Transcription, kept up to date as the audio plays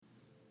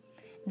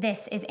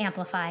This is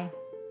Amplify,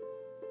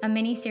 a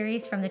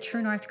mini-series from the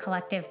True North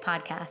Collective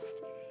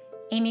podcast,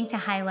 aiming to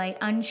highlight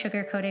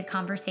unsugar-coated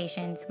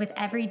conversations with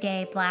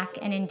everyday Black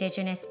and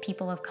Indigenous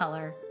people of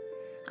color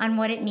on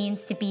what it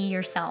means to be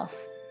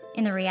yourself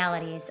in the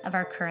realities of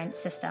our current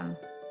system.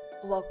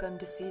 Welcome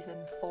to Season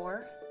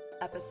 4,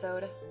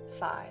 Episode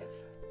 5.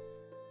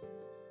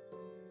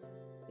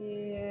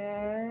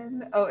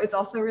 And it's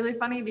also really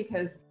funny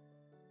because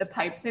the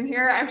pipes in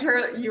here, I'm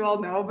sure you all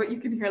know, but you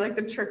can hear like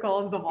the trickle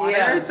of the water.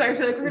 Yeah. So I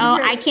feel like we're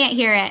gonna I can't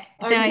hear it,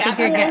 so I think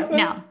you're good.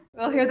 No.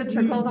 We'll hear the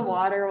trickle of the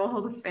water. We'll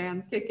hold the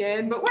fans kick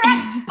in, but we're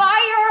at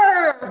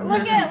fire.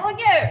 Look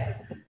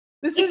at.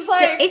 This is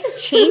like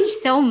it's changed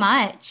so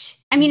much.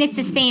 I mean, it's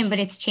the same, but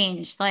it's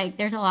changed. Like,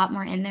 there's a lot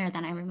more in there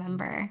than I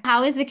remember.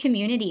 How is the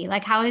community?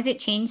 Like, how has it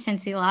changed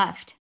since we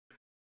left?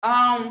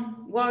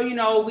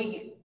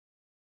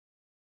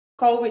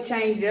 COVID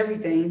changed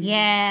everything.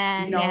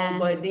 Yeah.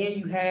 But then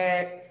you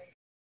had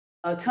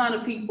a ton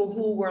of people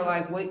who were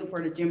like waiting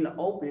for the gym to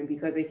open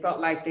because they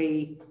felt like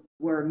they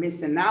were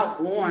missing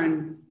out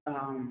on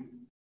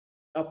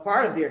a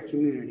part of their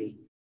community,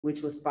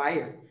 which was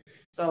fire.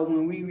 So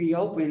when we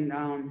reopened,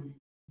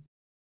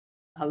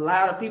 a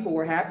lot of people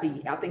were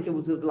happy. I think it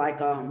was like,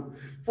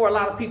 for a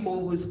lot of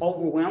people, it was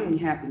overwhelming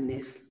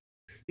happiness.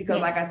 Because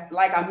like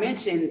I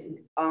mentioned,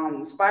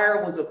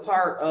 Spire was a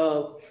part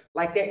of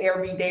like their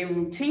everyday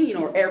routine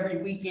or every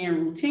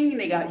weekend routine.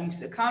 They got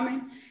used to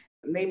coming.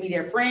 Maybe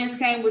their friends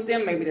came with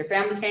them, maybe their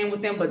family came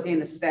with them, but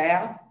then the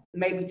staff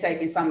maybe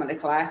taking some of the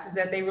classes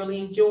that they really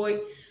enjoyed.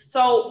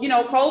 So,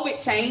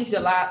 COVID changed a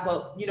lot,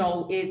 but,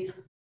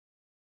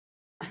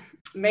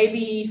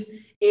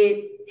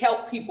 it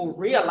helped people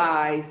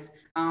realize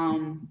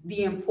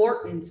the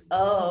importance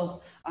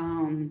of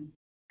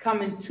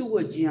coming to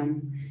a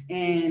gym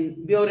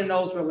and building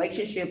those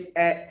relationships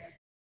at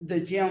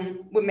the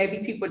gym with maybe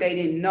people they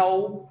didn't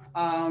know,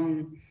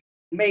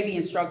 maybe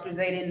instructors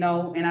they didn't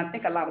know. And I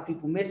think a lot of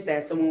people missed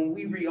that. So when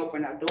we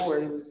reopened our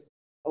doors, it was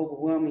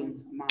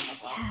overwhelming amount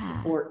of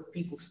support,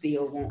 people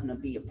still wanting to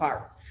be a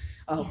part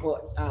of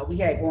what we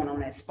had going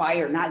on at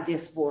Spire, not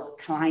just for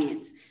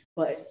clients,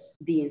 but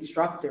the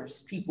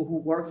instructors, people who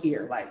work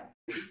here. Like,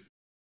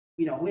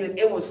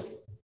 it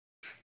was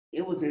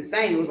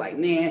insane. It was like,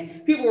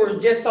 man, people were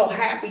just so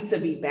happy to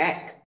be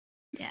back.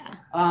 Yeah.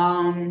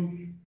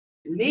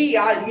 Me,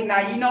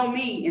 you know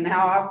me and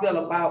how I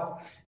feel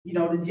about,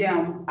 the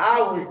gym.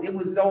 It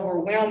was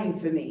overwhelming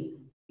for me,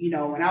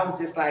 and I was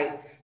just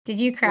like. Did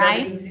you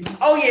cry?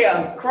 Oh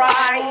yeah,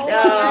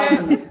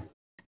 cried.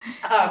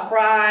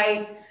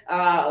 Cried.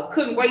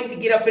 Couldn't wait to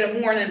get up in the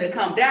morning to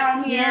come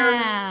down here.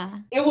 Yeah.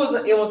 It was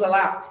a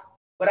lot,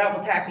 but I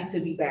was happy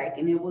to be back,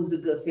 and it was a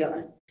good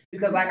feeling.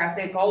 Because like I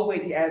said,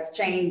 COVID has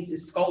changed the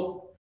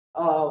scope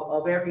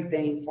of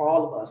everything for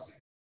all of us.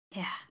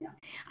 Yeah.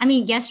 I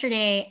mean,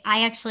 yesterday,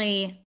 I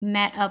actually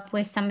met up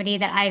with somebody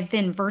that I've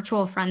been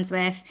virtual friends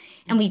with,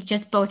 and we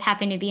just both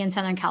happened to be in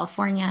Southern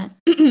California.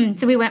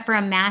 So we went for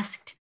a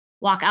masked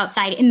walk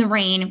outside in the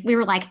rain.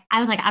 I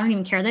was like, I don't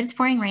even care that it's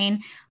pouring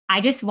rain. I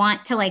just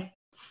want to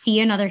see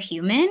another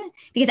human,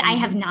 because I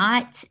have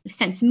not,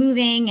 since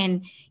moving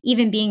and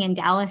even being in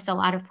Dallas, a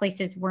lot of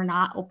places were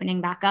not opening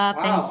back up.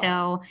 Wow. And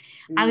so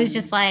I was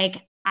just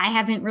like, I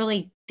haven't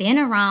really been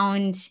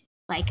around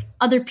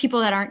other people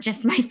that aren't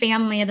just my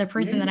family or the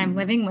person that I'm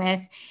living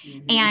with.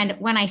 And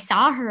when I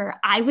saw her,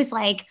 I was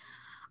like,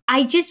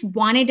 I just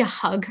wanted to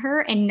hug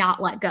her and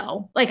not let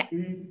go.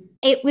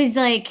 It was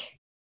like,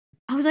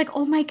 I was like,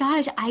 oh my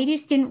gosh, I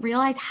just didn't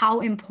realize how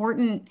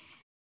important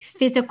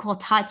physical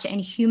touch and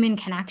human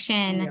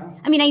connection. Yeah.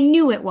 I mean, I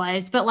knew it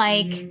was, but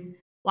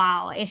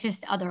wow, it's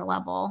just other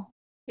level.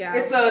 Yeah.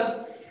 It's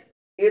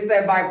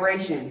that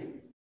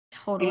vibration.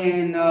 Totally.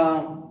 And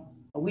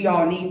we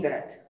all need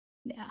that.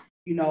 Yeah.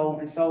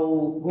 And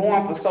so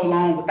going for so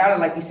long without it,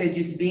 like you said,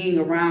 just being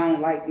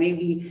around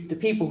maybe the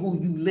people who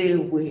you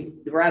live with,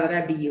 rather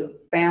that be your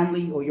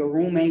family or your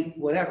roommate,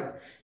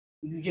 whatever.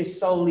 You just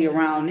solely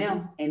around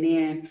them, and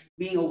then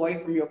being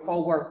away from your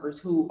coworkers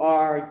who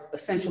are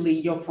essentially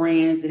your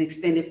friends and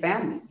extended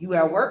family. You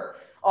at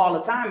work all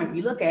the time if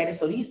you look at it.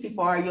 So these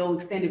people are your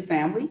extended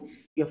family,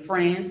 your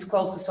friends,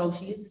 close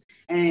associates,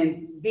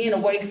 and being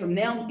away from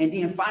them, and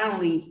then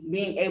finally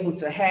being able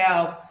to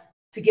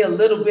get a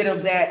little bit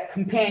of that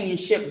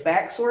companionship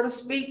back, so to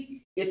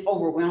speak, it's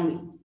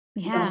overwhelming.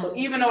 Yeah. So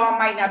even though I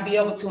might not be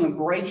able to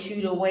embrace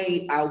you the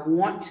way I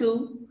want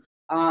to,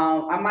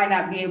 I might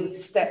not be able to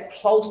step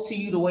close to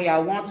you the way I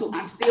want to.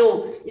 I'm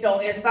still,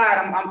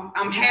 inside,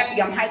 I'm happy,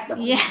 I'm hyped up.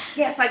 Yeah.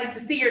 Yes, I get to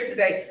see her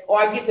today.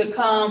 Or I get to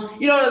come,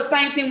 the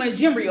same thing when the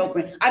gym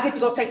reopened. I get to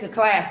go take the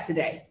class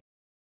today.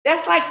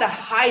 That's like the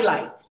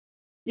highlight.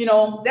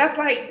 That's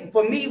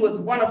for me was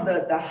one of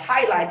the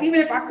highlights, even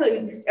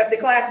if the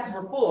classes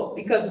were full,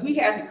 because we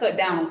had to cut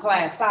down on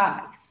class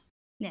size.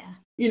 Yeah.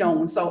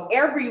 And so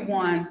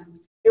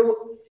everyone,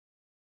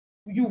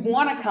 you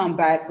want to come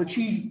back, but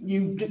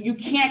you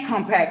can't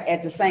come back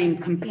at the same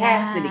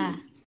capacity. Yeah.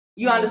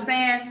 You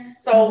understand?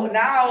 So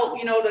now,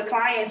 the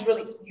clients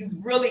you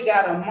really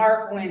got to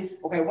mark when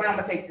I'm going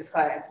to take this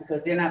class,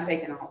 because they're not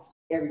taking off.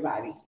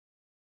 everybody.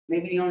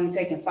 Maybe they only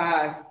taking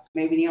 5,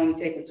 maybe they only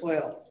taking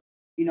 12,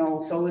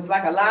 so it's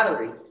like a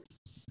lottery.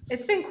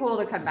 It's been cool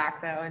to come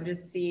back though and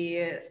just see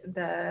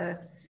the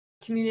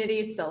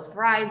community still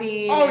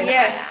thriving. Oh, and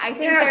yes. I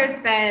think there's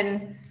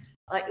been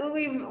like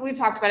we've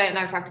talked about it, and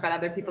I've talked about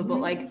other people, but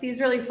like these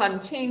really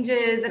fun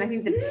changes, and I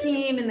think the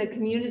team and the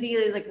community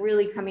is like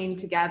really coming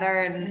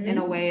together in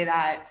a way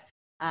that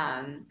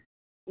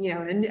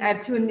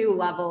to a new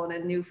level and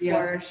a new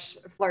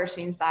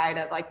flourishing side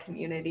of like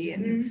community.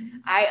 And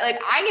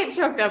I get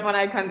choked up when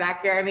I come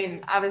back here. I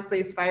mean,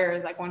 obviously Spire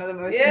is like one of the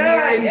most near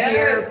and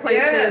dear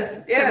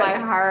places to my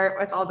heart,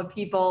 with all the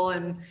people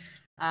and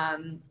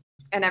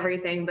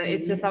everything, but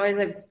it's just always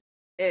like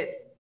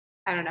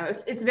I don't know,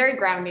 it's very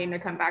grounding to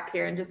come back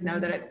here and just know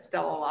that it's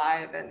still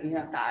alive, and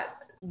that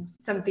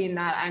something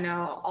that I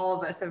know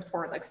all of us have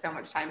poured like so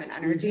much time and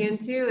energy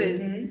into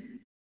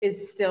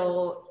is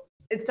still,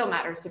 it still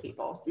matters to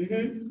people.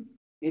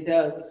 It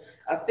does.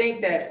 I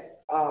think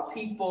that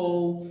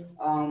people,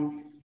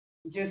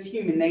 just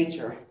human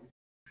nature,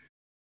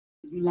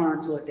 you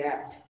learn to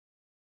adapt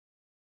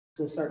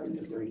to a certain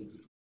degree,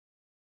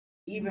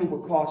 even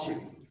with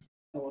caution,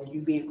 or you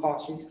being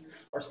cautious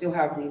or still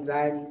having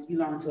anxieties, you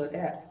learn to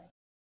adapt.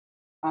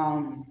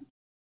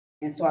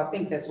 And so I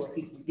think that's what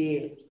people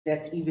did.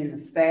 That's even the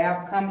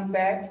staff coming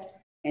back,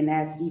 and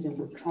that's even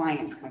with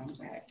clients coming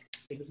back.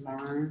 They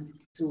learn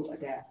to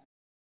adapt,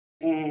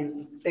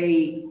 and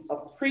they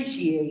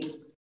appreciate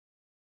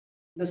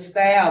the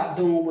staff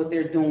doing what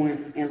they're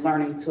doing and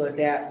learning to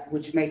adapt,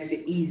 which makes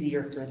it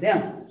easier for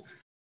them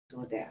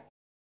to adapt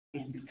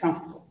and be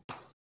comfortable.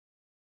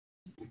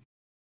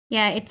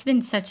 Yeah, it's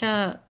been such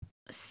a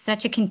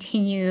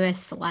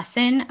continuous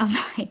lesson of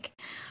like,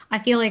 I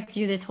feel like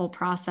through this whole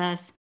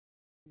process,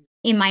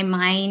 in my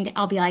mind,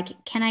 I'll be like,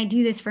 can I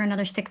do this for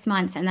another 6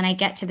 months? And then I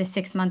get to the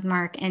 6-month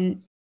mark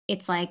and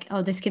it's like,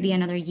 oh, this could be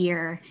another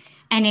year.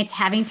 And it's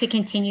having to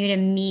continue to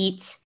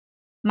meet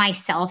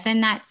myself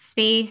in that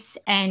space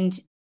and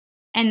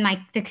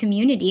the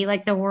community,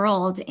 like the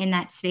world in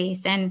that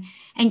space, and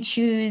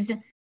choose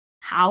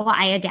how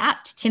I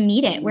adapt to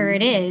meet it where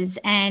it is.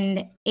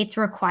 And it's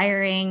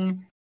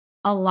requiring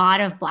a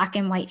lot of black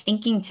and white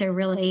thinking to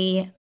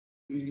really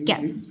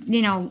get,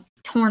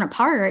 torn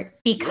apart,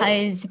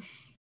 because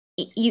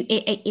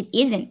it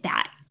isn't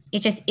that. It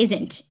just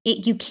isn't.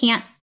 You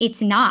can't,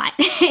 it's not.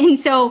 And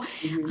so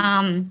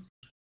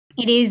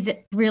it is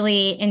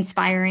really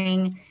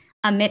inspiring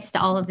amidst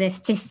all of this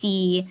to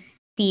see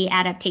the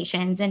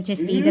adaptations and to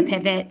see the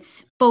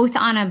pivots, both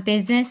on a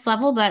business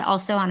level, but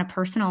also on a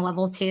personal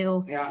level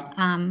too. So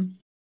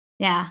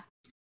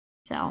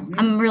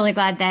I'm really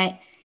glad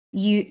that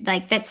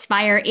that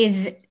Spire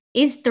is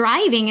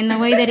thriving in the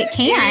way that it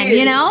can,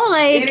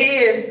 it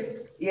is.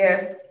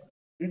 Yes.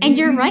 And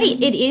you're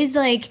right. It is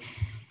like,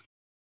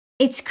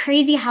 it's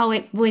crazy how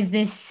it was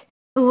this,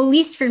 well, at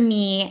least for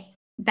me,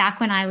 back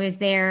when I was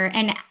there,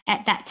 and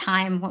at that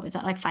time, what was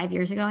that, like 5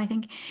 years ago, I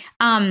think,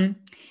 that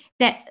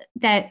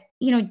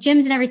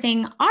gyms and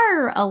everything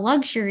are a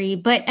luxury.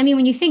 But I mean,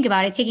 when you think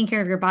about it, taking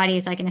care of your body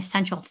is like an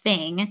essential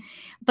thing.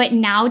 But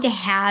now to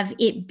have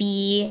it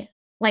be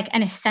like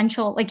an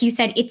essential, like you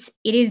said, it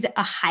is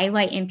a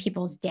highlight in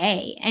people's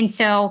day. And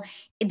so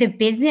the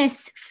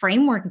business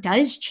framework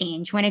does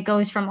change when it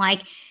goes from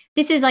like,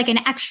 this is like an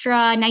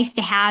extra nice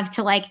to have,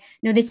 to like,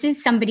 no, this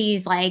is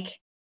somebody's like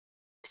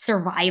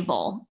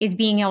survival, is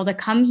being able to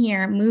come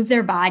here, move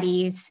their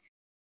bodies.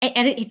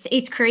 And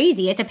it's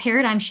crazy. It's a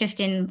paradigm shift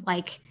in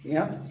like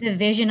the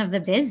vision of the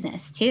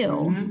business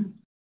too.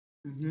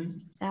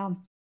 So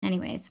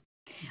anyways.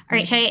 All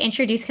right, should I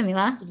introduce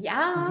Camila?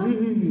 Yeah.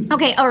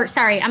 Okay,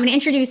 sorry. I'm going to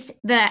introduce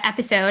the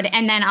episode,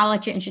 and then I'll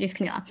let you introduce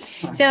Camila.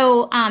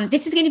 So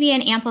this is going to be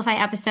an Amplify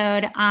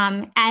episode.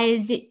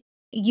 As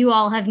you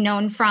all have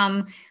known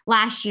from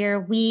last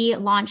year, we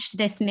launched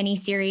this mini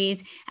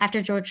series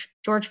after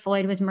George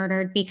Floyd was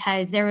murdered,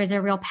 because there was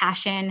a real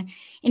passion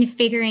in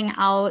figuring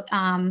out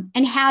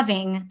and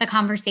having the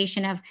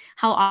conversation of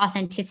how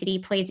authenticity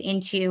plays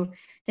into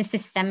the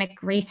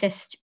systemic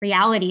racist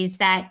realities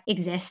that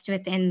exist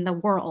within the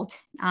world,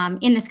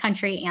 in this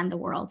country and the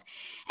world.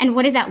 And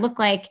what does that look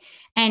like?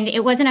 And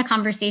it wasn't a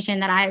conversation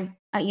that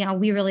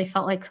we really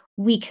felt like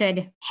we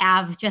could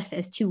have just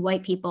as two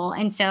white people.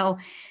 And so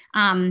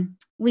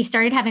we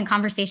started having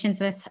conversations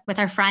with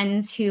our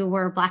friends who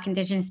were Black,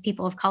 Indigenous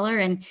people of color,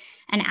 and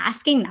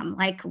asking them,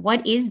 like,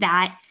 what is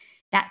that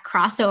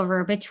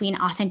crossover between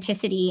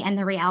authenticity and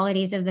the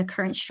realities of the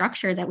current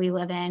structure that we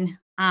live in?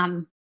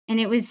 And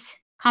it was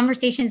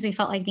conversations we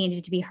felt like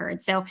needed to be heard.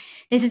 So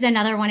this is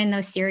another one in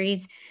those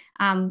series.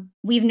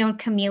 We've known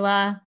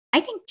Camila.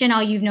 I think,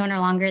 Janelle, you've known her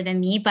longer than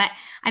me, but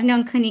I've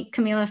known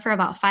Camila for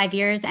about 5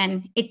 years.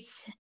 And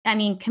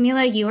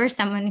Camila, you are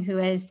someone who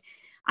is,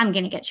 I'm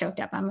going to get choked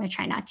up. I'm going to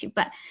try not to,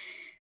 but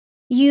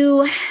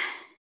you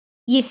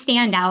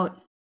stand out.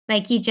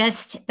 Like, the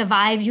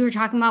vibes you were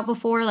talking about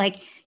before,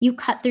 like you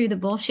cut through the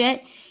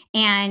bullshit.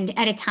 And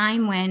at a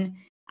time when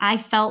I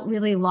felt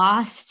really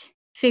lost,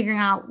 figuring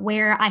out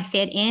where I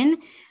fit in,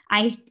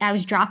 I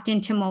was dropped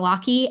into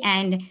Milwaukee,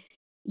 and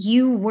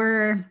you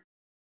were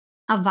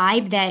a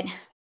vibe that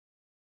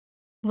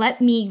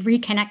let me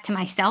reconnect to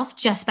myself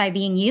just by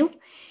being you.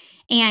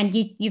 And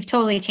you've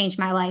totally changed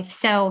my life.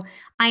 So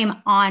I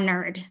am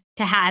honored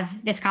to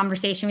have this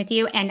conversation with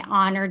you and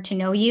honored to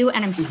know you.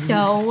 And I'm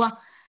so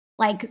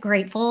like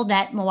grateful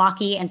that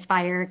Milwaukee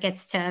Inspire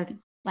gets to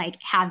like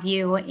have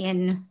you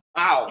in,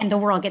 and the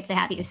world gets to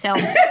have you. So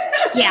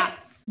yeah,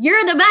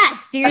 you're the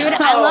best, dude.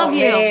 I love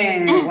you.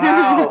 Man.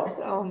 Wow.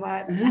 So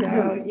much.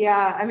 So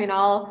yeah, I mean,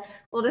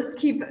 we'll just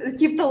keep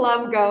the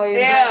love going.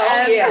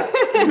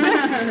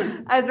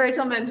 As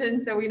Rachel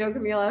mentioned, so we know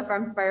Camila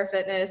from Spire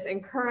Fitness,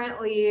 and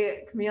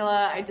currently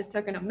Camila, I just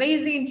took an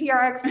amazing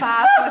TRX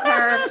class with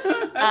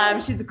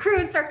her. She's a crew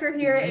instructor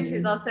here, and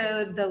she's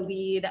also the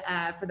lead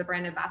for the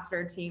brand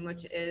ambassador team,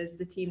 which is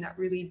the team that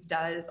really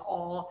does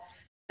all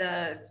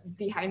the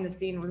behind the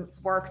scenes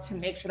work to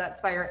make sure that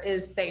Spire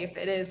is safe,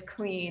 it is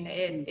clean,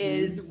 it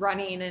is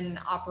running and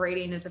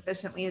operating as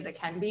efficiently as it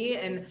can be.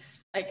 And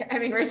like, I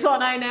mean, Rachel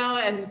and I know,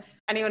 and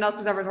anyone else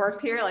who's ever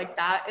worked here, like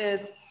that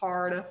is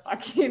hard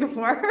fucking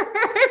work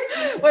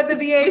what the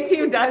BA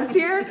team does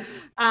here.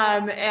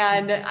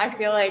 And I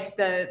feel like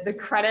the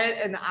credit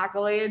and the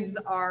accolades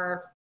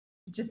are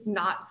just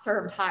not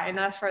served high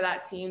enough for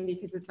that team,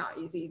 because it's not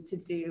easy to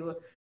do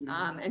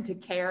and to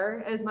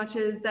care as much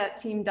as that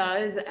team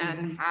does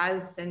and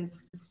has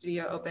since the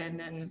studio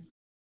opened in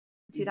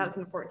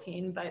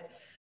 2014. But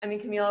I mean,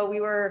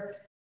 Camila,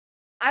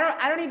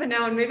 I don't even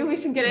know, and maybe we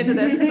should get into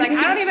this, because like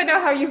I don't even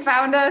know how you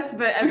found us,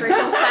 but as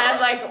Rachel said,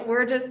 like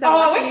we're just so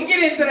lucky. We can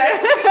get into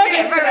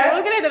that.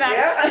 We'll get into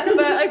that. Yeah.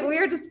 But like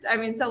we're just, I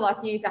mean, so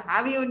lucky to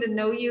have you and to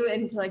know you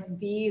and to like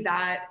be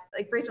that,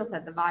 like Rachel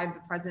said, the vibe,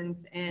 the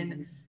presence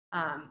in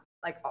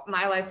like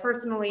my life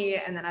personally,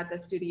 and then at the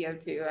studio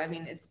too. I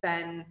mean, it's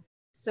been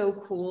so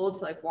cool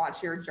to like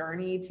watch your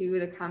journey too,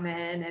 to come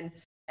in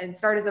and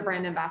start as a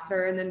brand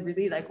ambassador, and then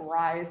really like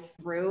rise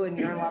through in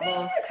your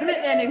level of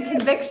commitment and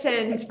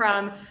conviction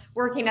from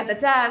working at the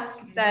desk,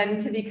 then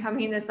to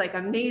becoming this like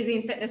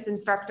amazing fitness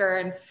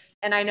instructor.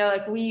 And I know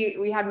like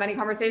we had many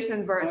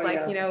conversations where it's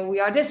you know, we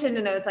auditioned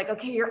and it was like,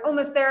 okay, you're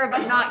almost there,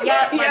 but not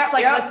yet.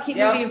 Let's keep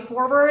moving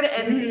forward.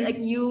 And like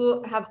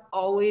you have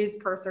always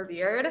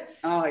persevered.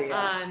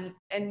 And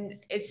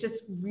it's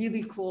just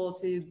really cool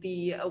to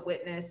be a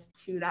witness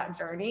to that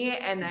journey.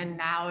 And then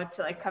now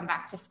to like come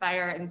back to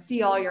Spire and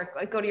see all your,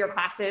 like go to your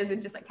classes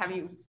and just like have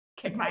you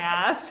kick my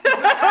ass, which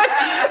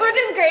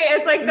is great.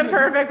 It's like the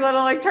perfect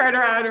little like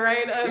turnaround,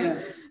 right?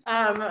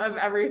 Of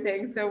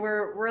everything. So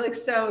we're like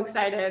so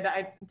excited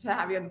to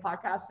have you on the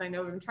podcast. And I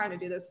know we've been trying to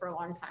do this for a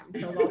long time.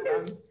 So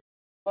welcome.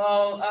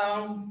 Well,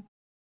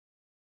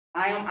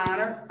 I am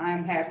honored. I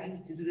am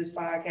happy to do this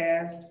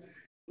podcast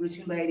with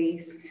you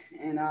ladies.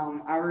 And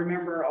I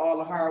remember all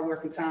the hard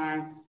work and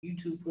time you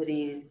two put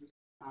in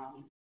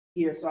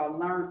here. So I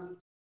learned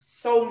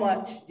so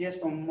much just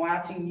from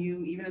watching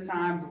you. Even the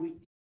times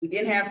we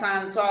didn't have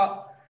time to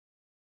talk,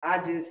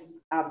 I just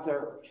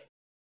observed.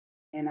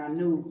 And I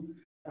knew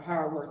the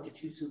hard work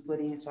that you two put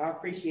in. So I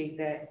appreciate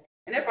that.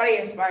 And everybody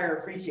at Spire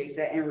appreciates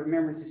that and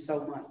remembers it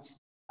so much.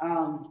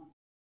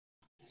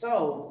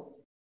 So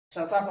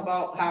shall I talk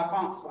about how I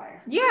found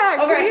Spire? Yeah.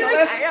 Okay,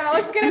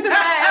 let's get into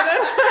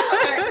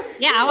that. Okay.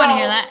 Yeah, I want to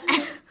hear that.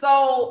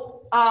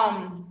 So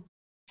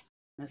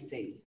let's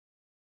see.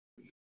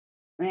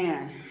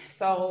 Man,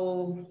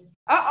 so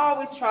I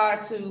always try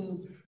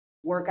to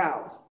work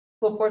out,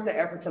 put forth the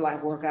effort to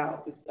like work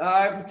out,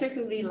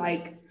 particularly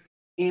like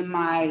in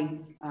my,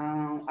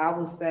 I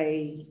would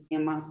say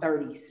in my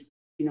 30s,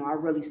 you know, I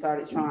really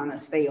started trying to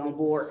stay on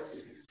board.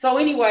 So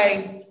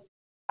anyway,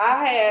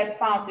 I had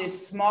found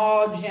this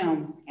small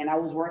gym and I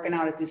was working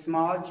out at this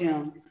small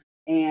gym.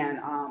 And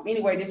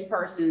anyway, this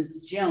person's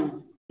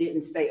gym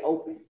didn't stay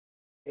open.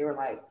 They were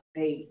like,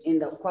 they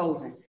end up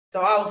closing.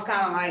 So I was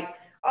kind of like,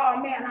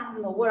 oh man, I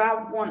don't know what I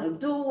want to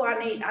do. I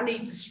need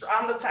to,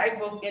 I'm the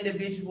type of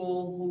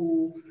individual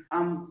who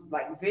I'm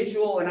like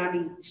visual and I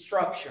need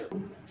structure.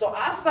 So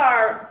I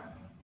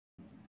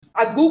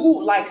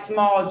Googled like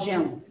small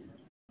gyms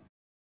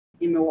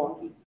in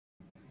Milwaukee,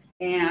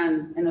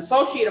 and an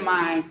associate of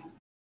mine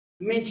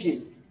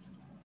mentioned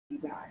you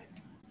guys.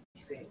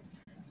 She said,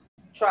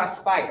 try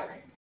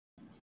Spire.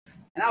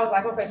 And I was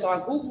like, okay, so I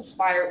Googled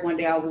Spire one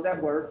day. I was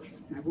at work.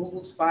 I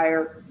Googled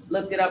Spire,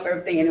 looked it up,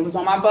 everything, and it was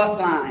on my bus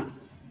line.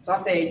 So I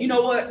said, you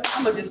know what?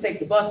 I'm going to just take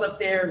the bus up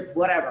there,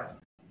 whatever.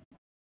 I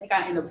think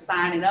I ended up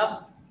signing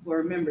up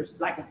for members,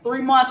 like a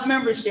 3 months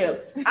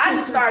membership. I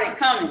just started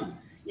coming,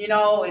 you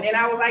know, and then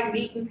I was like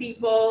meeting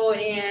people,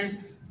 and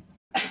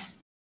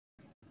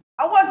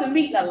I wasn't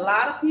meeting a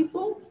lot of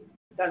people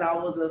because I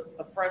was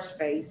a fresh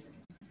face.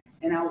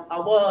 And I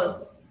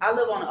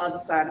live on the other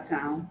side of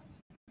town,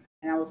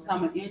 and I was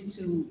coming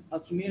into a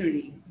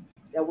community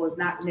that was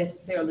not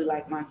necessarily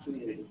like my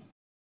community,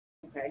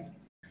 okay?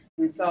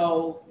 And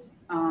so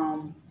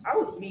I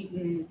was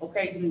meeting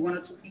occasionally 1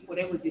 or 2 people.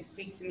 They would just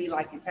speak to me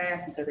like in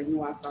passing because they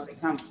knew I started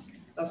coming.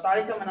 So I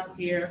started coming up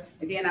here,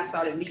 and then I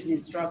started meeting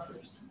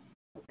instructors,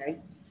 okay?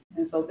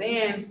 And so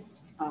then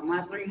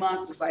my 3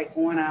 months was like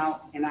going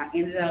out, and I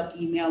ended up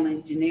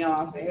emailing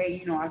Janelle. I said, hey,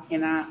 you know, I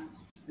cannot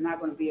I'm not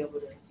going to be able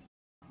to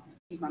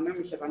keep my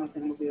membership. I don't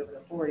think I'm going to be able to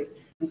afford it.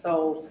 And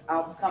so I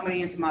was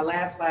coming into my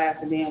last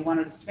class, and then one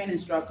of the spin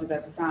instructors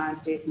at the time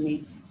said to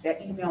me,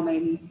 that email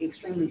made me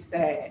extremely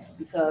sad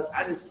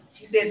because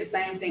she said the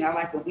same thing. I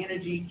like your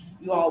energy.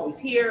 You always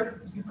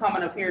here. You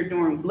coming up here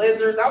during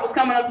blizzards. I was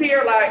coming up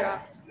here like,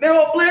 middle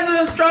of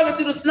blizzards, struggling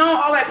through the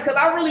snow, all that, because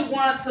I really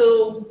wanted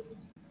to,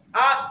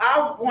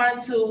 I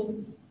wanted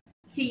to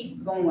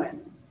keep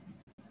going.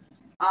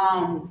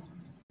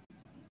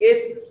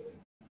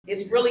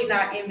 It's really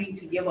not in me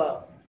to give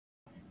up.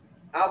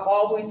 I've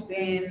always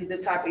been the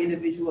type of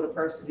individual to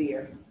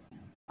persevere.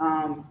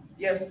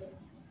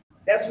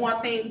 That's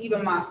one thing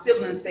even my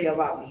siblings say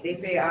about me. They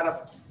say out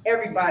of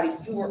everybody,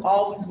 you were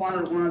always one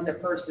of the ones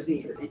that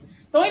persevered.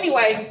 So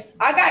anyway,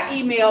 I got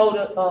emailed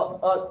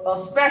a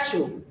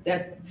special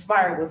that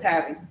Spire was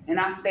having, and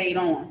I stayed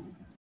on.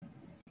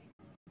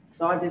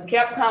 So I just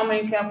kept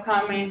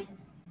coming,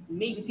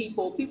 meeting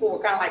people. People were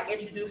kind of like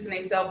introducing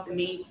themselves to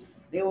me.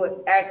 They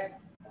would ask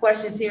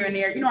questions here and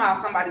there. You know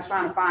how somebody's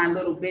trying to find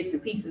little bits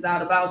and pieces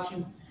out about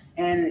you.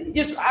 And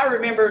I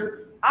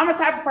remember, I'm a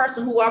type of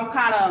person who I'm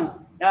kind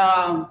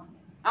of,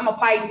 I'm a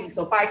Pisces,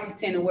 so Pisces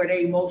tend to wear their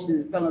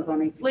emotions and feelings on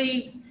their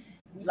sleeves.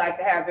 We like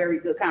to have very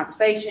good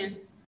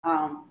conversations.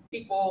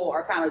 People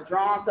are kind of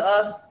drawn to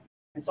us.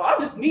 And so I'll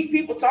just meet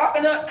people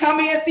talking up,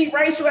 come in, see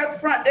Rachel at the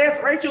front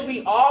desk. Rachel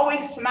be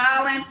always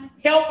smiling,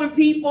 helping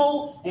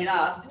people, and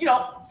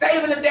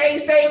saving the day,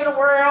 saving the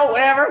world,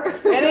 whatever.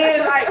 And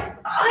then like,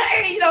 oh,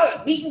 hey,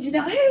 meeting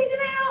Janelle, hey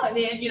Janelle, and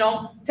then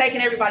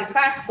taking everybody's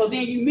classes. So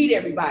then you meet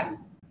everybody,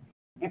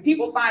 and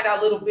people find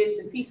out little bits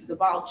and pieces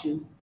about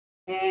you,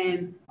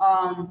 and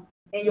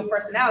your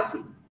personality.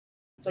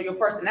 So your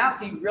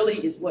personality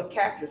really is what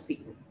captures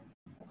people.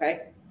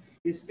 Okay,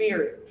 your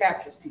spirit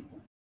captures people.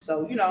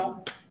 So,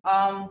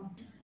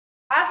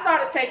 I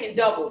started taking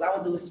doubles. I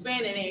would do a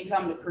spin and then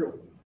come to crew.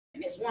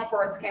 And this one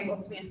person came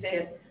up to me and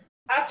said,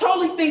 I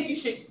totally think you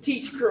should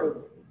teach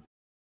crew.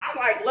 I'm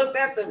like, looked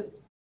at the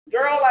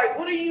girl like,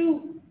 what are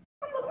you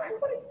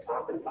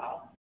talking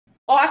about?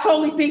 Oh, I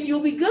totally think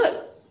you'll be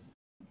good.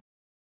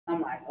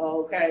 I'm like,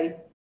 oh, okay.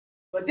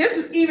 But this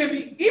was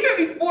even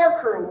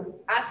before crew.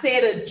 I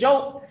said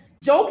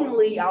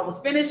jokingly, I was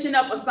finishing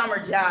up a summer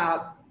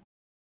job.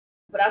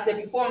 But I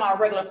said, before my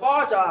regular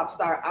fall job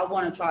start, I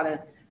want to try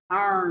to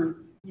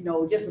earn,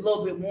 just a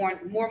little bit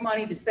more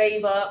money to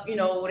save up,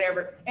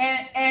 whatever.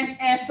 And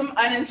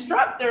an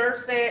instructor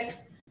said,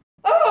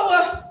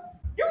 oh,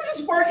 you can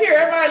just work here.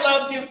 Everybody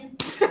loves you.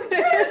 You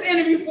just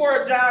interview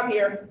for a job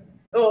here,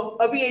 or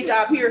a VA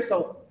job here.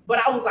 So, but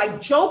I was like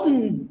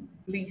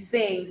jokingly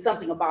saying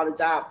something about a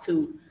job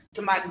to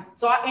somebody.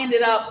 So I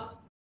ended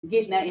up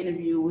getting that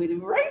interview with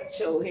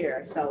Rachel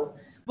here. So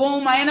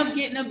boom, I ended up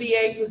getting a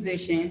VA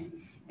position.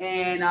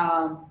 And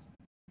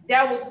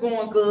that was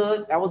going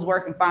good. That was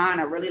working fine.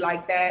 I really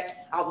liked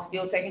that. I was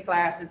still taking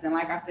classes. And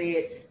like I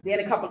said, then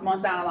a couple of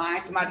months down the line,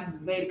 somebody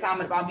made a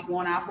comment about me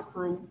going out for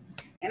crew.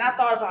 And I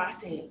thought about it. I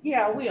said,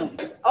 yeah, I will.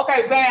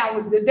 Okay, bam,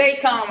 when the day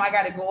come, I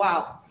got to go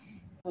out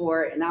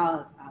for it. And I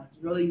was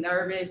really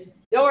nervous.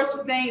 There were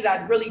some things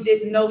I really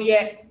didn't know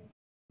yet,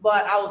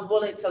 but I was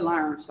willing to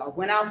learn. So I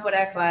went out for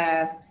that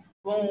class,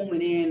 boom.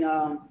 And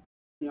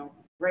then,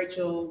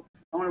 Rachel,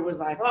 the owner was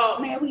like, oh,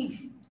 man,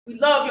 we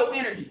love your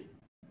energy.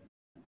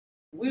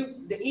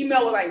 The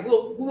email was like, we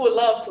would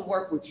love to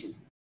work with you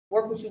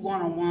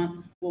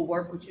one-on-one. We'll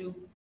work with you.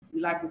 We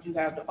like what you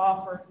have to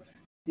offer.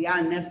 See, I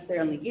didn't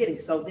necessarily get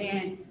it. So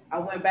then I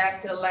went back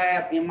to the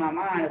lab in my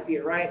mind up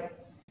here, right?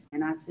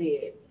 And I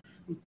said,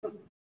 go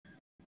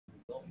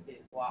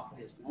off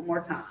this one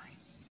more time.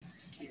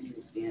 And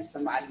then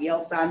somebody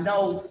else I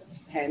know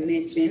had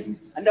mentioned,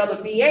 another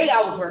VA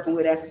I was working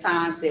with at the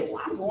time said,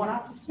 well, I'm going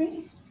out for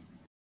spinning.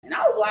 And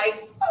I was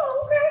like,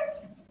 oh, okay.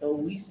 So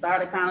we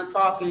started kind of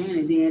talking,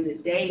 and then the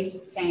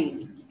day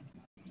came,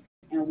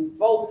 and we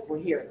both were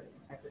here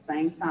at the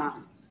same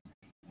time.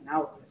 And I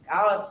was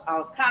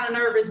kind of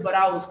nervous, but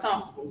I was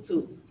comfortable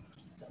too.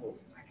 So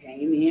I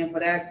came in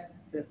for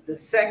the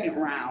second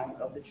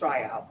round of the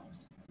tryout.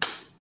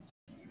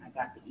 And I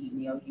got the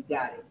email, you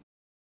got it.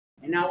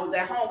 And I was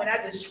at home, and I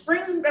just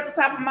screamed at the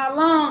top of my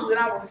lungs, and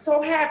I was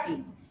so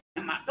happy.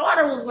 And my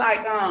daughter was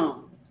like,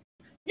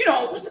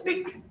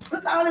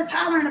 what's all this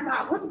hollering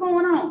about? What's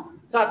going on?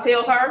 So I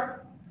tell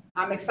her,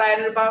 I'm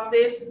excited about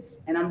this.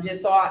 And I'm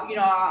just,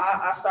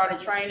 I started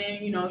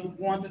training,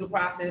 going through the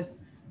process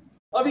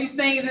of these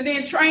things. And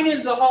then training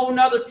is a whole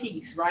nother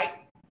piece, right?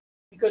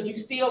 Because you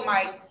still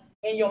might,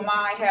 in your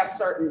mind, have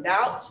certain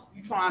doubts.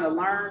 You're trying to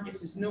learn.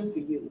 This is new for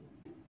you.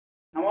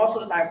 I'm also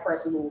the type of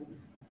person who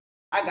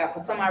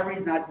for some odd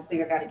reason, I just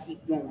think I got to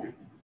keep going.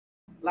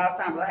 A lot of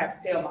times I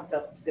have to tell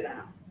myself to sit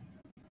down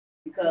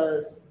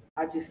because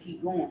I just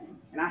keep going.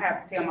 And I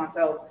have to tell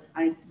myself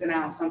I need to sit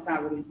down.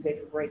 Sometimes I need to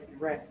take a break and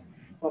rest.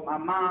 But my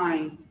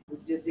mind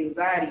was just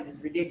anxiety was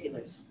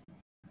ridiculous.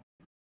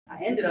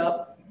 I ended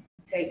up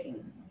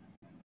taking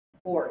a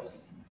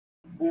course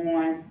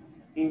on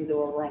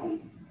indoor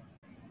rowing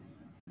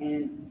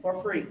and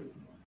for free.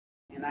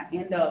 And I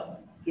end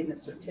up getting a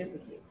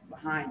certificate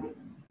behind it.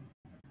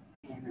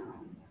 and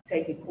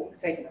taking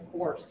a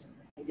course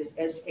and just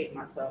educate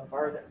myself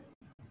further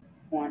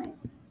on it.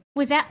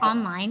 Was that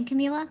online,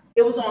 Camila?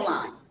 It was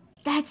online.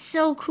 That's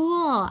so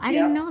cool. I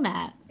didn't know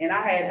that. And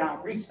I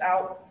had reached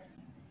out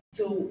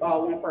to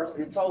one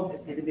person and told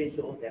this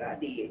individual that I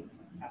did.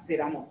 I said,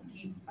 I'm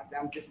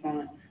just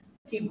gonna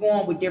keep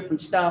going with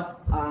different stuff.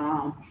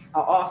 I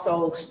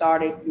also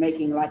started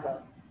making like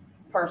a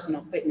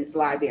personal fitness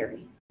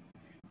library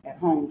at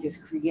home,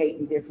 just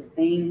creating different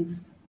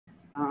things,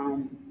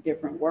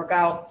 different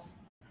workouts.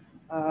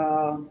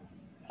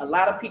 A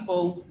lot of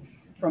people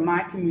from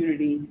my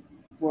community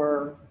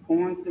were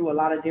going through a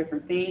lot of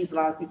different things. A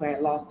lot of people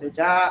had lost their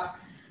job.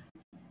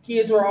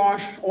 Kids were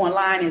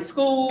online in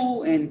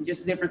school and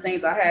just different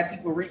things. I had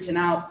people reaching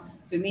out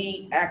to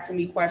me, asking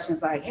me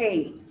questions like,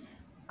 hey,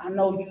 I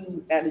know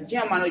you at the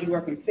gym, I know you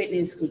work in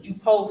fitness, could you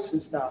post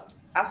and stuff?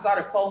 I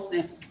started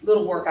posting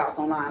little workouts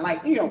online,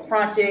 like,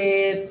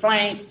 crunches,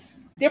 planks,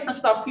 different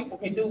stuff people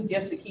can do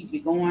just to keep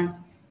it going.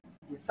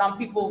 And some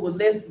people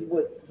would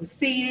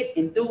see it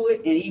and do it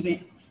and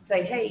even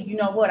say, hey, you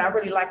know what, I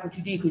really like what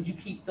you did, could you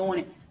keep doing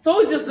it? So it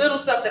was just little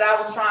stuff that I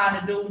was trying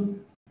to do.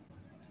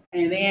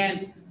 And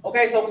then,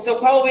 okay, so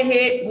COVID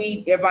hit,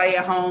 everybody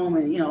at home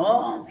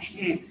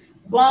and,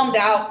 bummed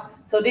out.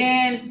 So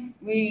then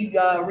we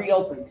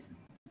reopened.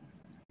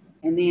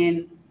 And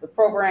then the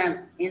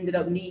program ended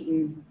up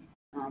needing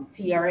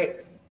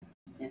TRX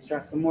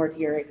some more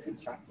TRX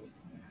instructors.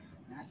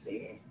 And I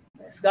said,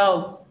 let's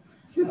go.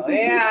 So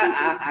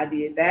yeah, I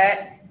did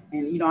that.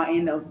 And, I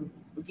ended up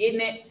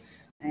getting it.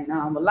 And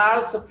a lot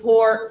of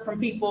support from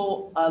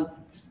people.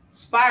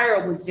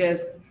 Spire was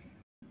just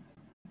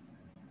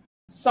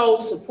so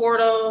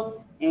supportive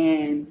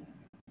and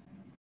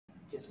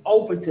just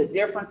open to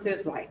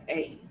differences, like,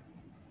 hey,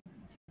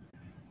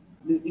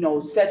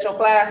 set your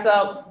class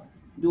up,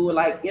 do it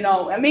like, it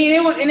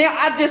was, and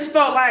I just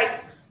felt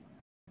like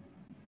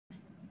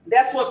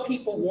that's what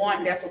people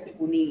want, that's what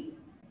people need.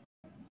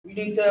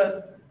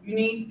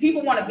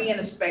 People want to be in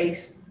a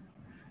space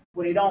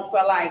where they don't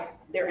feel like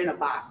they're in a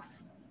box.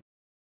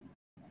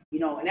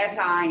 And that's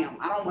how I am.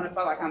 I don't want to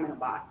feel like I'm in a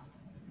box.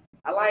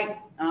 I like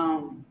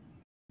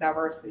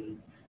diversity.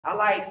 I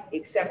like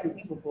accepting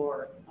people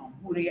for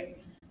who they are.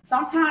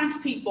 Sometimes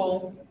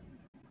people,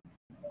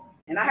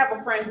 and I have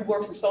a friend who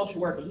works in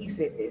social work, and he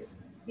said this.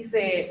 He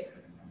said,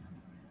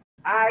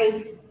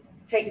 I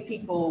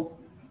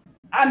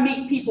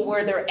meet people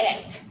where they're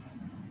at.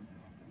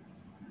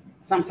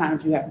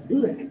 Sometimes you have to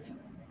do that.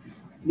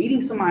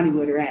 Meeting somebody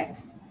where they're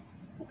at.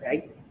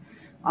 Okay.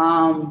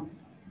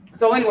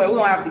 So anyway, we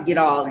don't have to get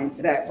all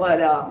into that, but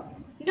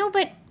no,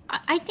 but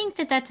I think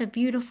that that's a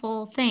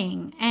beautiful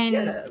thing. And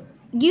yes.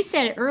 You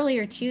said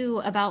earlier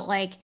too about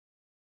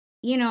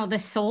the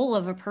soul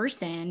of a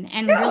person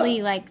and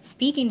really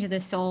speaking to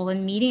the soul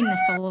and meeting the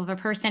soul of a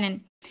person.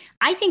 And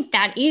I think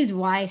that is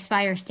why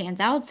Spire stands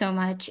out so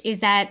much,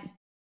 is that,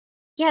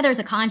 yeah, there's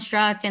a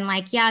construct and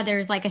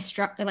there's a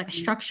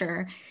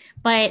structure,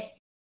 but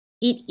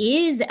it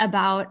is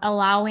about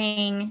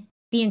allowing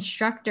the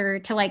instructor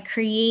to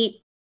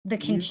create the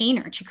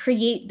container, to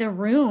create the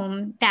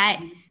room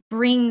that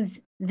brings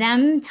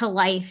them to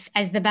life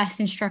as the best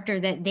instructor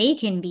that they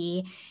can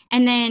be.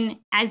 And then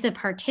as a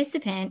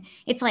participant,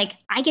 it's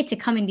I get to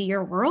come into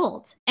your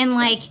world and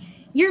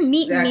you're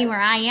meeting me where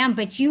I am,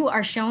 but you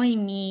are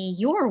showing me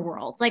your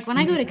world. When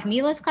I go to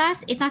Camila's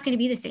class, it's not going to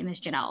be the same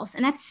as Janelle's.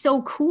 And that's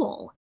so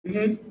cool.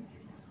 Mm-hmm.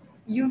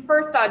 You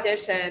first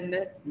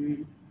auditioned.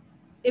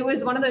 It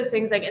was one of those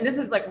things and this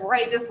is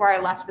right before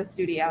I left the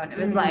studio. And it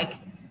was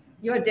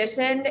you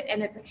auditioned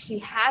and it's she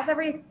has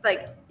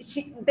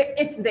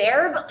it's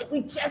there, but we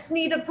just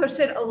need to push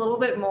it a little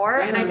bit more.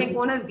 And I think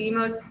one of the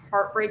most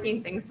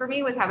heartbreaking things for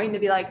me was having to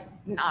be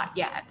not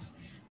yet,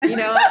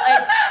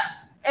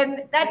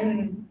 and that's,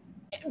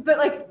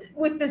 but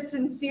with the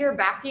sincere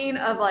backing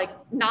of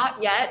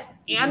not yet.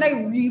 And I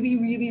really,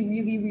 really,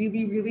 really,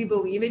 really, really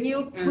believe in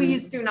you.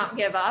 Please do not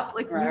give up.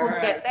 We will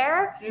get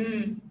there.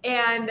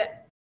 And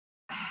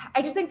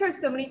I just think there's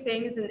so many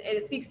things, and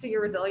it speaks to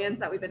your resilience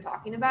that we've been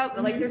talking about,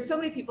 but there's so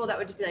many people that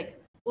would just be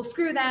well,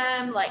 screw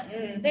them,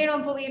 they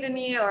don't believe in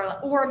me,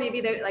 or maybe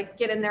they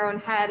get in their own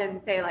head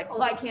and say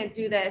oh, I can't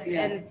do this.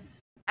 And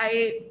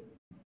I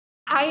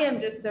am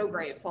just so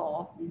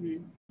grateful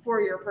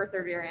for your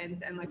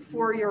perseverance and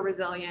for your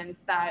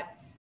resilience that,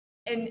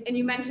 and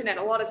you mentioned it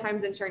a lot of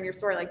times in sharing your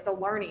story, the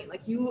learning,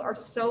 you are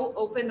so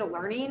open to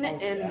learning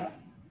in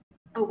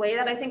a way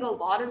that I think a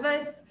lot of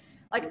us,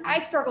 I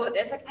struggle with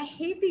this. I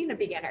hate being a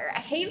beginner. I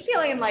hate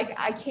feeling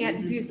I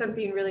can't do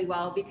something really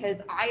well, because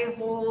I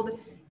hold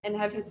and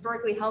have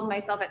historically held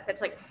myself at such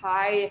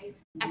high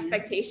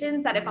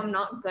expectations that if I'm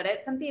not good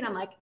at something, I'm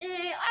I'm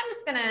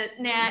just gonna,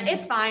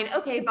 it's fine.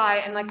 Okay, bye.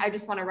 And I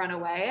just want to run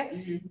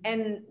away.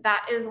 And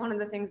that is one of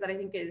the things that I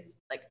think is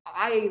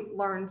I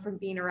learned from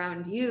being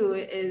around you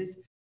is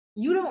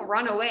you don't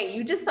run away.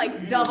 You just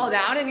double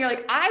down and you're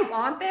I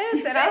want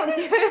this. And I don't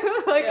give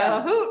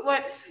a hoot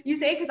what you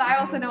say, because I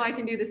also know I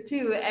can do this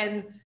too.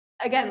 And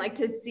again,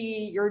 to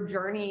see your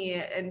journey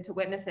and to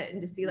witness it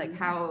and to see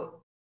how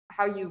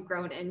how you've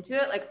grown into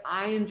it. Like,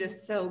 I am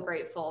just so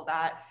grateful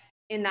that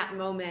in that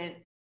moment,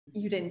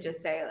 you didn't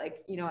just say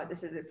like, you know what,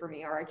 this isn't for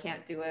me, or I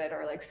can't do it,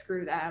 or like,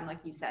 screw them. Like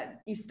you said,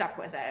 you stuck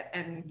with it.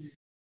 And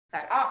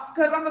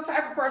because I'm the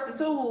type of person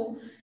too,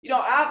 who, you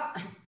know, I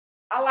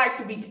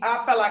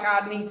felt like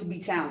I need to be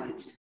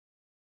challenged,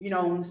 you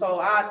know, and so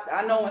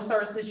I know in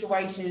certain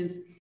situations,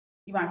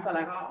 you might feel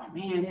like, oh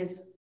man,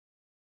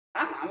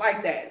 I'm not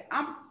like that.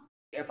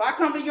 If I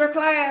come to your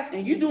class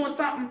and you're doing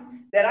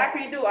something that I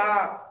can't do,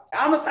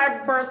 I'm the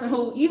type of person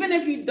who, even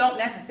if you don't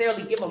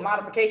necessarily give a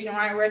modification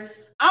right away,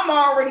 I'm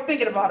already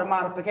thinking about a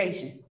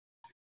modification,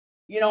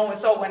 you know. And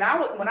so when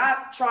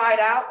I tried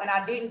out and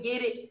I didn't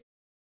get it,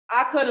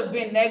 I could have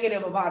been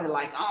negative about it,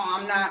 like, oh,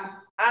 I'm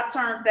not. I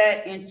turned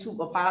that into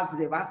a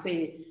positive. I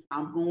said,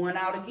 I'm going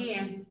out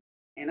again.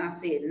 And I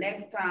said,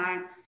 next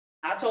time,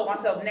 I told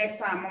myself, next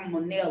time I'm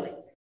gonna nail it.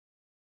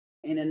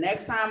 And the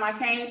next time I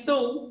came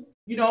through,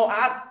 you know,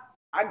 I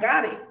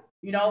got it,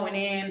 you know. And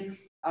then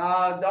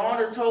the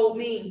owner told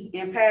me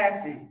in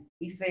passing,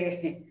 he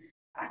said,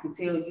 I can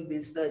tell you've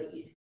been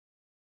studying.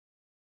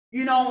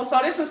 You know, so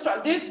this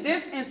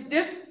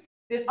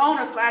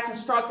owner /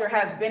 instructor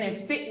has been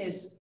in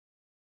fitness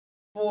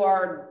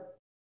for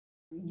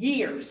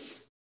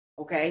years,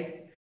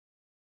 okay?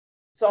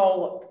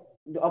 So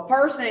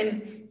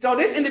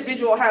this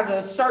individual has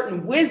a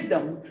certain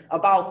wisdom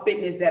about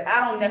fitness that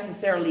I don't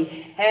necessarily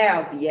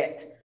have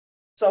yet.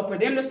 So for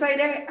them to say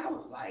that, I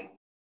was like,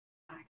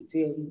 I can tell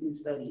you've been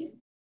studying.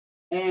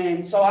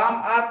 And so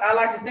I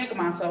like to think of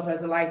myself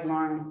as a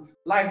lifelong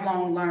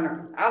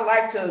learner. I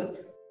like to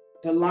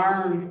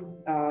learn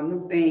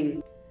new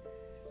things.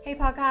 Hey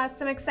podcast,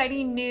 some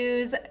exciting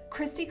news.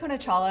 Christy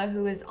Konachala,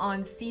 who is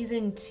on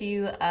season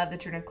 2 of the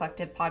True North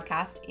Collective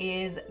podcast,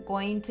 is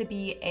going to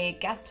be a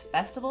guest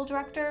festival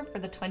director for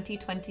the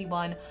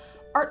 2021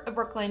 Art of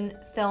Brooklyn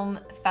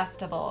Film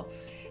Festival.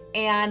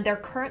 And they're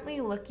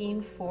currently looking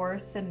for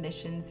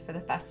submissions for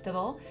the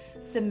festival.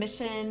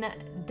 Submission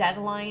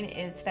deadline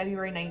is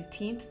February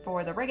 19th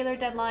for the regular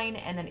deadline,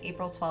 and then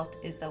April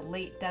 12th is the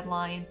late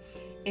deadline.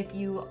 If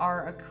you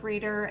are a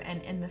creator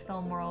and in the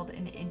film world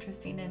and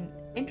interested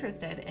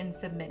in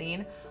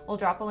submitting, we'll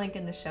drop a link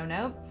in the show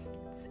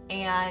notes.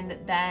 And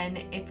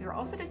then if you're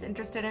also just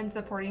interested in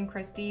supporting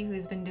Christy,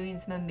 who's been doing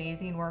some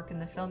amazing work in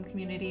the film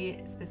community,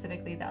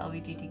 specifically the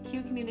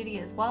LGBTQ community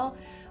as well,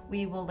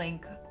 we will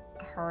link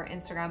her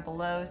Instagram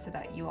below so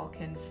that you all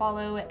can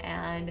follow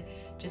and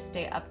just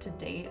stay up to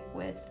date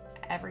with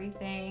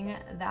everything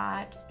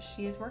that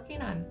she is working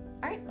on.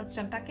 All right, let's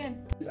jump back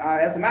in.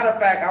 As a matter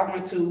of fact, I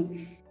went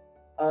to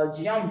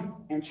gym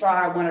and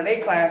tried one of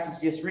their classes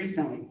just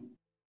recently.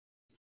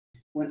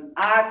 When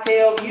I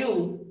tell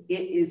you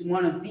it is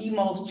one of the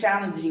most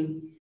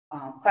challenging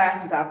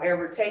classes I've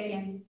ever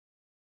taken,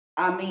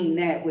 I mean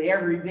that with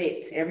every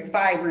bit, every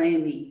fiber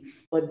in me.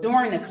 But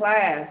during the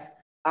class,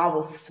 I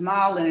was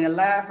smiling and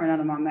laughing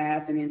under my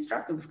mask, and the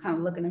instructor was kind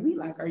of looking at me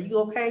like, are you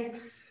okay?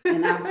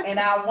 And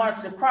I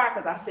wanted to cry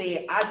because I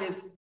said, I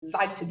just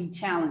like to be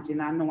challenged,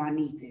 and I know I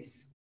need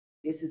this.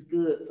 This is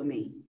good for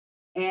me.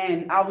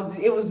 And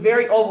it was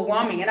very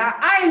overwhelming, and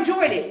I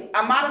enjoyed it.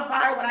 I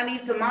modified when I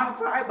need to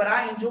modify, but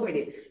I enjoyed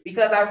it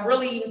because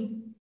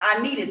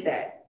I needed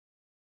that.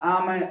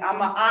 I'm an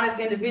honest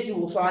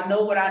individual, so I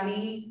know what I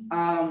need.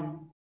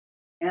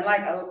 And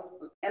like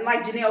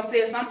Janelle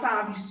said,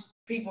 sometimes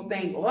people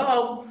think,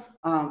 well,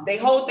 they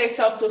hold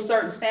themselves to a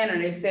certain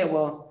standard. They say,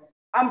 well,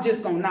 I'm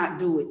just gonna not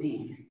do it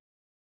then.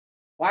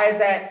 Why is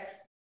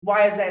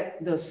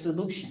that the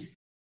solution?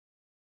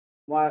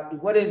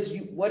 What is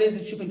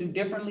it you can do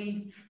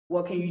differently?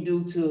 What can you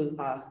do to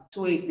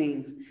tweak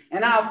things?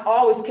 And I've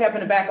always kept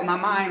in the back of my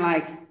mind,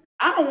 like,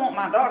 I don't want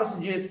my daughters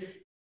to just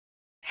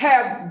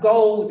have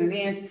goals and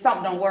then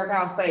something don't work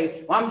out,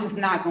 say, well, I'm just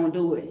not going to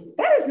do it.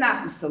 That is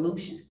not the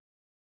solution.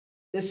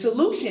 The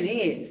solution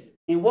is,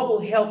 and what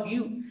will help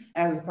you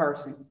as a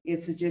person,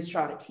 is to just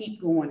try to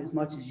keep going as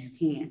much as you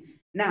can.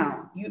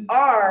 Now,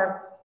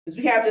 because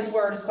we have this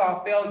word, it's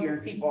called failure,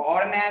 and people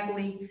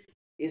automatically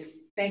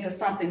think of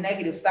something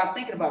negative. Stop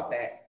thinking about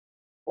that.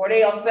 Or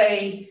they'll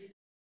say,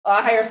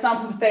 I hear some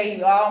people say,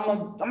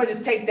 I'm gonna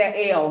just take that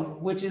L,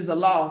 which is a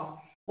loss.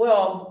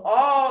 Well,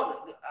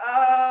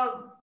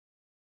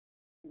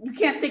 you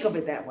can't think of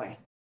it that way.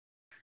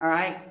 All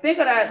right. Think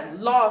of that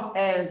loss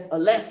as a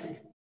lesson.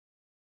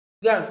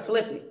 You gotta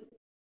flip it.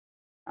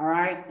 All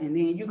right. And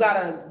then you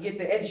gotta get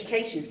the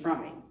education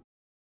from it.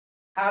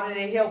 How did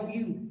it help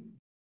you?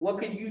 What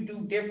could you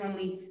do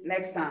differently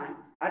next time?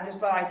 I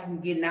just feel like you can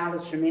get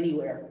knowledge from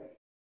anywhere.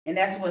 And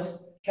that's what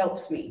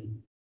helps me.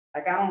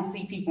 Like, I don't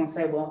see people and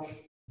say, well,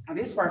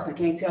 this person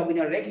can't tell me,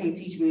 no, they can't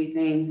teach me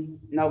anything.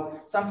 No,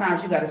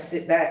 sometimes you got to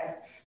sit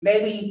back.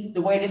 Maybe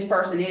the way this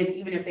person is,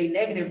 even if they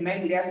negative,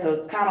 maybe that's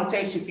a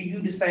connotation for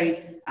you to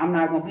say, I'm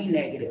not going to be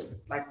negative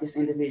like this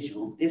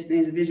individual. This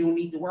individual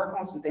needs to work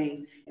on some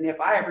things. And if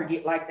I ever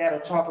get like that or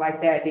talk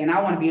like that, then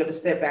I want to be able to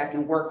step back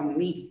and work on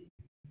me.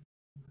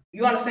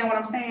 You understand what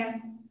I'm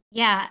saying?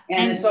 Yeah.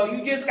 And so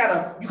you just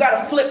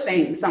gotta flip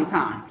things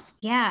sometimes.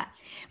 Yeah.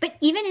 But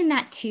even in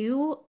that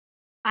too,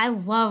 I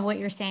love what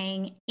you're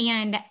saying.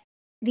 And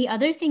the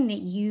other thing that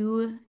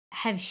you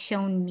have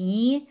shown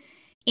me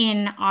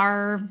in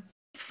our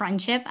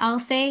friendship, I'll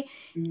say,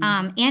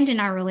 and in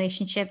our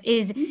relationship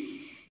is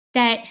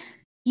that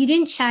you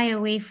didn't shy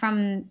away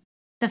from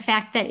the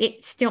fact that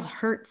it still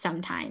hurts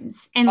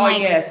sometimes. And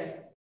yes.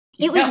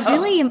 It was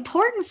really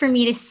important for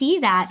me to see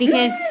that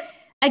because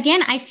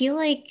again, I feel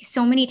like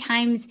so many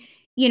times,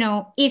 you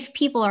know, if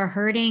people are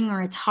hurting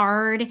or it's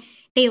hard,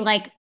 they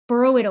like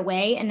burrow it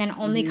away and then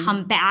only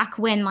come back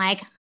when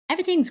like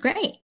everything's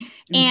great.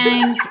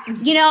 And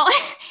you know,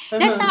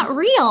 that's not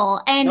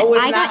real. And No,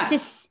 it's I not.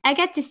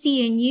 got to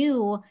see in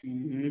you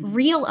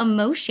real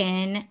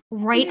emotion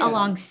right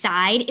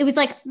alongside. It was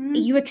like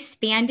you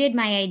expanded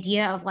my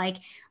idea of like,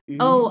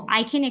 oh,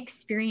 I can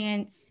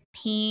experience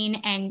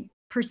pain and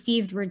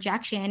perceived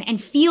rejection and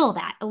feel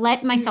that,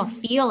 let myself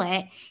feel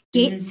it,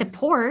 get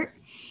support.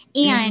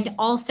 And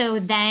also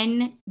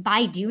then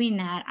by doing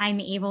that, I'm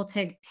able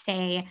to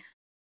say,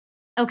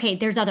 okay,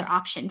 there's other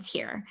options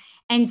here.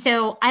 And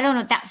so I don't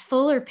know, that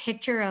fuller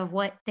picture of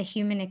what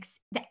the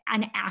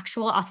an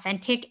actual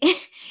authentic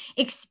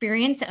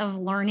experience of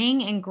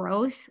learning and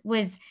growth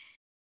was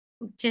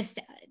just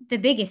the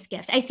biggest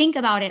gift. I think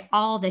about it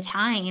all the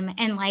time.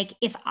 And like,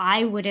 if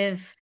I would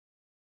have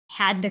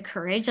had the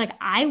courage, like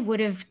I would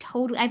have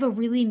I have a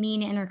really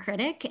mean inner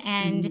critic.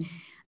 And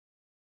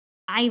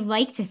I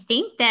like to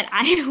think that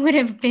I would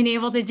have been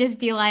able to just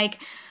be like,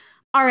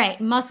 all right,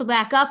 muscle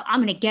back up.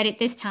 I'm going to get it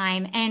this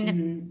time.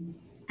 And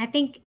I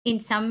think in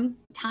some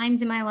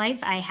times in my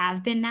life, I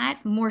have been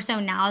that more so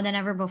now than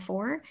ever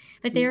before.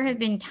 But there have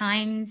been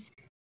times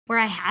where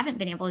I haven't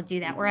been able to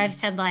do that, where I've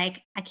said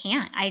like, I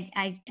can't,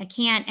 I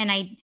can't. And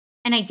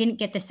I didn't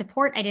get the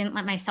support. I didn't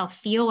let myself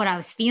feel what I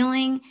was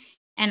feeling.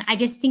 And I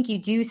just think you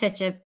do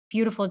such a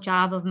beautiful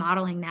job of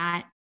modeling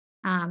that.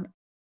 And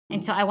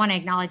so I want to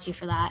acknowledge you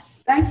for that.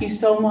 Thank you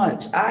so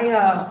much.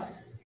 I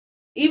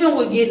even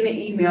with getting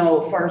the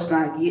email first,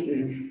 not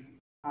getting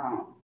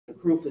the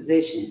crew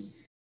position,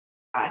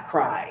 I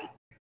cried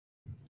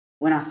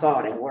when I saw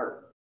it at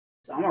work.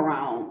 So I'm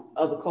around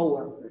other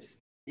coworkers,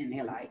 and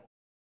they're like,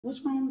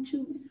 "What's wrong with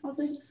you?" I was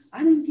like, "I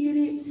didn't get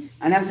it."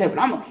 And I said, "But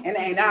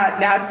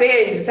I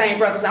said the same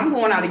brother, so I'm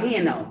going out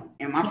again though."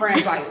 And my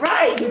friend's like,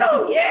 "Right,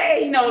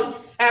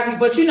 happy,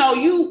 but you're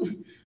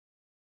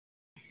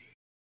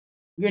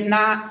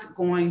not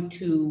going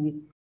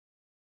to."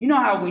 You know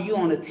how when you're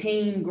on a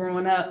team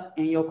growing up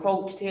and your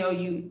coach tell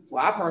you,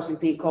 well, I personally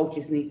think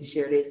coaches need to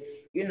share this,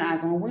 you're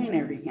not going to win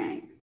every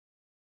game.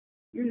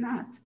 You're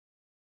not.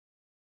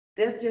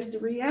 That's just the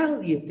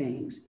reality of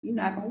things. You're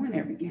not going to win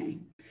every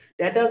game.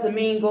 That doesn't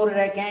mean go to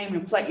that game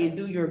and play and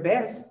do your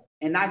best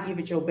and not give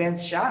it your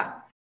best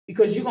shot,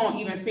 because you're going to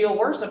even feel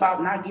worse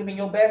about not giving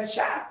your best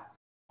shot.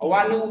 Oh,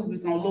 I knew we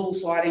was going to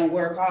lose, so I didn't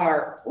work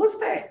hard. What's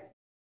that?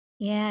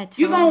 Yeah,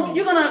 totally.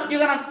 You're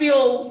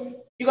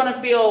gonna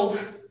feel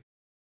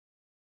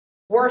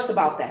worse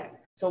about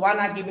that. So why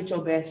not give it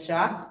your best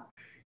shot?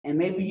 And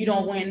maybe you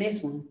don't win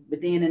this one,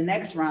 but then the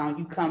next round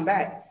you come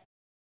back.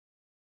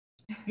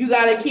 You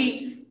have to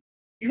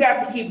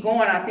keep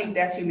going. I think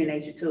that's human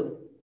nature too.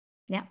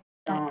 Yeah,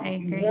 I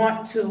agree. You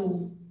want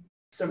to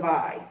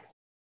survive.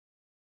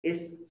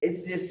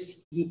 It's just,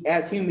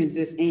 as humans,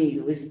 it's in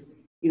you. It's,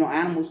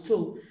 animals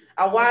too.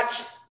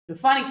 The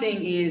funny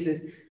thing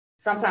is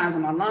sometimes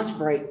on my lunch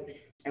break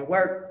at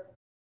work,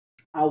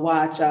 I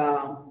watch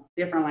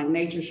different like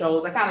nature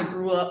shows. I kind of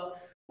grew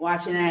up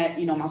watching that.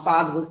 My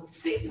father would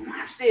sit and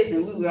watch this,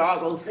 and we would all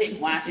go sit and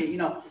watch it.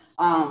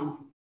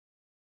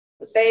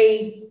 But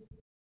they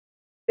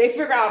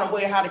figure out a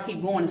way how to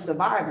keep going and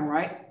surviving,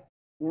 right?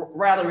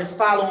 Rather it's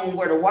following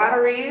where the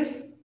water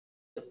is,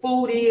 the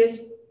food is,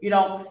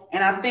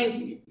 and I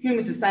think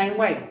humans the same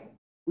way.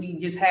 We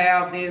just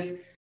have this,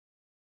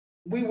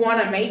 we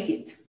want to make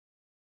it.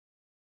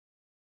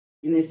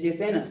 And it's just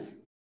in us,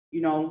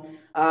 you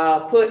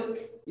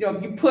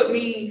put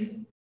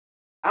me,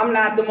 I'm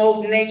not the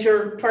most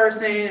nature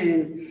person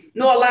and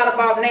know a lot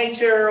about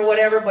nature or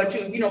whatever, but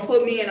you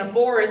put me in a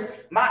forest,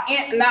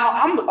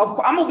 I'm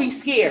gonna be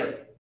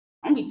scared.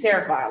 I'm gonna be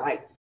terrified.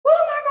 Like, what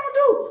am I gonna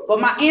do? But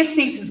my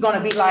instincts is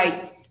gonna be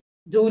like,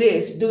 do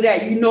this, do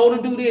that. You know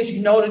to do this,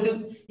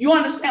 you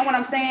understand what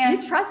I'm saying?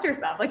 You trust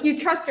yourself, like you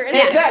trust your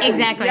instincts.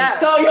 Exactly. Yeah.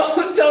 So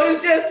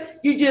it's just,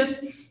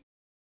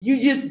 you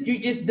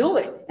just do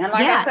it. And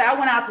like I said, I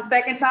went out the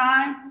second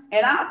time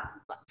and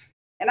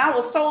I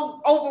was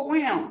so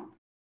overwhelmed.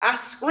 I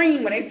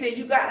screamed when they said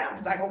you got it. I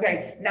was like,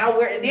 okay, now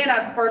and then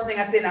that's the first thing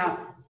I said,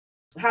 now,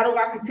 how do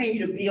I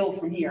continue to build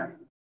from here?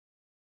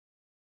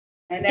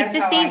 And that's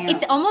it's the same.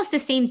 It's almost the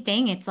same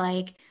thing. It's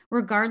like,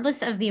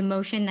 regardless of the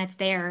emotion that's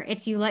there,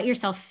 it's you let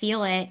yourself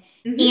feel it,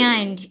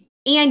 and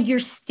you're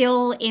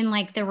still in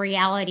like the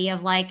reality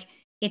of like,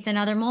 it's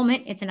another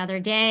moment, it's another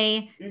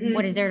day.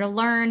 What is there to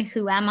learn?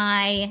 Who am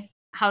I?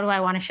 How do I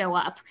want to show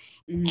up?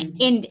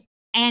 And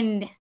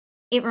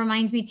it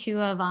reminds me too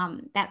of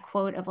that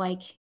quote of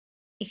like,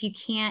 if you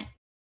can't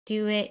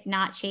do it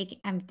not shaking,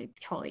 I'm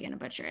totally gonna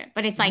butcher it,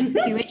 but it's like,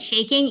 do it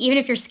shaking, even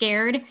if you're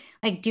scared,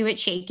 like do it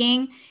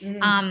shaking.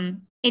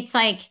 It's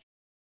like,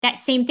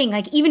 that same thing.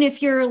 Like, even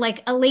if you're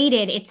like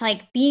elated, it's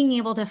like being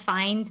able to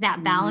find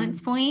that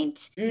balance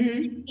point,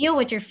 feel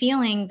what you're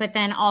feeling, but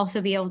then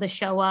also be able to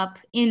show up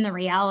in the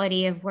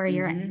reality of where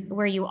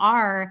where you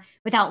are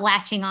without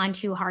latching on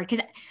too hard.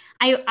 Because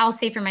I'll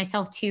say for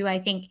myself too, I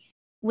think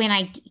when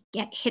I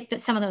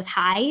hit some of those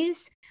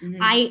highs,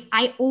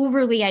 I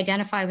overly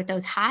identify with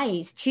those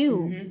highs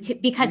too,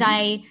 because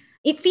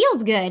it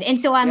feels good. And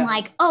so I'm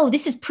like, oh,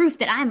 this is proof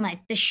that I'm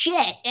like the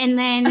shit. And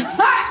then,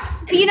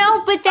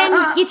 but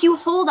then if you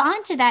hold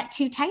on to that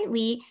too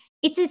tightly,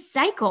 it's a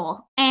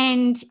cycle,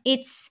 and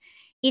it's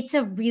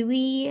a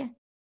really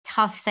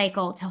tough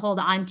cycle to hold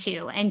on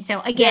to. And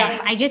so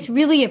again, I just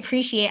really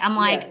appreciate, I'm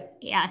like,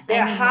 yes.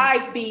 That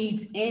high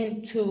feeds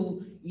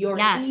into your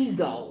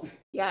ego.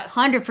 Yes.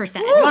 100%.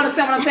 You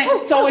understand what I'm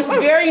saying? So it's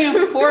very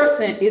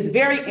important. It's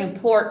very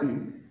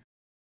important.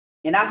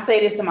 And I say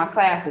this in my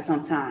classes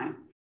sometimes.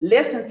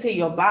 Listen to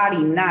your body,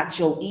 not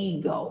your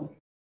ego.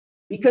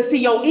 Because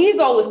see, your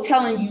ego is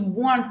telling you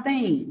one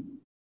thing.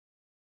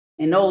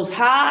 And those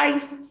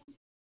highs,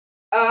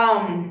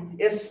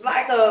 it's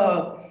like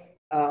I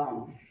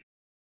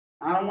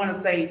don't want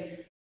to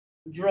say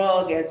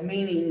drug as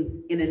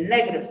meaning in a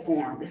negative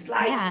form. It's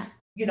like,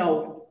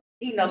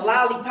 eating a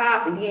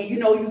lollipop, and then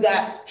you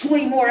got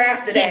 20 more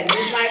after that. And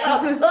it's like,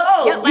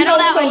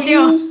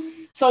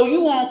 so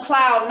you on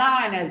cloud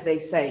 9, as they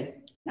say.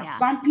 Now,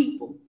 some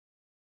people,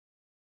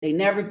 they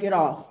never get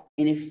off,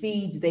 and it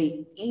feeds their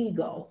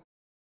ego,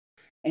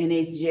 and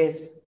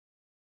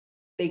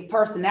their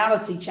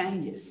personality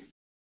changes.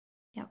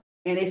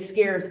 And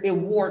it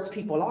wards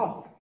people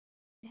off.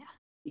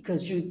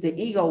 Because the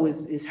ego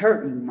is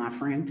hurting you, my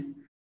friend.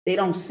 They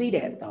don't see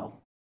that though.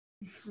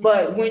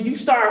 But when you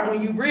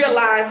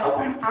realize, oh,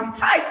 I'm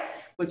hyped,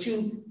 but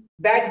you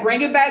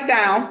bring it back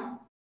down,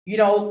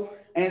 and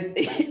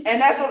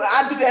that's what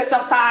I do that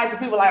sometimes.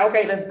 People are like,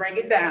 okay, let's bring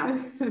it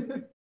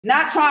down.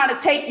 Not trying to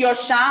take your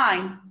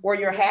shine or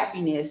your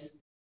happiness,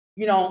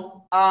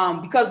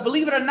 because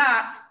believe it or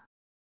not,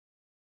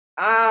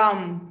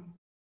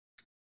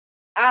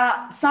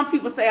 some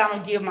people say I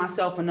don't give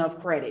myself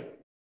enough credit.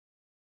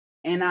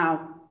 And I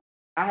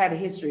had a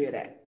history of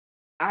that.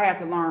 I had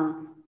to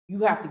learn,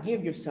 you have to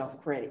give yourself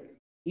credit,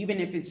 even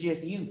if it's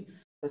just you.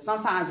 But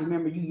sometimes,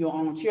 remember, you're your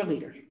own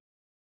cheerleader.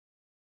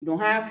 You don't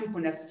have people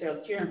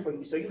necessarily cheering for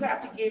you. So you have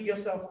to give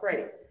yourself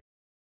credit.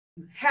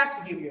 You have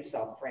to give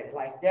yourself credit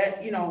like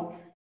that.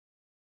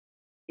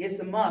 It's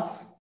a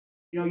must.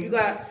 You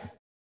got,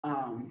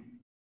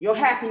 your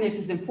happiness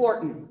is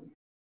important,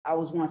 I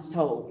was once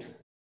told.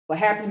 But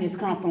happiness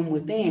comes from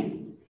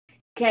within.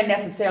 Can't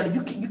necessarily,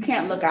 you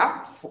can't look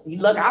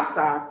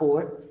outside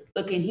for it.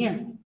 Look in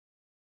here,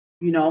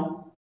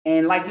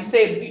 and like you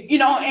said,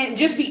 and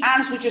just be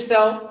honest with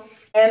yourself.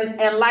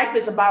 And life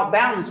is about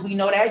balance. We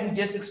know that. You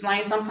just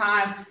explained.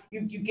 Sometimes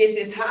you get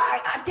this high.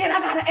 I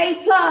got an A+,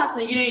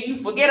 and you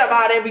forget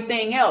about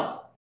everything else.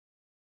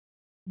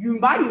 You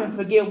might even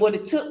forget what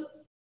it took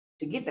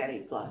to get that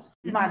A+.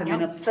 You might have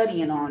been up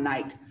studying all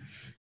night.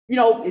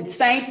 It's the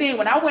same thing.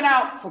 When I went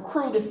out for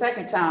crew the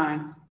second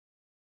time,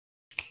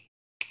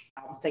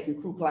 I was taking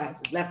crew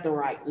classes, left and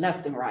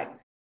right.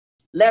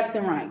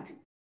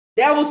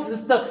 That was the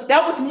stuff.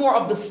 That was more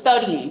of the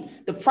studying,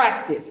 the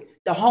practice,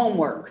 the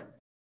homework.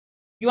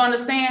 You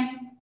understand?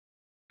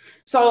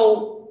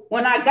 So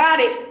when I got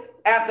it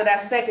after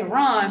that second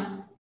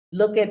run,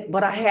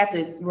 but I had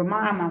to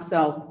remind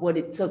myself what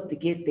it took to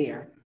get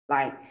there.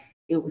 Like,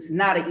 it was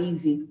not an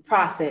easy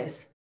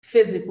process,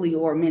 physically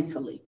or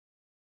mentally,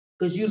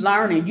 because you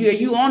learning.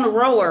 You on the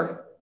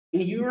rower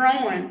and you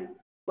rowing.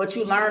 But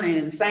you learning.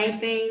 And the same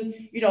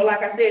thing,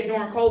 like I said,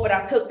 during COVID,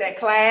 I took that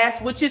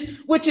class, which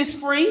is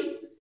free.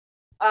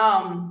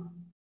 I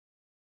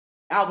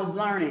was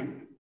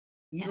learning.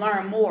 You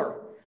learn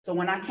more. So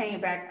when I came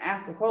back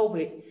after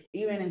COVID,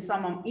 even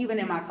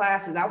in my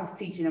classes, I was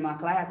teaching in my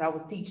class. I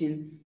was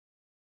teaching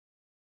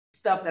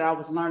stuff that I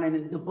was learning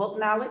in the book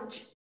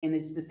knowledge, and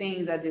it's the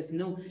things I just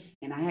knew.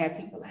 And I had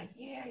people like,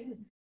 yeah,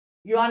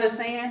 you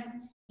understand?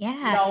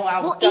 Yeah.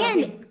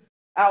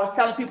 I was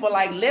telling people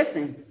like,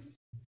 listen.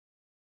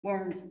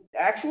 When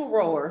actual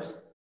rowers,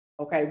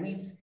 okay, we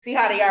see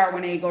how they are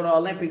when they go to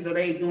Olympics or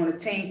they doing a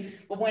team,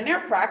 but when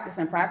they're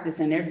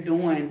practicing, they're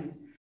doing,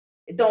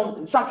 it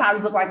don't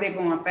sometimes look like they're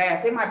going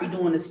fast. They might be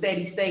doing a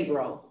steady state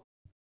row.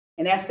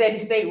 And that steady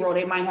state row,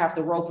 they might have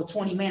to row for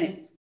 20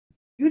 minutes.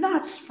 You're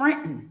not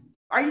sprinting.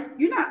 Are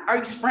you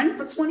sprinting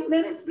for 20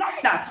 minutes? No,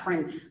 you're not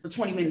sprinting for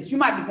 20 minutes. You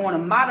might be going a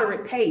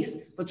moderate pace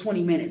for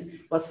 20 minutes.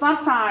 But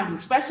sometimes,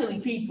 especially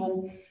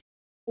people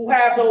who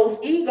have those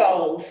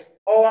egos,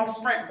 oh, I'm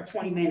sprinting for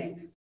 20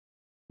 minutes.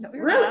 No,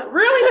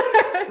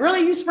 really?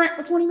 You sprint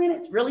for 20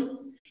 minutes? Really?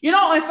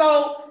 And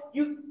so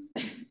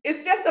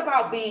it's just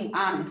about being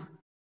honest.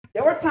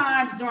 There were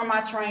times during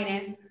my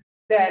training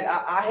that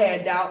I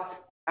had doubts.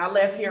 I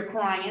left here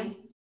crying.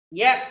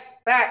 Yes,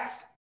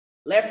 facts.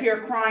 Left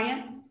here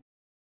crying,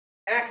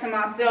 asking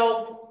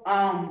myself,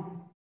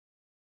 I'm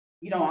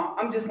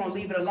just going to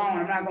leave it alone.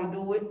 I'm not going to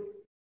do it.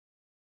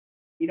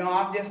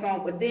 I'm just going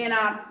to, but then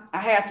I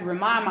had to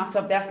remind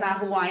myself that's not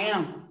who I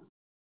am.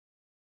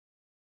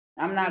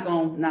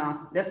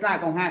 That's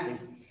not gonna happen.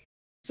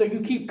 So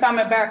you keep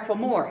coming back for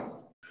more.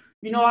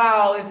 You know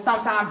how it's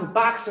sometimes a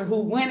boxer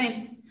who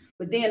winning,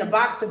 but then a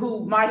boxer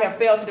who might have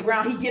fell to the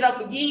ground, he get up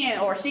again,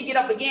 or she get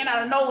up again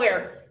out of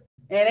nowhere,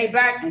 and they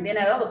back, and then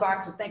that other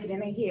boxer thinking in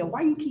their head,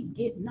 why you keep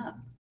getting up?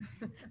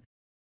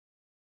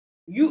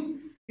 You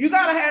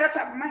gotta have that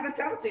type of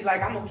mentality,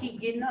 like I'm gonna keep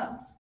getting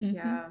up.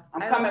 Yeah.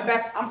 I'm coming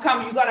back.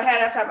 You gotta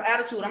have that type of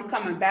attitude. I'm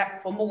coming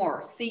back for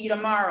more. See you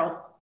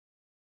tomorrow.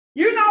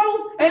 You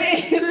know, and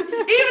even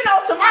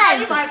though tomorrow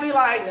you might be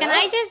like,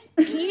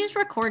 can you just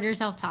record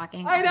yourself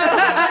talking? I know.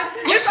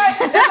 it's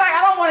like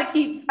I don't want to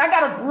keep. I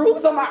got a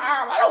bruise on my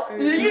arm. I don't.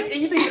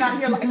 You thinking out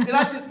here like, did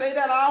I just say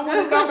that? I don't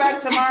want to come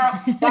back tomorrow.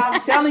 But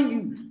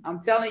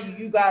I'm telling you,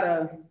 you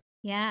gotta.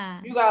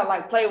 Yeah. You gotta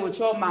like play with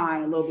your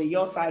mind a little bit,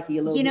 your psyche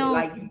a little bit.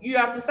 Like you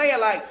have to say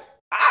it like,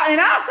 and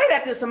I'll say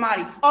that to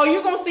somebody. Oh,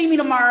 you're gonna see me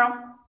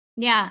tomorrow.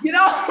 Yeah. You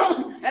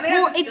know. And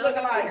then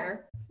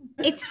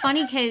it's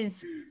funny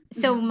because.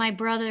 So my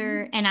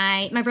brother's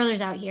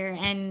out here,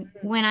 and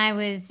when I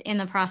was in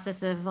the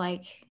process of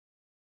like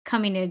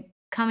coming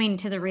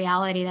to the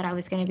reality that I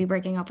was going to be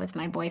breaking up with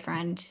my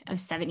boyfriend of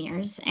 7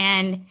 years,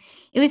 and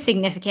it was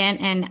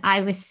significant, and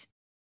I was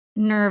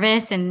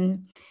nervous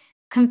and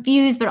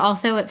confused, but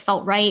also it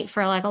felt right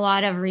for like a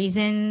lot of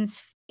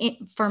reasons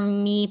for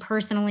me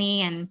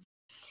personally, and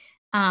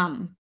I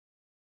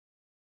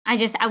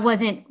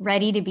wasn't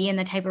ready to be in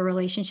the type of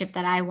relationship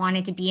that I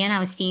wanted to be in. I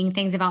was seeing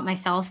things about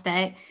myself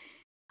that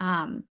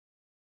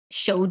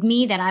showed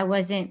me that I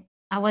wasn't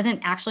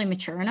actually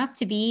mature enough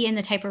to be in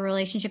the type of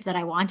relationship that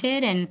I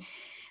wanted. And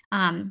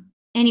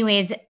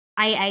anyways,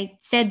 I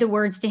said the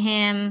words to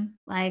him,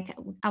 like,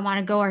 I want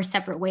to go our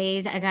separate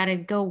ways. I got to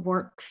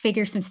go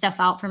figure some stuff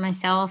out for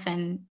myself.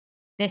 And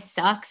this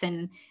sucks.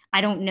 And I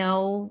don't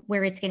know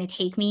where it's going to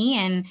take me.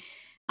 And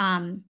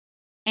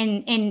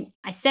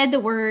I said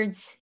the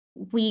words.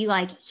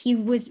 He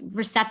was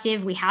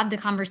receptive. We had the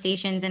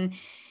conversations, and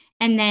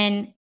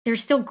then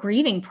there's still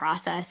grieving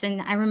process.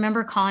 And I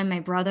remember calling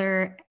my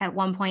brother at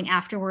one point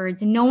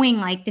afterwards, knowing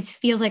like this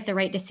feels like the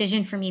right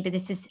decision for me, but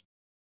this is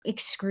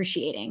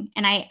excruciating.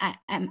 And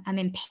I'm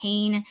in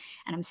pain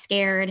and I'm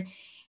scared.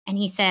 And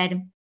he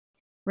said,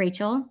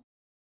 Rachel,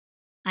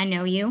 I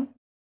know you.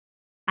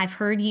 I've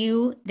heard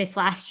you this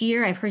last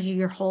year. I've heard you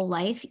your whole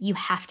life. You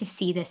have to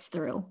see this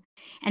through.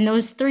 And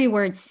those 3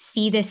 words,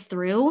 see this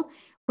through,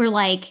 were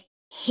like,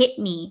 hit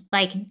me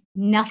like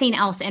nothing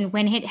else. And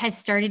when it has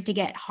started to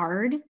get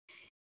hard,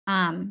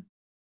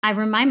 I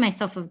remind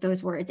myself of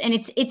those words, and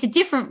it's a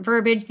different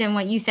verbiage than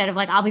what you said of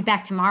like, I'll be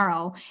back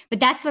tomorrow. But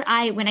that's what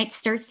when it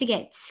starts to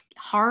get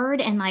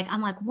hard and like,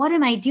 I'm like, what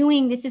am I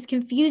doing? This is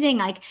confusing.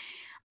 Like,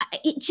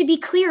 it should be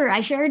clear.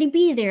 I should already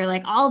be there.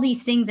 Like all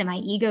these things that my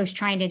ego is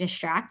trying to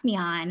distract me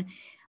on.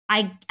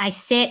 I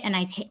sit and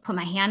I put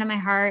my hand on my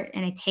heart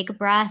and I take a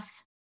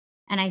breath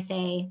and I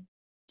say,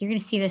 you're going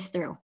to see this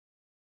through.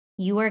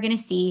 You are going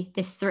to see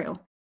this through.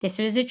 This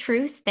was a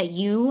truth that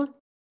you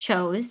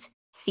chose.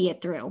 See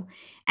it through.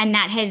 And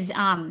that has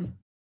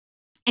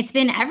it's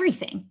been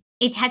everything.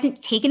 It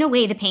hasn't taken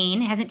away the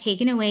pain. It hasn't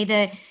taken away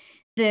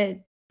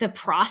the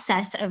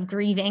process of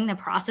grieving, the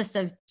process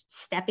of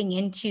stepping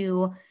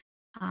into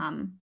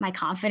my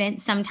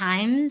confidence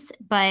sometimes,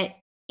 but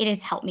it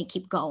has helped me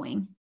keep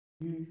going.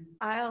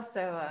 I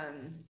also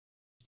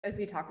as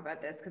we talk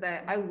about this, because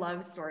I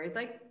love stories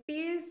like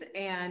these,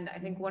 and I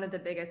think one of the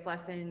biggest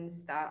lessons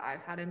that I've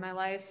had in my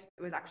life,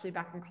 it was actually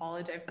back in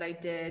college. I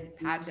did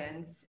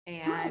pageants,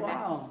 and I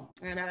know,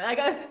 I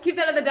gotta keep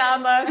that at the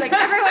down low. It's like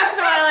every once in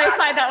a while I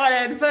slide that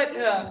one in, but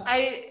yeah.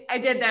 I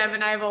did them,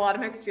 and I have a lot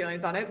of mixed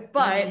feelings on it.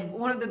 But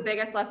one of the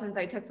biggest lessons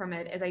I took from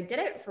it is I did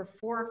it for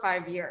 4 or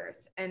 5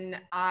 years, and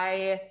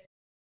there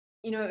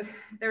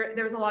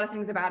was a lot of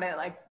things about it,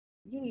 like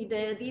you need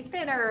to be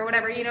thinner or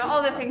whatever,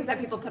 all the things that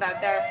people put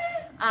out there.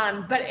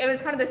 But it was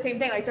kind of the same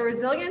thing, like the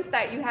resilience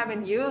that you have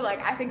in you.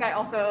 Like, I think I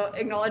also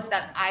acknowledge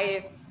that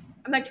I'm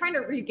like trying to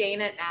regain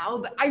it now,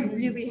 but I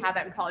really had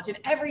that in college. And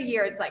every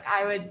year it's like,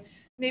 I would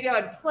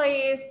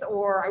place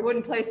or I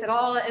wouldn't place at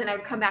all. And I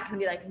would come back and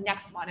be like,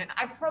 next one. And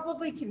I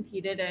probably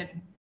competed in,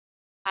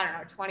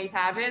 20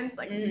 pageants,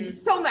 like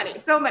so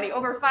many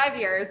over 5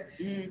 years,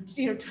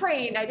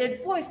 trained. I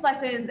did voice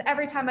lessons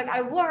every time. Like I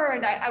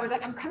learned, I was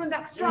like, I'm coming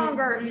back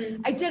stronger.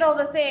 I did all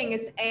the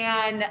things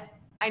and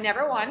I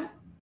never won.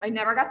 I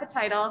never got the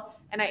title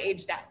and I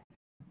aged out.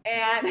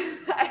 And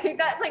I think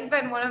that's like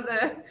been one of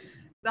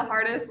the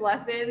hardest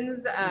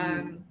lessons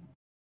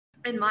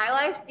in my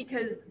life,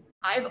 because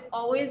I've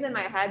always in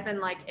my head been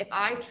like, if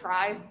I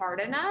try hard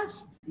enough,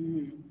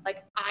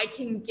 like I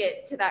can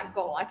get to that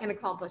goal. I can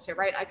accomplish it,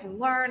 right? I can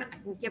learn, I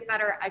can get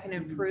better, I can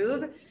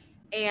improve.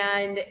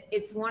 And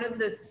it's one of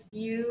the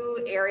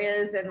few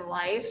areas in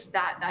life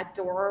that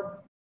door,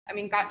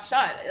 got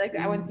shut. Like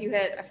once you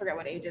hit, I forget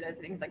what age it is.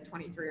 I think it's like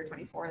 23 or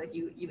 24. Like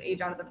you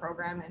age out of the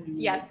program.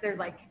 And yes, there's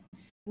like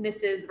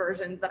Mrs.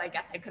 versions that I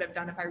guess I could have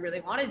done if I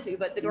really wanted to,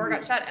 but the door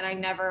got shut and I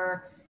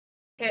never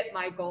hit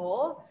my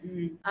goal.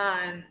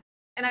 And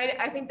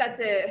I think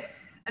that's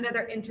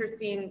another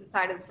interesting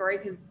side of the story,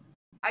 because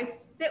I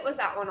sit with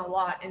that one a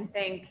lot and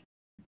think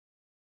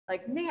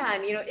like,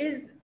 man, you know,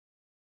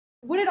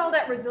 what did all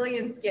that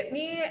resilience get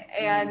me?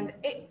 And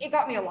it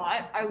got me a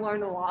lot. I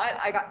learned a lot.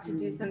 I got to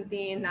do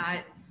something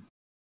that,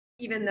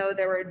 even though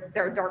there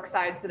are dark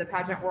sides to the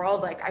pageant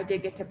world, like I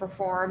did get to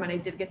perform and I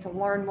did get to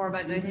learn more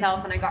about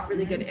myself, and I got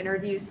really good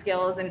interview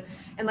skills. And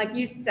like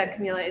you said,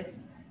 Camila,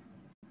 it's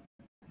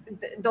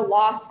the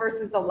loss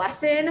versus the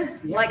lesson.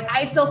 Yes. Like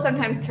I still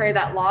sometimes carry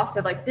that loss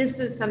of like, this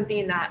was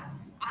something that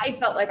I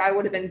felt like I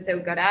would have been so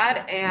good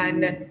at.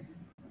 And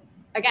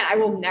again, I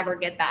will never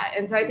get that.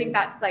 And so I think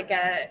that's like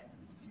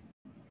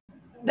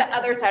the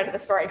other side of the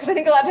story. Because I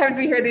think a lot of times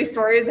we hear these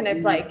stories and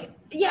it's like,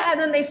 yeah, and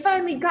then they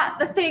finally got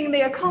the thing,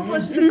 they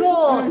accomplished the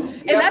goal.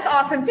 And that's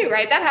awesome too,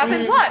 right? That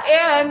happens a lot.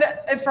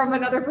 And from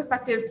another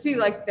perspective too,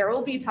 like there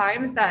will be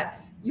times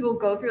that you will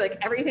go through like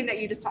everything that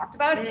you just talked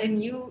about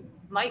and you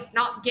might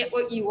not get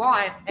what you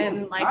want.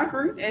 And like, I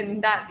agree.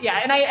 And that,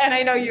 yeah. And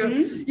I know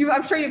you,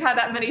 I'm sure you've had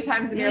that many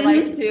times in your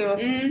life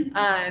too.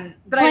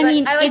 But well,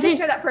 I like to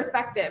share that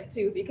perspective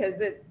too,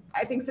 because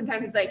I think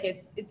sometimes like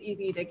it's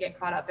easy to get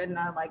caught up in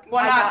like,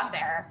 well, I got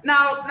there.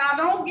 Now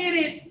don't get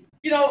it,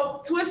 you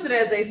know, twisted,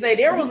 as they say.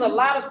 There was a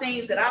lot of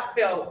things that I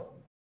felt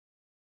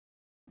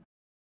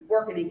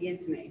working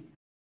against me.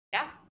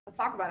 Yeah, let's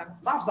talk about them.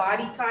 My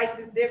body type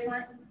is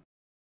different.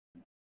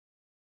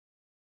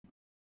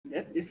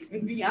 Let's just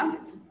be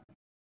honest.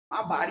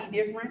 My body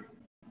different,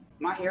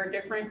 my hair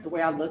different, the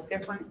way I look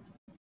different.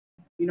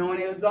 You know, and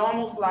it was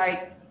almost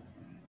like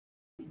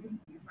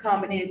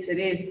coming into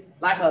this,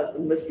 like a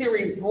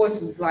mysterious voice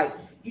was like,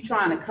 you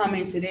trying to come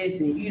into this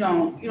and you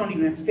don't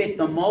even fit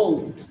the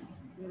mold.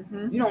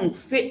 You don't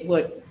fit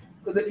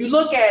because if you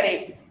look at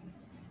it,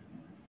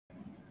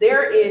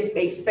 there is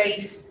a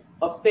face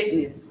of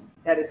fitness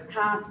that is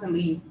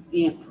constantly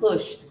being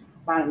pushed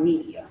by the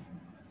media.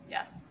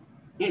 Yes.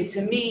 And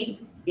to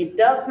me, it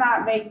does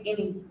not make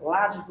any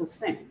logical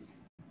sense.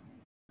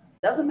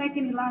 Doesn't make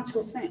any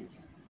logical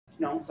sense.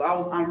 You know,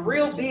 so I'm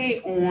real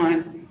big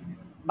on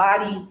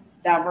body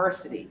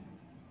diversity.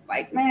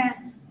 Like,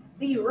 man,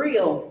 be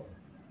real.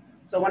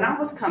 So when I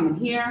was coming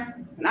here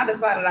and I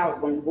decided I was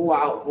going to go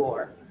out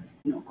for,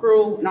 you know,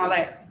 crew and all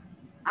that,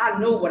 I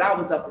knew what I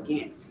was up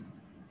against.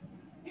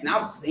 And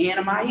I was saying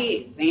in my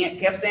head,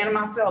 kept saying to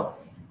myself,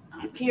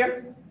 I don't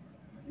care.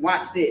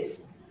 Watch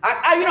this.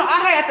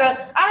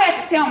 I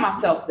had to tell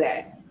myself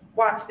that.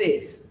 Watch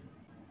this.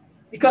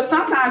 Because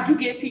sometimes you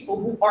get people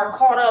who are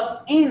caught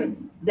up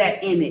in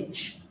that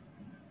image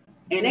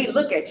and they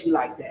look at you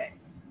like that.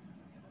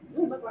 You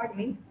don't look like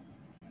me.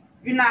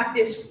 You're not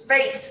this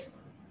face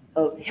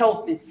of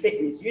health and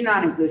fitness. You're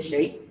not in good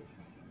shape.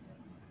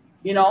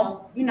 You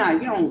know,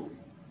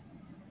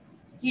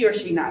 he or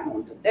she not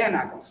going to do it. They're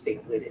not going to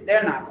stick with it.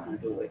 They're not going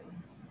to do it.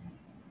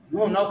 You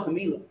don't know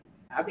Camila.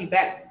 I'll be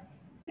back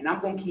and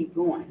I'm going to keep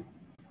going.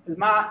 Because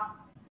my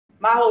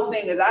whole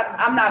thing is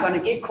I'm not going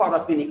to get caught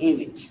up in the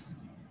image.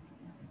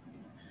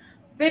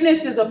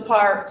 Fitness is a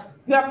part,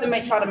 you have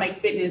to try to make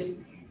fitness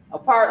a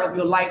part of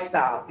your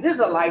lifestyle. It is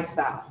a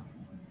lifestyle.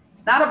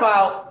 It's not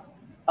about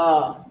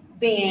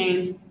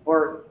thin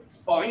or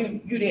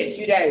you this,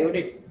 you that, or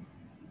that.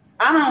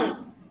 I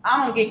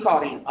don't get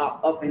caught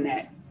up in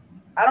that.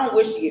 I don't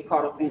wish to get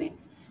caught up in it.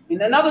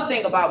 And another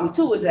thing about me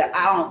too is that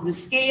the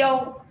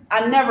scale,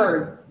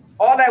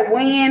 all that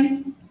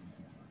weighing,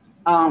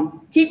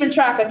 keeping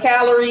track of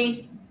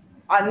calorie.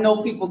 I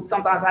know people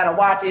sometimes have to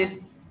watch this.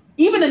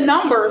 Even the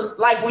numbers,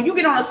 like when you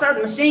get on a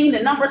certain machine, the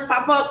numbers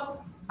pop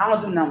up. I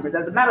don't do numbers.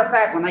 As a matter of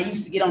fact, when I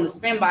used to get on the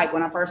spin bike,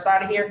 when I first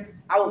started here,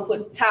 I would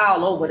put the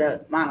towel over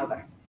the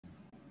monitor.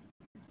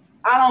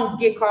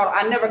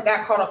 I never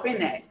got caught up in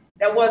that.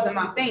 That wasn't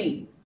my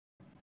thing.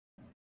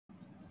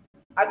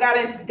 I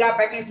got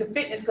back into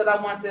fitness because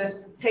I wanted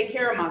to take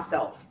care of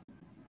myself.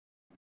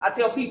 I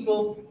tell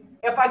people,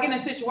 if I get in a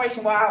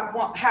situation where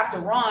I have to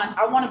run,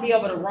 I want to be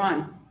able to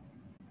run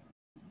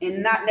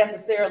and not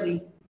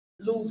necessarily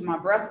lose my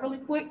breath really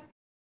quick.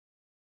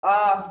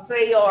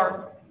 Say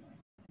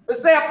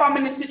if I'm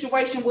in a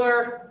situation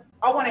where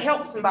I want to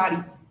help somebody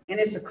and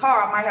it's a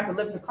car, I might have to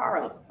lift the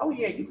car up. Oh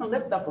yeah, you can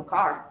lift up a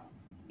car.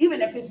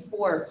 Even if it's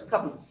for a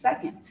couple of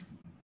seconds.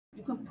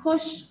 You can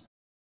push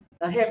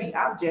a heavy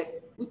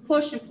object. We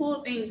push and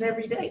pull things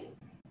every day.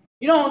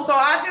 You know, so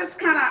I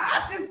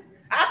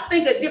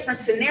think of different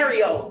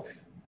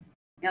scenarios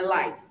in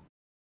life.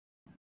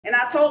 And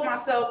I told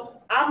myself,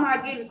 I'm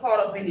not getting caught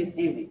up in this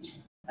image.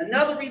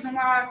 Another reason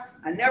why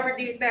I never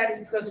did that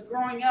is because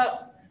growing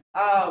up,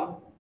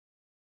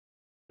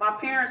 my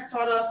parents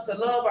taught us to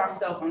love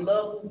ourselves and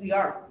love who we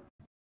are.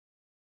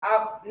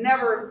 I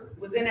never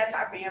was in that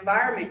type of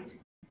environment.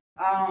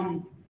 I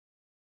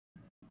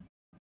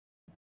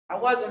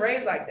wasn't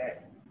raised like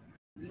that.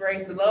 I was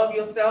raised to love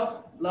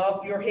yourself,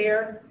 love your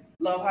hair,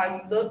 love how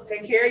you look,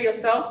 take care of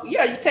yourself.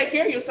 Yeah, you take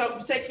care of yourself,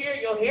 you take care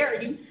of your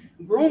hair, you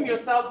groom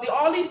yourself.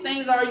 All these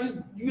things are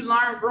you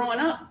learn growing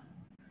up.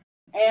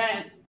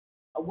 And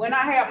when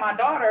I had my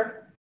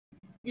daughter,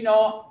 you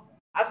know,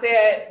 I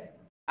said,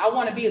 I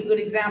want to be a good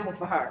example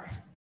for her.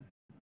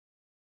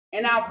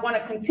 And I want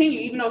to continue,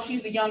 even though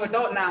she's a young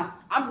adult now,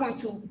 I'm going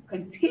to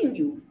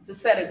continue to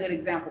set a good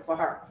example for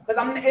her.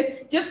 Because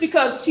just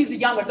because she's a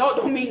young adult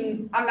don't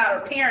mean I'm not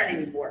her parent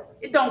anymore.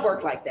 It don't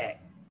work like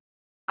that.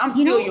 I'm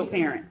still your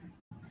parent.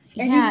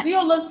 And you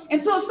still look,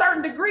 and to a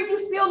certain degree, you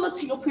still look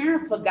to your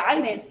parents for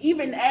guidance,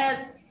 even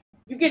as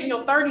you get in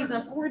your 30s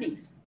and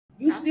 40s.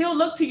 You still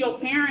look to your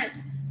parents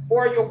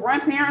or your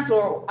grandparents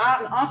or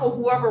aunt and uncle,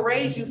 whoever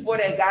raised you, for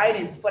that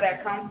guidance, for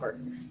that comfort.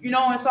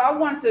 And so I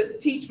wanted to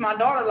teach my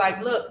daughter,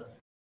 like, look,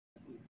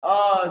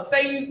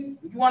 say you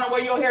want to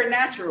wear your hair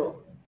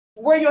natural.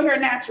 Wear your hair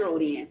natural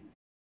then.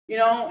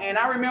 And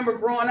I remember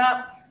growing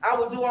up, I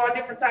would do all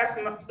different types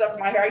of stuff to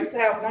my hair. I used to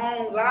have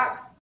long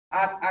locks.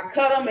 I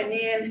cut them, and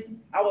then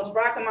I was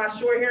rocking my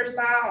short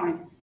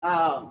hairstyle.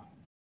 And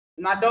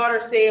my daughter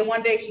said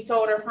one day, she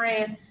told her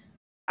friend,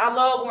 I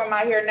love wearing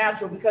my hair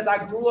natural because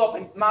I grew up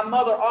and my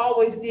mother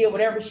always did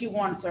whatever she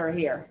wanted to her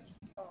hair.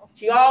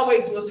 She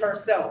always was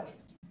herself.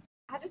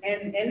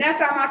 And that's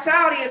how my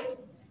child is.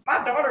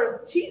 My daughter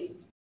is,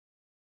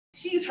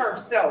 she's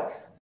herself.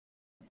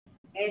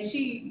 And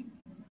she,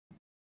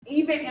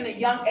 even in a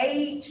young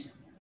age,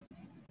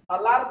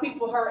 a lot of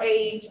people her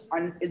age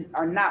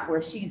are not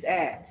where she's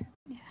at.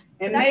 Yeah.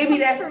 And maybe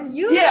that's from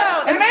you.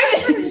 Yeah, and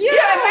maybe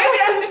maybe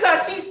that's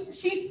because she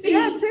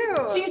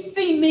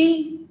see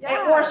me,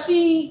 or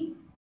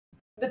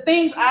the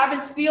things I've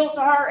instilled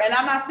to her. And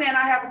I'm not saying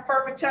I have a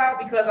perfect child,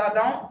 because I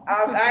don't.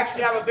 I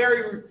actually have a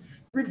very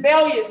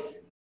rebellious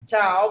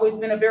child. Always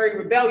been a very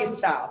rebellious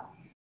child.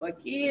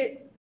 But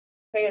kids,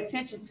 pay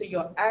attention to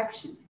your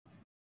actions,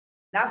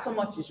 not so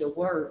much as your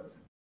words.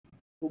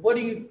 But what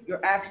are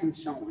your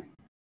actions showing?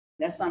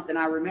 That's something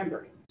I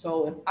remember.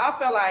 So if I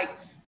feel like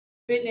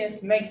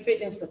make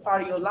fitness a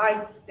part of your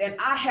life, then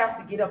I have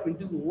to get up and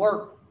do the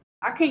work.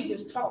 I can't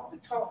just talk the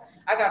talk.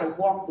 I got to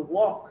walk the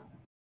walk.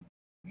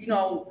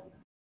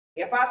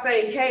 If I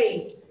say,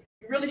 hey,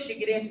 you really should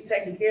get into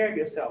taking care of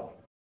yourself,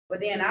 but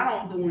then I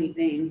don't do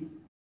anything,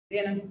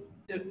 then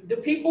the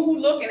people who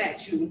looking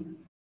at you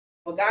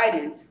for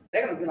guidance,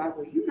 they're going to be like,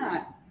 well, you're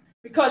not,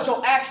 because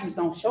your actions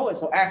don't show it.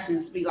 So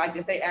actions speak, like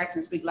they say,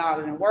 actions speak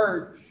louder than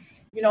words.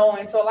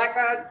 And so like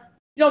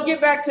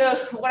get back to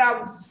what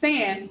I was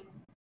saying,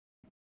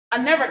 I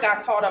never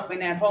got caught up in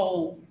that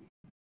whole,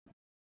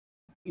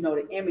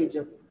 the image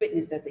of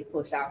fitness that they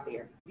push out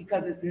there,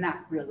 because it's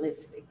not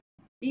realistic.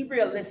 Be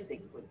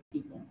realistic with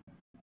people.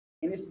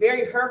 And it's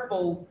very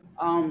hurtful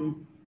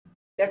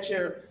that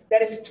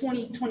it's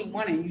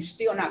 2021 and you're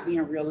still not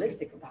being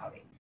realistic about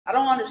it. I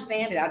don't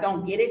understand it. I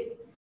don't get it.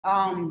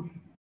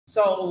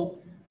 So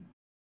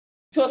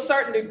to a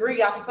certain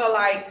degree, I feel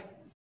like,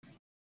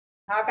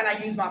 how can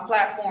I use my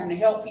platform to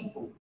help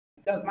people?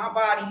 Because my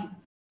body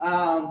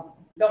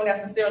don't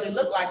necessarily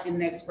look like the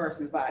next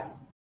person's body.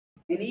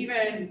 And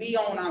even me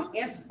on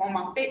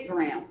my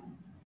FitGram,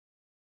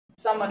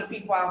 some of the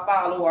people I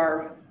follow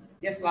are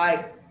just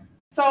like,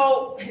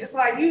 so it's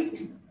like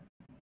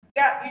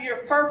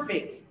you're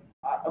perfect.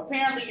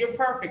 Apparently you're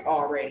perfect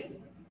already.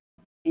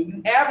 And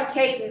you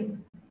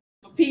advocating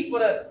for people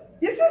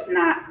this is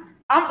not,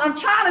 I'm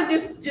trying to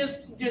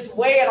just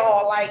weigh it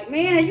all, like,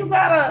 man, you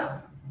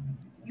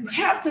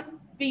have to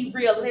be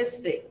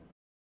realistic.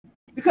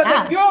 Because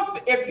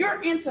if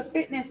you're into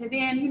fitness and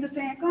then you're just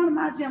saying, come to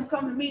my gym,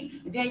 come to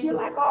me, and then you're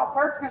like, oh,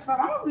 perfect and stuff,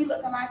 I'm gonna be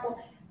looking like,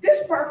 well,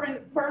 this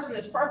person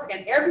is perfect,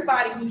 and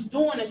everybody who's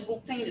doing this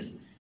routine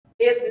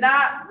is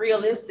not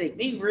realistic.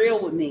 Be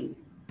real with me.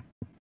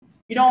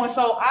 And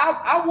so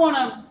I want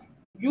to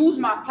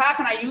how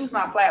can I use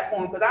my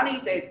platform? Because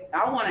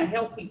I want to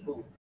help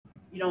people,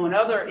 and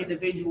other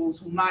individuals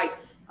who might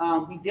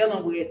be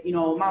dealing with,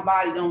 my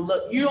body don't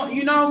look,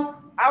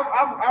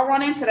 I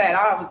run into that.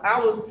 I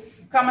was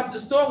coming to the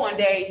store one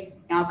day,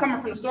 and I'm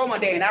coming from the store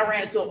one day, and I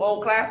ran into an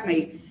old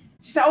classmate.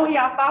 She said, oh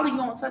yeah, I follow you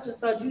on such and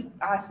such.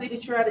 I see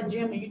that you're at a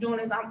gym and you're doing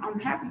this. I'm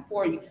happy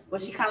for you. But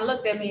she kind of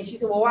looked at me and she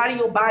said, well, why does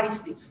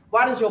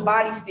your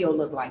body still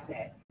look like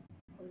that?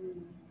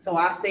 So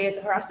I said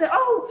to her, I said,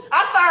 oh,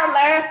 I started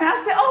laughing.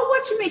 I said, oh,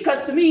 what you mean?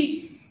 Because to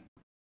me,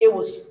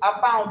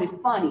 I found it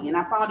funny. And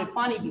I found it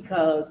funny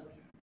because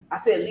I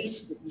said, at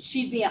least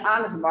she's being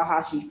honest about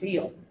how she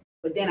feels.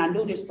 But then I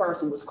knew this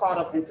person was caught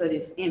up into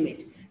this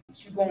image.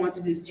 You go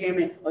into this gym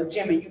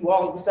and you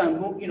all of a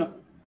sudden,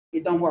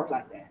 it don't work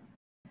like that.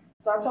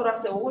 So I told her, I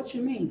said, well, what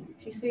you mean?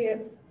 She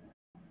said,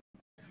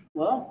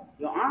 well,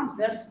 your arms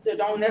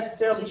don't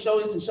necessarily show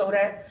this and show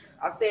that.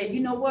 I said,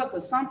 you know what?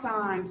 Because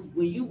sometimes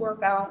when you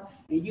work out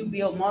and you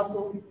build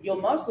muscle, your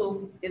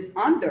muscle is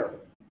under.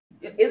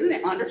 Isn't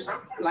it under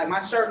something? Like my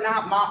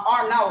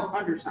arm now is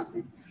under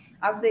something.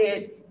 I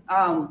said,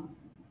 I'm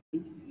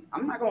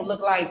not going to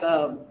look like,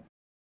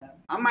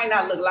 I might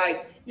not look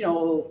like,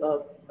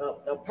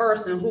 a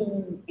person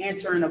who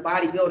entering a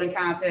bodybuilding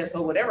contest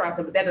or whatever. I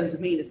said, but that doesn't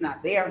mean it's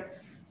not there.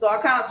 So I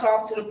kind of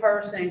talked to the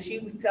person, and she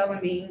was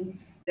telling me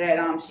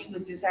that she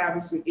was just having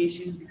some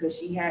issues because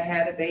she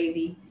had a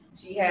baby.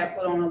 She had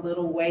put on a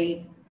little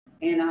weight,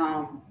 and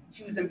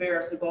she was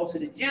embarrassed to go to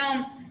the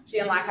gym. She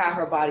didn't like how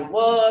her body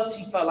was.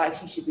 She felt like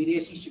she should be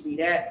this, she should be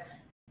that.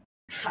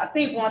 I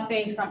think one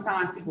thing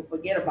sometimes people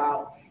forget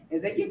about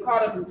is they get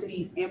caught up into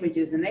these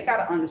images, and they got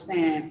to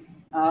understand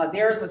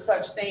there is a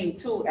such thing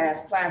too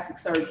as plastic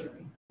surgery.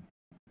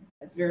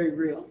 That's very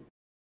real.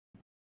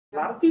 A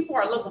lot of people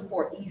are looking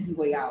for an easy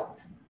way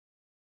out.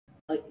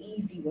 An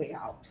easy way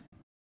out.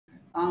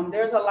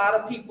 There's a lot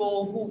of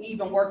people who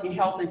even work in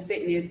health and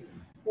fitness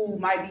who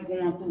might be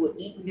going through an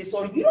eating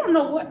disorder. You don't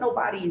know what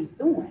nobody is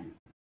doing.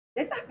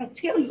 They're not going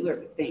to tell you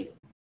everything.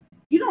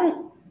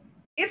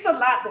 It's a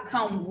lot to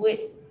come with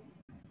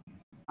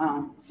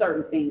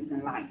certain things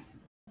in life,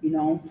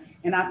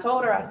 And I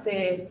told her, I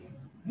said,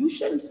 you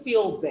shouldn't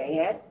feel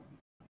bad.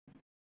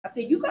 I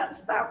said, you got to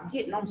stop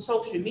getting on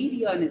social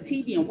media and the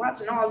TV and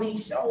watching all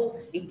these shows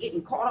and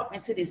getting caught up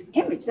into this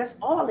image. That's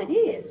all it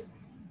is.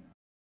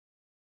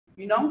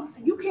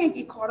 So you can't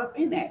get caught up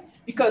in that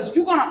because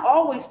you're going to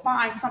always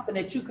find something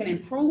that you can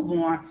improve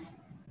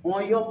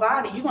on your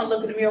body. You're going to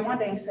look in the mirror one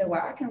day and say,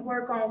 well, I can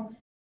work on,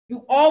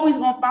 you always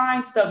going to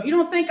find stuff. You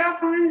don't think I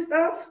find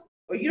stuff?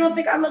 Or you don't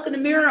think I look in the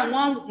mirror and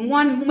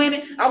one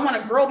minute I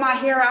want to grow my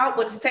hair out,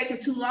 but it's taking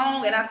too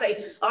long. And I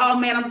say, oh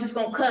man, I'm just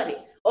going to cut it.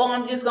 Oh,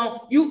 I'm just going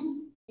to,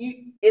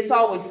 it's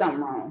always something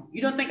wrong.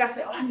 You don't think I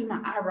say, oh, I need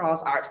my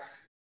eyebrows arched.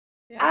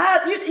 Yeah.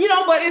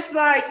 But it's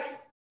like,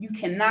 you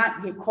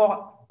cannot get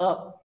caught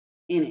up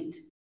in it.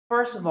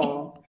 First of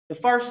all, the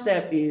first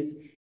step is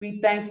be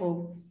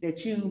thankful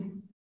that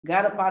you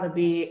got up out of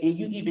bed and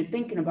you even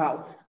thinking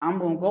about, I'm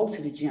going to go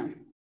to the gym.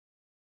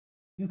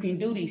 You can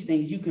do these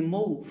things. You can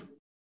move.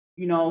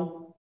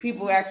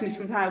 People ask me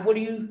sometimes, what are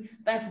you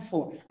thankful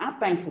for? I'm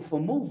thankful for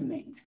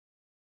movement.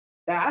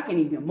 That I can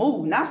even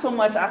move. Not so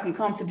much I can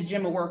come to the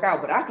gym and work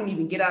out, but I can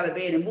even get out of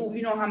bed and move.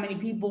 You know how many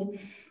people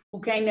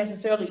who can't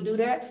necessarily do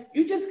that?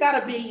 You just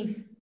got to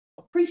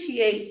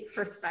appreciate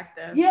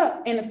perspective. Yeah,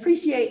 and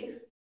appreciate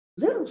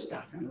little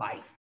stuff in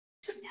life.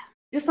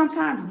 Just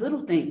sometimes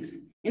little things.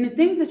 And the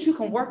things that you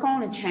can work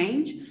on and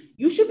change,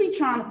 you should be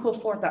trying to put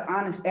forth the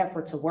honest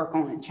effort to work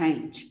on and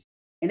change.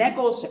 And that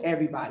goes to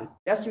everybody.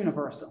 That's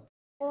universal.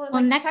 Well,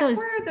 and check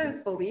where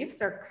those beliefs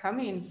are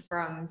coming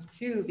from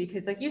too,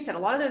 because like you said, a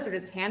lot of those are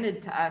just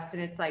handed to us.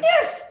 And it's like,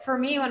 yes, for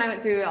me, when I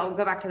went through, I'll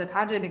go back to the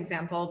pageant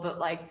example, but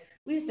like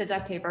we used to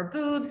duct tape our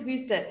boobs. We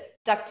used to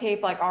duct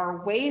tape like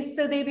our waist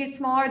so they'd be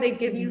smaller. They'd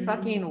give you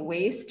fucking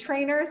waist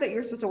trainers that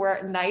you're supposed to wear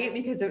at night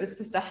because it was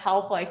supposed to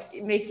help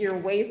like make your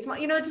waist small,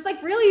 just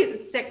like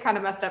really sick kind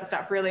of messed up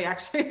stuff, really,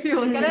 actually, if you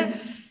look at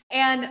it.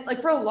 And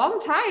like for a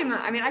long time,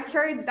 I mean, I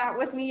carried that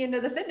with me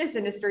into the fitness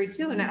industry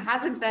too. And it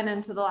hasn't been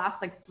into the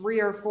last like 3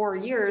 or 4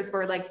 years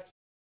where like,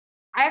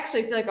 I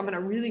actually feel like I'm in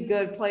a really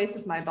good place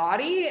with my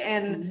body.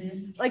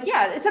 And like,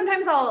 yeah,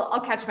 sometimes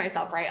I'll catch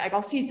myself, right? Like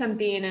I'll see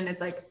something and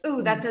it's like,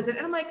 ooh, that doesn't.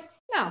 And I'm like,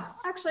 no,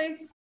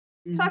 actually,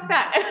 fuck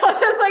that. And I'll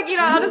just like,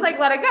 I'll just like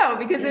let it go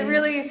because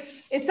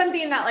it's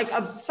something that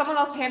like someone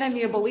else handed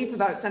me a belief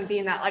about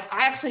something that like,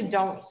 I actually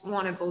don't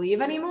want to believe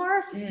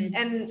anymore.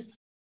 And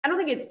I don't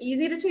think it's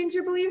easy to change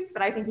your beliefs,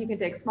 but I think you can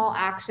take small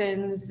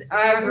actions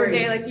every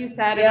day, like you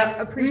said,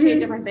 and appreciate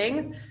different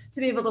things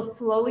to be able to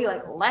slowly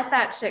like let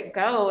that shit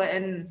go.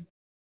 And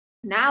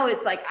now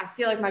it's like, I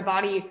feel like my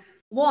body,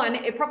 one,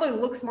 it probably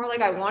looks more like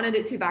I wanted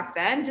it to back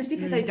then, just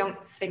because I don't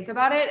think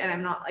about it and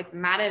I'm not like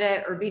mad at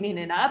it or beating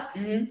it up.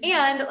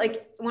 And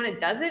like when it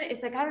doesn't,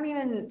 it's like, I don't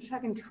even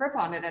fucking trip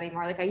on it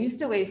anymore. Like I used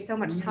to waste so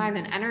much time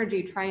and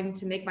energy trying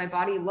to make my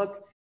body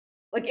look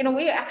like in a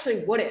way it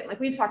actually wouldn't. Like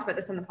we've talked about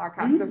this on the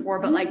podcast before,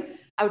 but like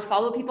I would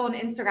follow people on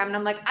Instagram and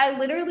I'm like, I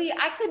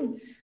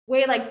could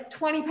weigh like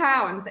 20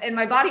 pounds and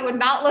my body would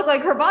not look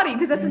like her body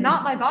because that's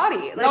not my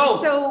body.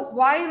 Like, so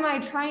why am I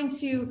trying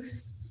to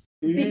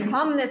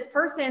become this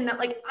person that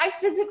like I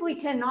physically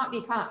cannot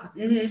become?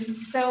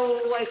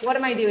 So like, what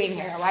am I doing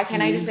here? Why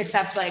can't I just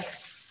accept like,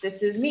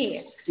 this is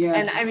me? Yeah.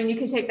 And I mean, you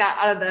can take that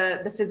out of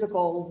the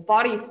physical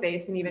body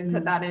space and even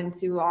put that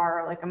into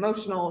our like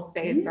emotional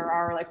space or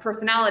our like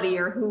personality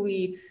or who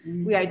we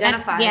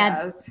identify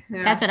as.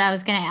 Yeah. That's what I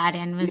was going to add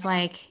in was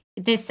like,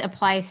 this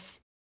applies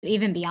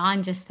even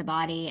beyond just the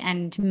body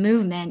and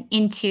movement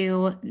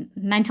into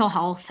mental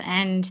health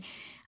and,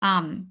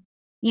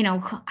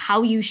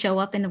 how you show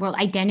up in the world,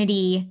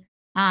 identity.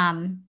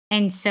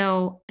 And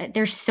so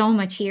there's so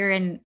much here.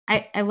 And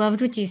I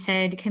loved what you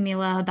said,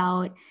 Camila,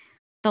 about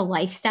the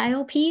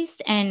lifestyle piece.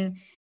 And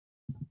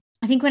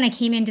I think when I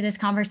came into this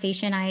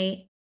conversation,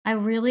 I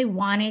really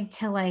wanted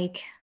to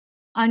like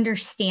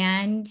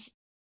understand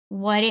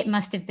what it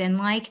must have been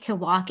like to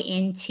walk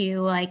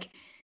into like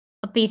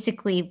a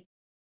basically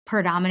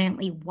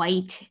predominantly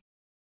white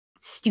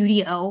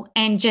studio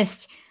and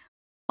just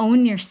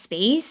own your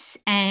space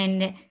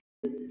and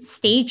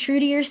stay true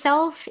to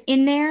yourself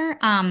in there.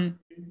 And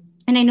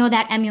I know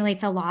that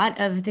emulates a lot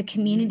of the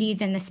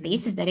communities and the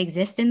spaces that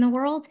exist in the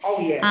world. Oh,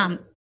 yes.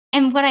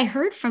 And what I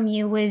heard from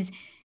you was,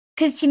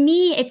 because to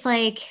me, it's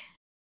like,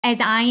 as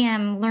I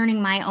am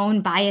learning my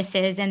own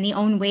biases and my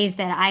own ways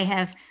that I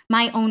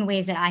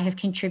have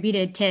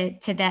contributed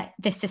to that,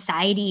 the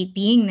society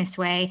being this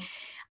way,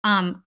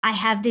 I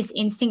have this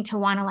instinct to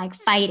want to like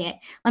fight it.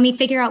 Let me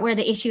figure out where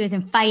the issue is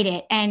and fight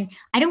it. And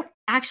I don't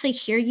actually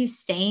hear you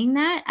saying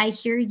that. I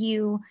hear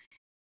you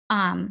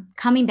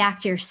coming back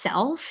to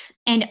yourself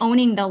and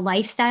owning the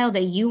lifestyle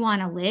that you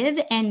want to live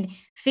and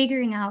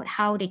figuring out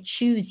how to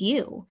choose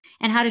you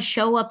and how to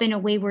show up in a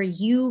way where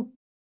you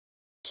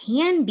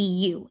can be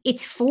you.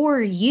 It's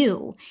for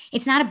you.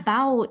 It's not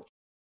about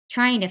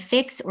trying to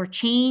fix or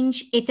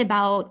change. It's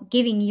about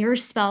giving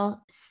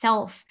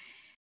yourself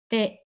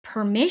the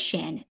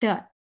permission,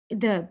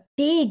 the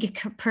big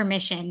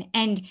permission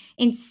and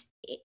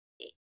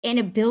an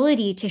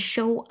ability to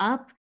show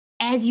up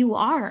as you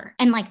are.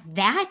 And like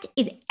that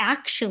is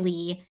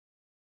actually,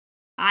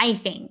 I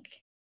think,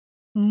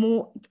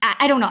 more,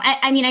 I don't know.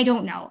 I mean, I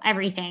don't know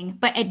everything,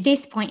 but at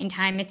this point in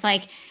time, it's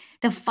like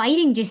the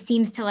fighting just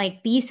seems to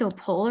like be so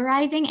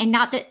polarizing, and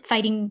not that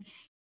fighting,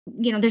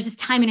 there's this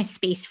time and a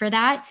space for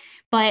that.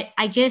 But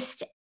I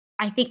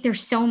think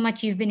there's so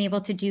much you've been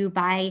able to do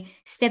by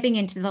stepping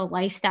into the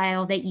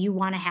lifestyle that you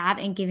want to have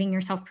and giving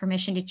yourself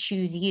permission to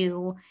choose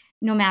you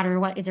no matter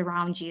what is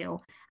around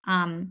you.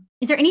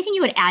 Is there anything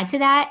you would add to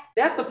that?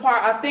 That's a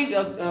part. I think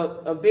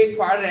a big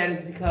part of that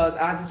is because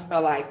I just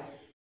felt like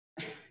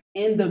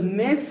in the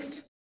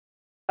midst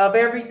of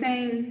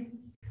everything,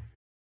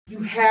 you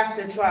have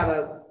to try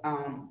to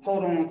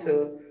hold on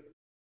to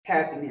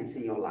happiness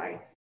in your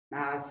life.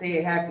 Now, I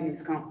said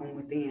happiness comes from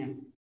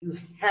within. You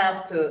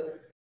have to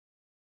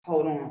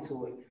hold on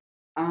to it.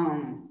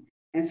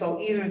 And so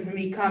even for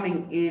me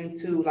coming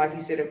into, like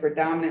you said, a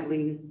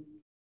predominantly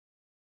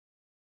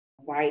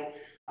white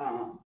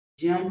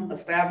gym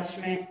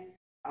establishment,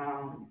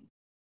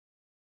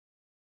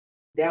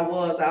 that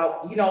was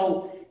out,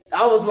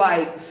 I was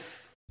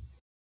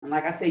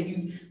like I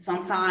said,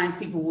 sometimes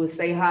people would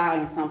say hi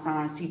and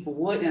sometimes people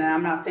wouldn't. And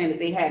I'm not saying that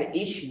they had an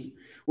issue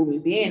with me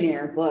being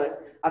there,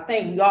 but I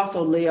think we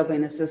also live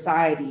in a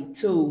society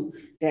too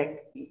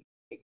that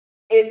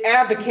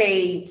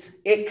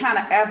it kind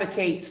of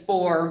advocates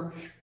for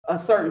a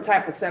certain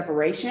type of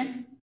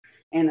separation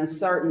and a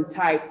certain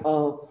type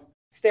of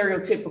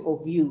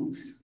stereotypical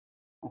views.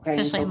 Okay.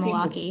 Especially in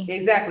Milwaukee.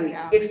 Exactly.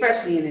 Yeah.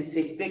 Especially in this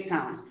city, big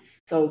time.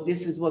 So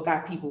this is what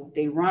got people,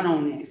 they run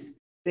on this.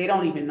 They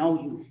don't even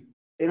know you.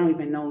 They don't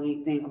even know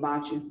anything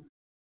about you,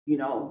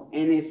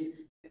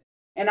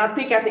 and I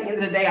think at the end of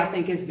the day, I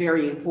think it's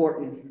very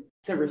important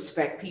to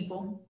respect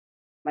people.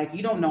 Like,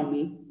 you don't know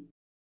me.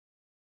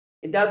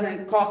 It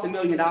doesn't cost $1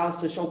 million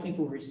to show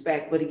people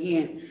respect. But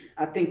again,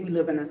 I think we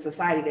live in a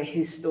society that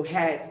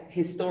has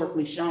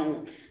historically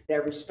shown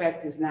that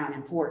respect is not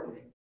important.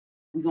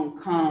 We're going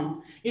to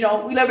come, we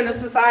live in a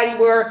society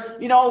where,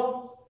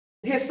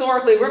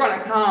 historically we're going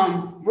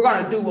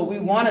to do what we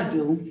want to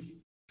do.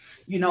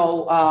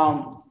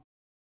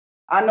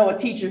 I know a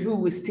teacher who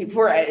was,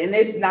 and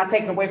it's not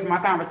taken away from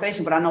my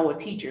conversation, but I know a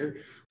teacher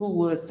who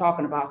was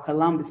talking about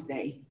Columbus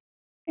Day.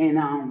 And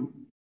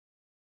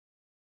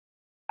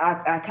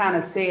I kind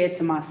of said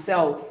to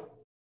myself,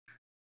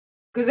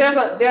 because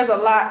there's a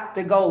lot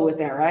to go with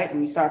that, right?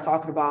 When you start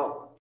talking about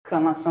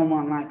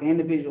someone like an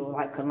individual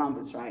like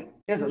Columbus, right?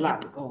 There's a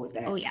lot to go with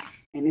that. Oh, yeah.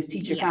 And this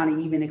teacher kind of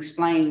even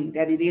explained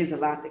that it is a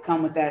lot to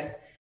come with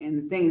that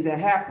and the things that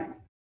happen.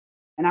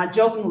 And I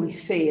jokingly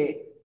said,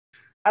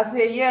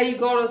 yeah,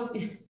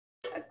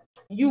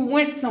 you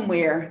went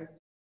somewhere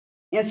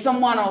and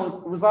someone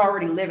was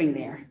already living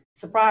there.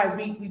 Surprise,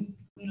 we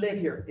live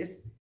here.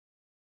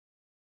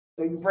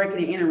 So you're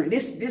breaking and entering.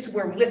 This is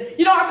where we live.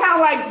 I kind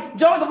of like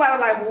joked about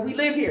it, like, well, we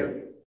live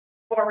here.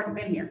 We've already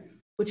been here.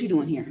 What you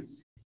doing here?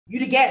 You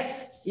the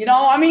guest.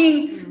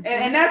 Mm-hmm.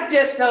 And that's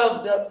just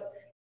the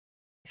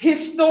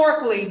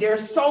historically,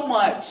 there's so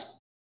much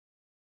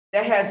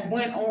that has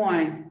went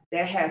on,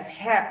 that has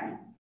happened,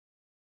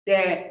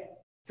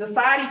 that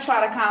society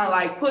try to kind of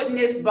like put in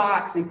this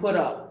box and put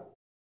up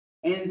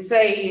and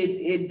say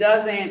it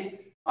doesn't,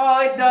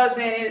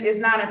 it's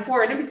not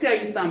important. Let me tell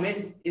you something,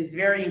 it's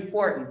very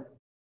important.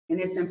 And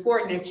it's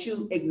important that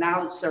you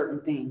acknowledge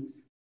certain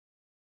things.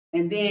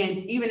 And then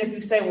even if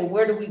you say, well,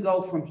 where do we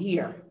go from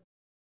here?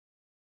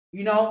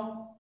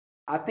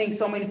 I think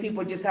so many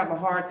people just have a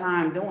hard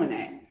time doing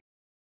that.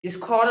 Just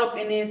caught up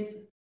in this,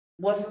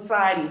 what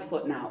society is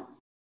putting out.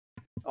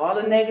 All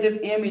the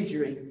negative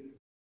imagery,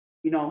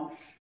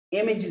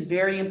 image is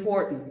very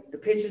important. The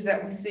pictures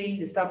that we see,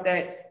 the stuff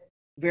that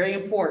very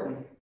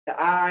important. The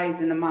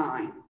eyes and the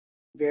mind,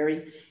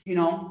 very,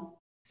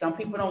 some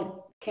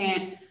people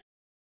can't,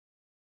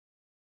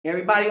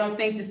 everybody don't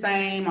think the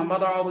same. My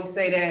mother always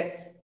say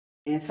that,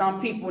 and some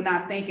people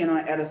not thinking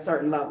at a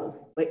certain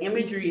level, but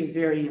imagery is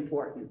very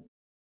important.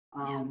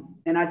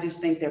 And I just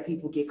think that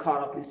people get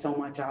caught up in so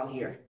much out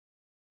here,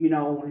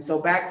 and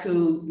so back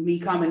to me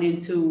coming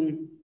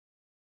into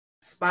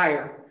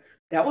Spire,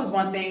 that was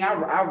one thing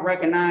I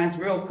recognized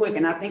real quick.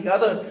 And I think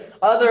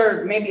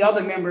maybe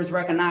other members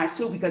recognize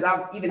too, because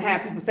I've even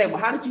had people say, well,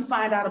 how did you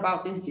find out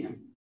about this gym?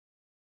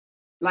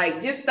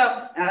 Like just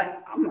stuff,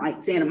 I'm like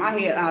saying in my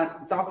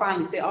head, so I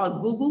finally said,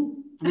 Google.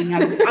 I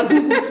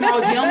Googled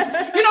small gyms,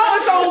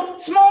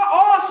 so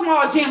all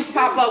small gyms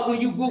pop up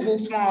when you Google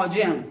small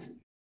gyms.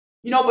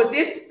 But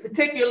this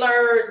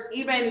particular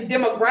even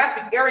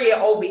demographic area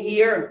over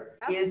here,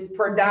 is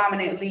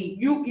predominantly,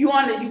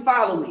 you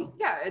follow me.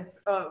 Yeah, it's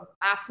a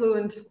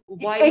affluent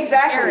white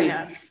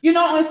area. You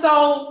know, and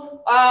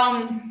so,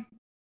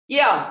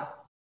 yeah,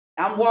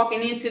 I'm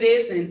walking into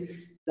this, and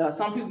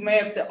some people may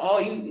have said,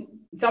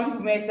 some people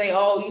may say,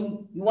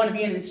 you want to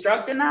be an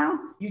instructor now?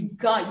 You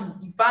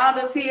found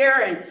us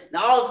here, and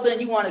all of a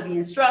sudden you want to be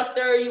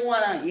instructor,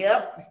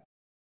 yep.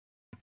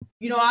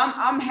 You know,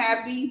 I'm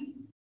happy.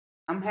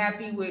 I'm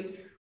happy with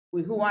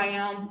who I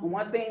am. And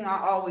one thing I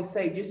always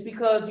say, just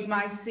because you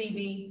might see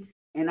me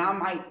and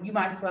you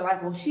might feel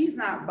like, well, she's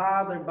not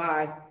bothered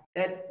by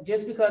that.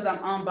 Just because I'm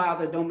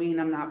unbothered don't mean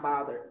I'm not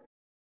bothered.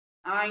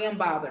 I am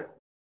bothered.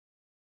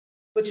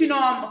 But you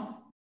know,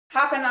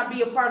 how can I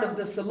be a part of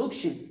the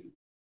solution?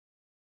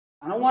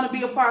 I don't want to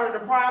be a part of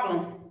the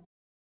problem.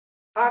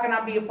 How can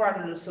I be a part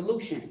of the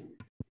solution?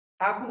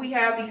 How can we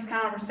have these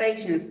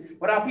conversations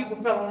without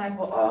people feeling like,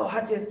 well,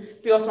 I just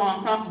feel so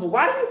uncomfortable?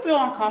 Why do you feel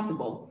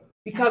uncomfortable?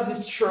 Because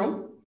it's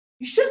true.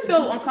 You should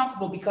feel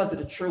uncomfortable because of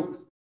the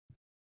truth.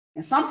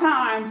 And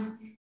sometimes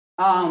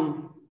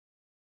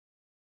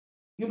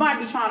you might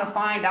be trying to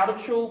find out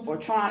the truth or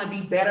trying to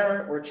be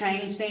better or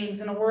change things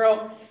in the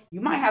world.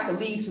 You might have to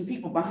leave some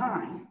people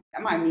behind.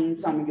 That might mean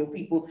some of your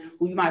people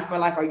who you might feel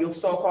like are your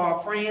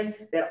so-called friends.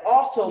 That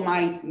also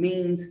might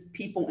mean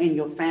people in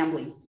your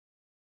family.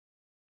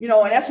 You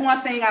know, and that's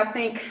one thing I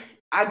think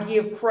I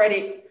give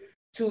credit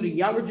to the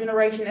younger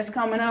generation that's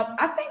coming up.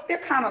 I think they're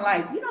kind of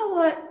like, you know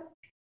what?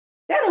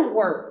 That'll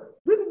work.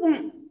 We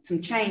want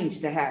some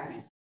change to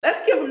happen.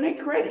 Let's give them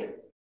their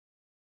credit.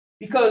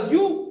 Because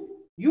you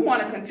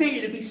want to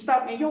continue to be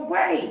stuck in your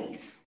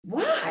ways.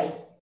 Why?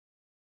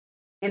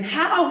 And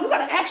how? You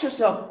got to ask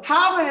yourself,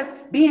 how has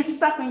being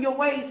stuck in your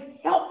ways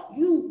helped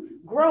you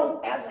grow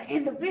as an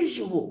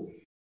individual?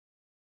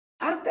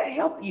 How did that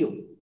help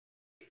you?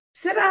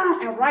 Sit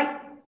down and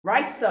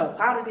write stuff.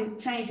 How did it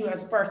change you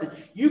as a person?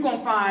 You're going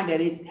to find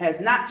that it has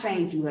not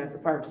changed you as a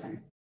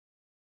person.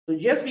 So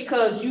just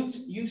because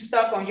you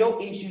stuck on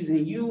your issues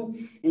and your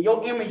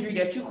imagery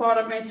that you caught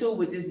up into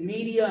with this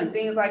media and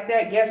things like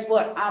that, guess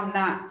what? I'm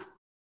not.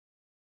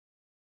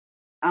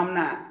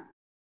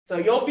 So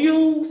your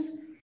views,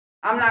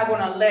 I'm not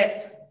going to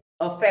let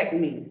affect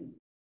me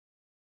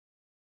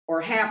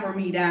or hamper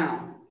me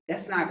down.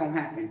 That's not going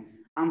to happen.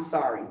 I'm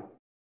sorry.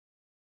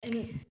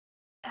 And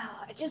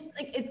just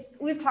like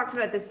we've talked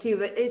about this too,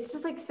 but it's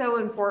just like so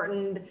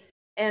important.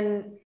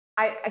 And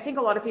I think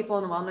a lot of people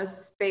in the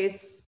wellness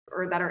space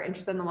or that are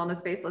interested in the wellness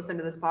space listen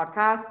to this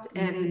podcast. Mm-hmm.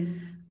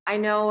 And I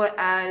know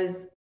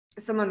as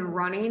someone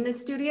running the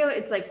studio,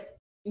 it's like,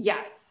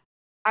 yes,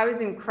 I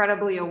was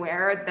incredibly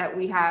aware that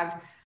we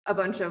have a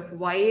bunch of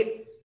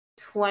white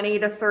 20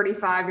 to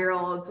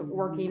 35-year-olds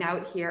working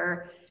out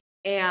here,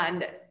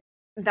 and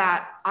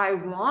that I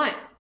want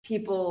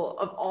people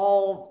of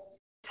all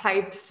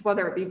types,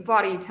 whether it be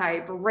body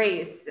type,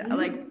 race,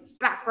 like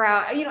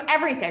background,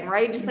 everything,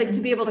 right? Just like to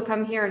be able to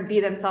come here and be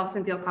themselves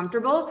and feel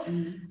comfortable.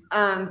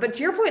 But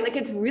to your point, like,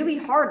 it's really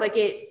hard. Like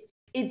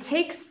it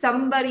takes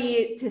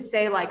somebody to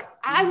say, like,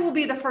 I will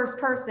be the first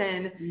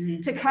person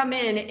to come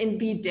in and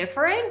be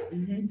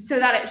different so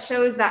that it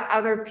shows that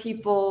other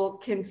people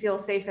can feel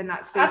safe in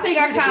that space. I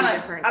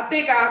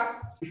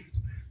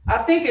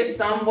think in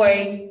some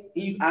way,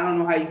 I don't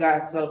know how you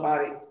guys feel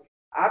about it.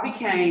 I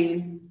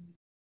became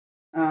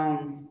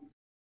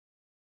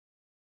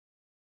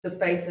the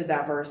face of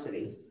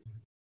diversity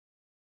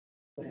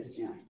for this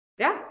gym.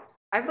 Yeah,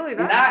 I believe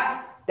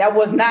that. That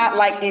was not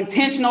like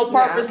intentional,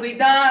 purposely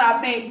done. I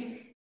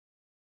think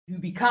you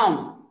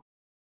become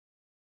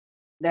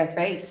that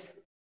face.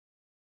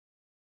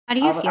 How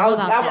do you feel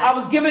about that? I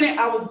was giving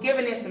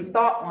it some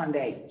thought one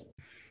day,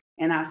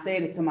 and I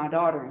said it to my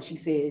daughter, and she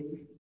said,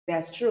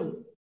 "That's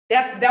true.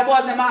 That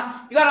wasn't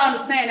my. You got to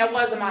understand, that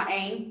wasn't my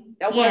aim.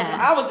 That wasn't.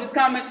 I was just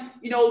coming,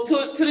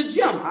 to the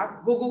gym. I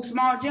Google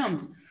small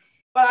gyms,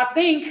 but I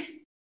think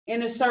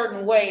in a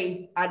certain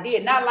way I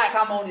did. Not like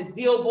I'm on this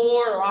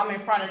billboard or I'm in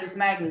front of this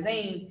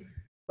magazine,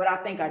 but I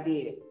think I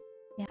did."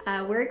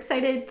 Yeah. We're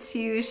excited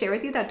to share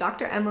with you that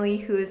Dr. Emily,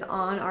 who is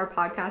on our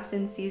podcast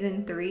in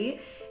season 3,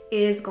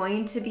 is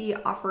going to be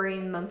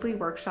offering monthly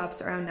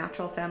workshops around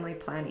natural family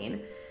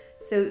planning.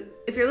 So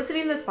if you're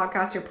listening to this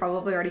podcast, you're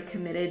probably already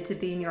committed to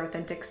being your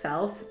authentic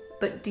self,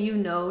 but do you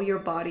know your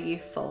body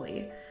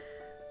fully?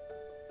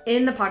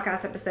 In the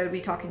podcast episode, we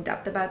talk in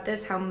depth about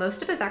this, how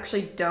most of us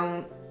actually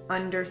don't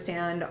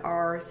understand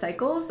our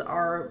cycles,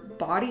 our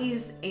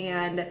bodies,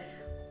 and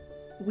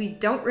we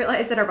don't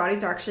realize that our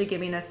bodies are actually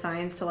giving us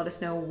signs to let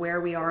us know where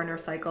we are in our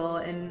cycle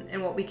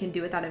and what we can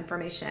do with that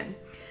information.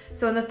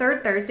 So on the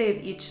third Thursday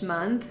of each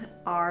month,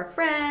 our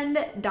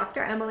friend,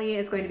 Dr. Emily,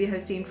 is going to be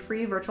hosting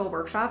free virtual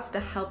workshops to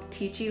help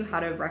teach you how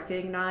to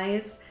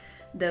recognize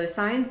those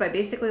signs by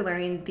basically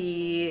learning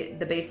the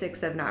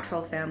basics of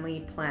natural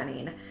family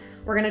planning.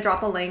 We're going to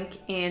drop a link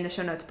in the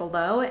show notes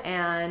below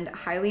and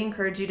highly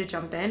encourage you to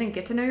jump in and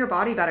get to know your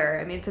body better.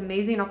 I mean, it's an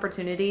amazing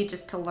opportunity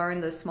just to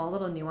learn those small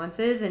little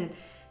nuances and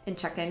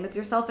check in with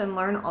yourself and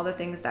learn all the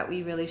things that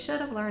we really should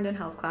have learned in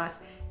health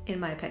class, in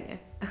my opinion.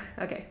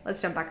 Okay,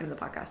 let's jump back into the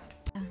podcast.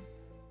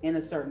 In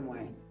a certain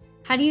way.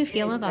 How do you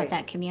feel about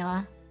that,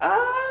 Camila?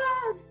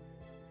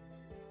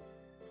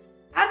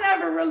 I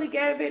never really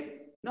gave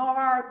it no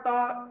hard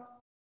thought.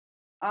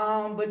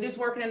 But just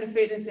working in the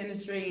fitness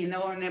industry and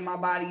knowing that my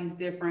body is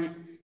different,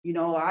 you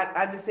know,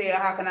 I just say,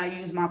 how can I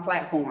use my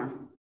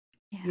platform?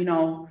 Yeah. You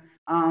know,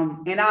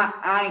 and in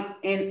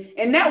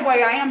that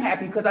way I am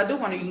happy because I do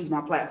want to use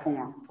my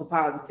platform for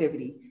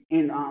positivity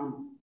and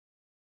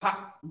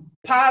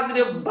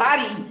positive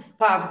body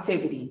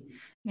positivity.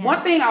 Yeah.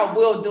 One thing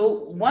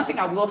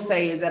I will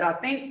say is that I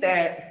think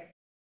that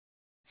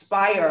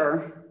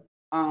Spire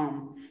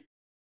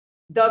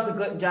does a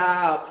good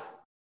job,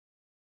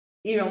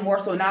 even more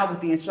so now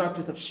with the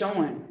instructors, of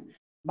showing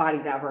body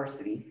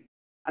diversity.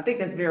 I think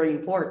that's very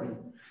important.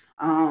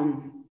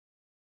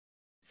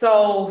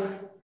 So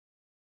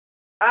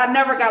I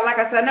never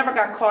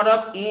got caught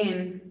up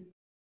in,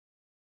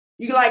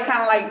 like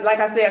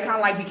I said, I kind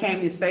of like became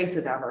this face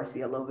of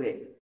diversity a little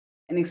bit.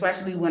 And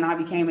especially when I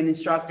became an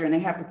instructor and they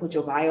have to put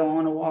your bio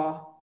on the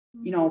wall,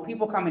 you know,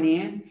 people coming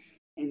in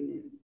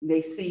and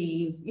they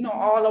see, you know,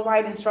 all the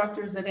white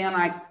instructors and then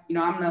like, you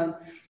know,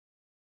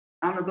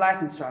 I'm the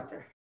Black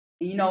instructor.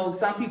 And, you know,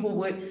 some people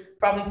would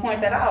probably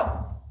point that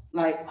out,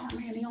 like, oh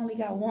man, they only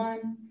got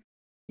one.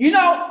 You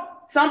know,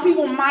 some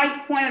people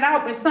might point it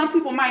out, but some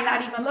people might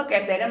not even look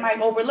at that. They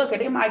might overlook it.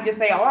 They might just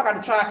say, oh, I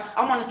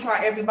want to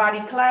try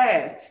everybody's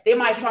class. They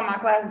might try my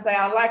class and say,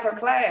 I like her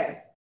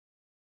class.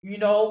 You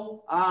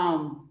know, I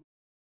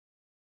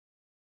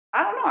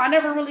don't know. I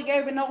never really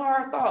gave it no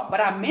hard thought, but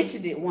I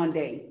mentioned it one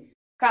day,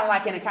 kind of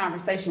like in a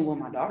conversation with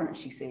my daughter, and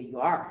she said, you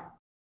are.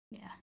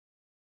 Yeah.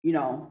 You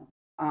know,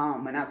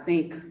 and I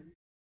think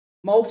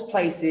most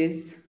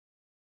places,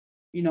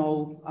 you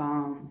know,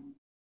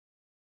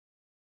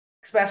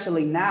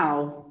 especially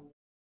now,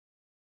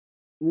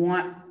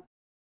 want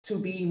to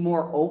be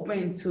more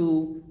open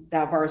to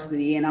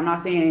diversity. And I'm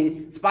not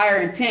saying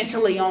Spire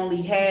intentionally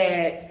only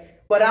had,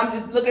 but I'm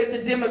just looking at the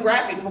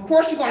demographic. Of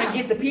course, you're going to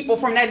get the people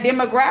from that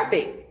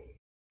demographic.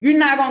 You're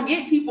not going to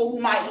get people who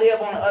might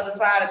live on the other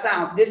side of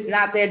town. This is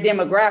not their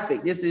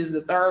demographic. This is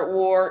the 3rd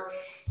Ward,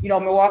 you know,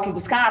 Milwaukee,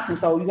 Wisconsin.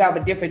 So you have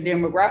a different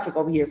demographic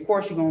over here. Of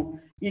course, you're going to,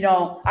 you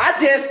know, I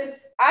just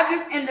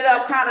ended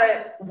up kind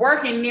of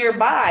working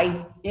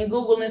nearby and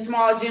Googling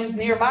small gyms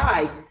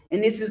nearby.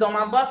 And this is on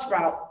my bus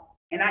route.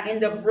 And I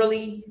end up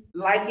really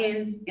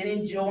liking and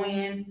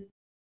enjoying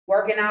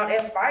working out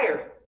at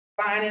Spire,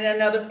 finding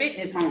another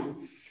fitness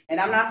home. And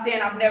I'm not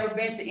saying I've never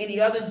been to any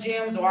other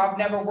gyms or I've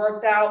never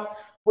worked out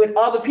with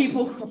other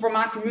people from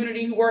my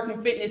community who work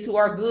in fitness who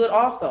are good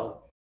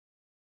also.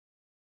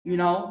 You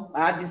know,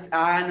 I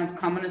end up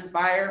coming to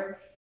Spire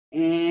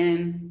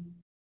and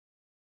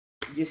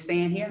just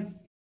staying here.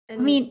 I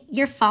mean,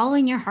 you're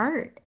following your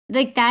heart.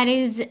 Like that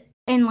is,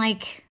 and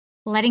like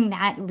letting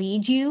that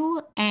lead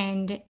you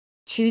and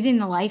choosing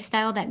the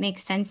lifestyle that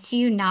makes sense to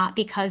you, not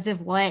because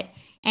of what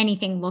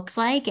anything looks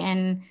like.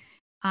 And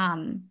I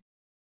don't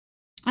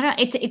know,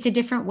 it's a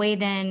different way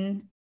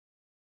than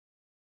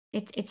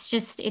it's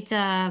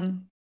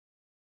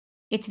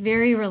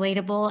very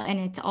relatable, and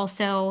it's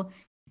also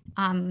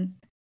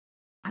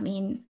I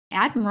mean,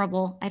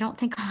 admirable. I don't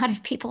think a lot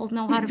of people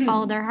know how to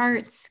follow their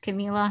hearts,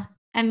 Camila.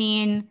 I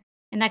mean,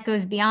 and that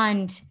goes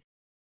beyond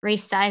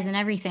race, size, and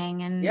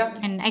everything. And yep.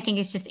 And I think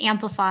it's just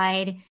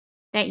amplified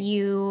that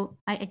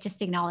I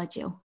just acknowledge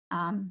you.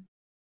 I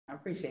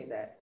appreciate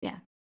that. Yeah.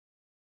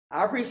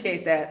 I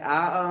appreciate that.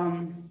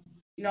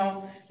 You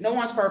know, no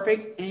one's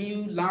perfect and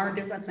you learn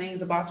different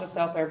things about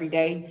yourself every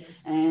day.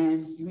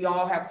 And we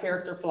all have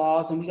character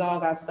flaws and we all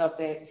got stuff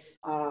that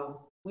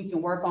we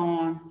can work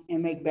on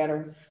and make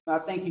better.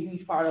 But I think a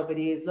huge part of it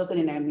is looking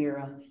in that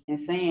mirror and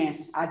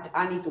saying,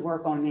 I need to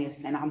work on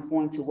this and I'm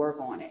going to work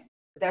on it.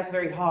 But that's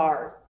very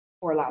hard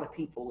for a lot of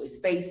people, is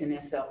facing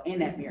themselves in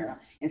that mirror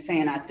and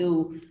saying, I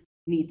do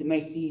need to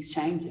make these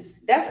changes.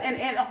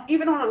 And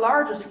even on a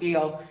larger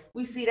scale,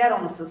 we see that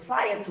on a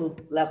societal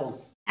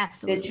level.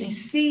 Absolutely. That you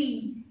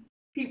see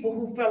people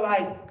who feel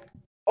like,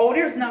 oh,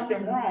 there's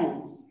nothing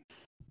wrong.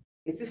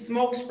 It's a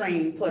smoke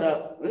screen put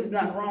up. There's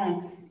nothing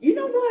wrong. You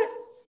know what?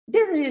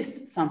 There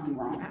is something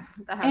wrong. Yeah,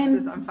 the house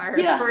is on fire.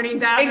 Yeah, it's burning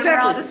down. Exactly. And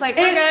we're all just like,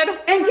 we're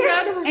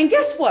good. And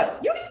guess what?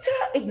 You need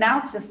to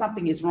acknowledge that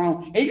something is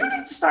wrong. And you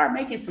need to start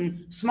making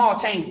some small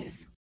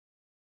changes.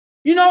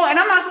 You know, and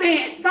I'm not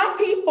saying some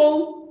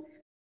people,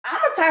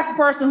 I'm a type of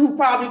person who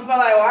probably feel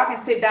like, oh, I can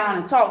sit down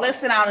and talk. Let's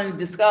sit down and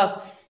discuss.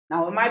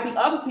 Now, it might be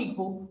other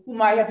people who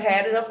might have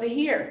had it up to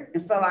here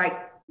and felt like,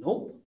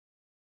 nope,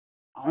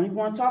 I don't even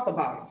want to talk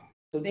about it.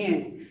 So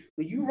then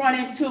when you run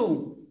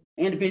into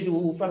an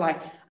individual who feel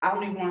like, I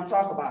don't even want to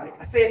talk about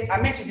it. I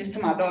mentioned this to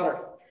my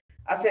daughter.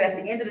 I said,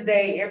 at the end of the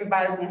day,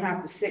 everybody's going to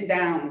have to sit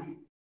down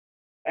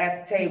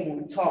at the table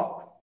and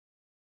talk.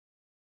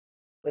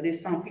 But there's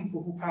some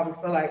people who probably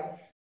feel like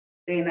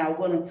they're not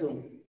willing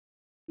to.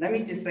 Let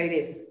me just say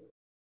this.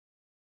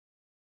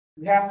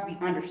 You have to be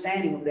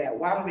understanding of that.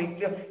 Why do they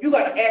feel? You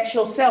got to ask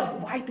yourself,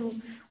 why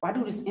do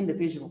this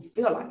individual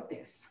feel like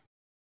this?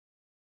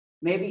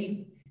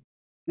 Maybe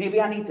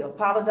I need to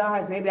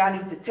apologize. Maybe I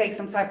need to take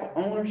some type of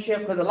ownership,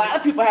 because a lot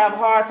of people have a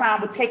hard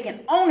time with taking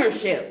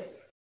ownership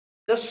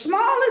The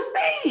smallest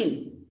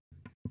thing.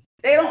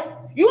 They don't,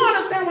 you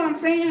understand what I'm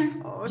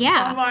saying? Oh,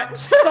 Yeah. so much.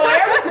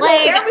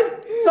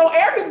 So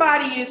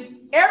everybody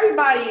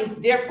is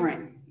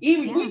different.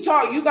 Even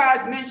you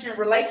guys mentioned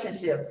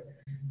relationships.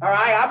 All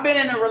right. I've been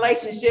in a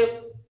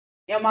relationship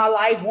in my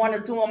life, 1 or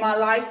 2 in my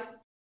life,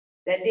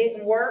 that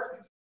didn't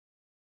work.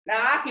 Now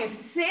I can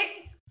sit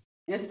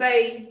and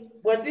say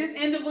what this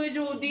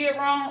individual did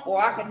wrong,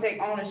 or I can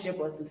take ownership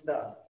of some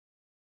stuff.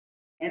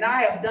 And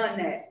I have done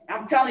that.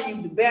 I'm telling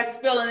you, the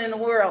best feeling in the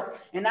world.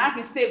 And I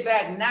can sit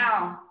back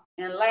now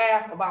and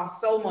laugh about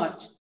so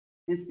much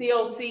and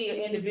still see an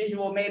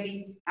individual,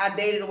 maybe I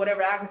dated or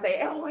whatever. I can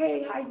say, oh,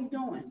 hey, how you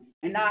doing?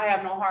 And now I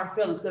have no hard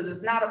feelings, because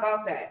it's not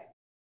about that.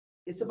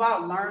 It's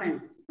about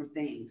learning from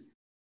things.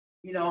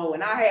 You know,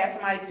 and I had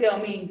somebody tell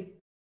me,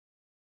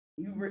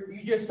 you're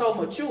just so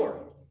mature.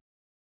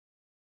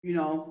 You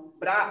know,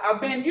 but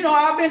I've been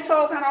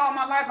told kind of all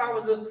my life I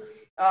was a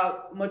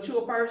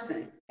mature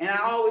person. And I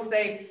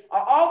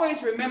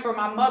always remember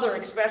my mother,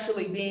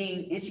 especially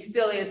being, and she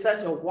still is,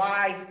 such a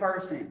wise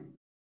person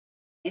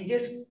and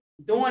just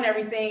doing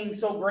everything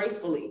so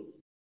gracefully.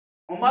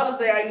 On Mother's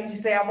Day, I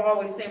usually say I've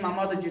always seen my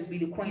mother just be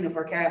the queen of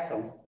her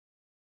castle.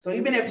 So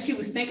even if she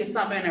was thinking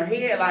something in her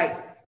head, like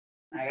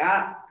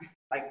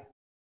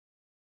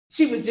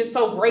she was just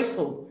so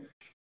graceful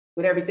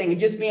with everything and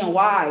just being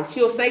wise.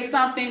 She'll say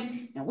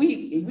something, and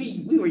we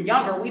were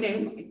younger, we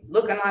didn't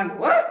looking like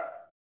what?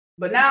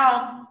 But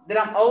now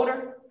that I'm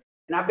older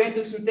and I've been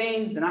through some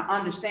things and I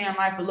understand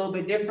life a little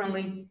bit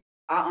differently,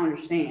 I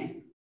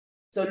understand.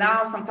 So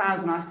now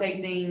sometimes when I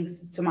say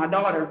things to my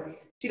daughter,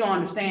 she don't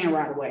understand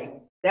right away.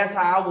 That's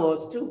how I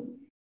was too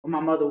when my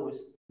mother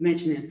was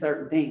mentioning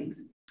certain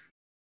things.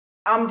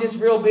 I'm just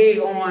real big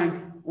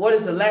on what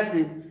is the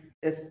lesson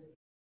that's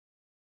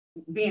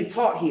being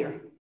taught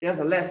here. There's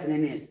a lesson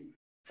in this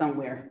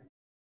somewhere.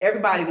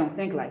 Everybody don't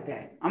think like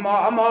that. I'm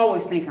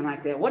always thinking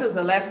like that. What is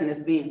the lesson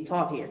that's being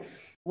taught here?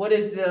 What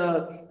is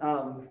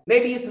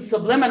maybe it's a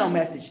subliminal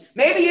message.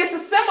 Maybe it's a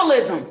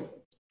symbolism.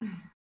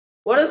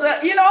 What is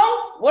that?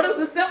 What is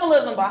the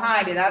symbolism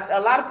behind it?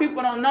 A lot of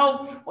people don't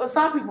know. Well,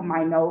 some people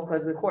might know,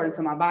 because according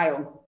to my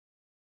bio,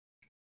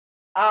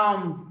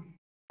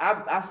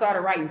 I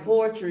started writing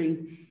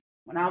poetry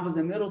when I was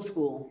in middle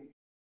school,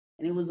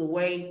 and it was a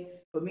way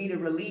for me to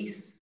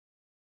release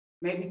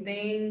maybe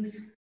things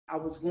I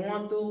was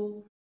going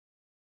through.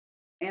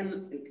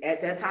 And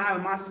at that time,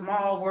 in my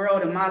small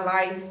world, in my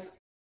life,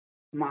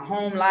 my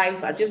home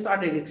life, I just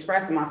started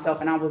expressing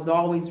myself, and I was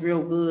always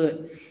real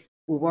good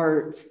with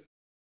words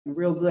and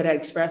real good at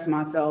expressing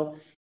myself,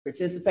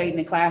 participating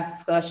in class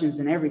discussions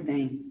and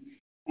everything.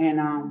 And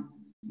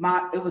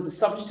it was a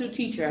substitute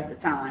teacher at the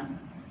time.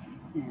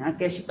 And I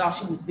guess she thought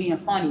she was being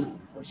funny,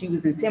 or she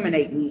was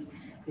intimidating me,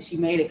 because she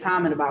made a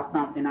comment about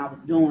something I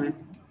was doing.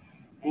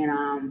 And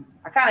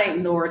I kind of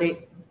ignored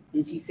it.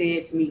 And she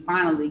said to me,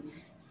 finally,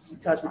 she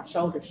touched my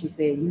shoulder. She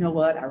said, you know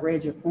what? I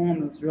read your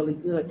poem. It was really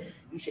good.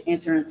 You should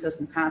enter into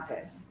some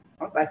contests.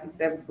 I was like in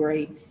 7th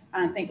grade.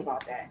 I didn't think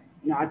about that.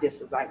 I just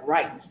was like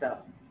writing stuff.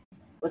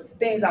 But the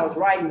things I was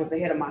writing was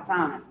ahead of my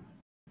time.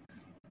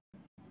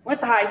 Went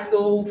to high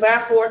school,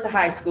 fast forward to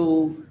high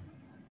school.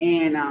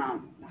 And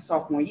my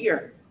sophomore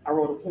year, I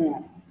wrote a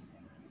poem,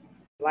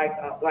 like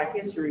Black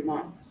History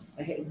Month,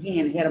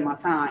 again, ahead of my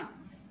time.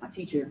 My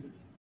teacher,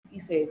 he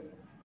said,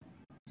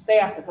 stay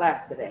after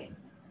class today.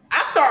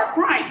 I started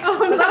crying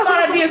because I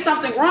thought I did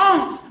something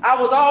wrong. I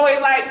was always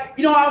like,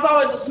 I was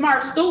always a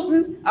smart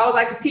student. I was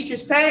like the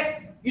teacher's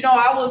pet.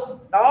 I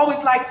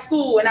always liked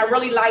school, and I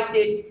really liked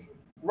it,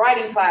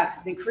 writing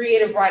classes and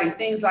creative writing,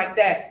 things like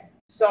that.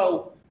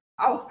 So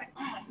I was like,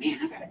 oh man,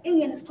 I got an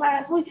A in this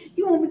class.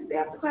 You want me to stay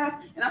after class?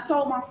 And I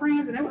told my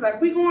friends, and they was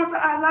like, we going to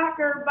our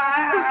locker,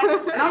 bye.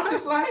 And I'm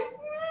just like,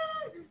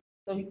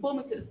 So he pulled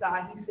me to the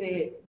side. He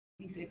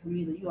said,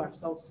 Camila, you are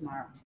so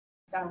smart.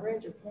 So I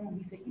read your poem.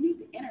 He said, you need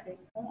to enter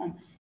this poem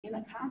in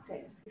a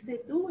contest. He said,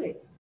 do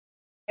it.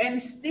 And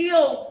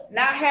still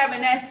not having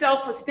that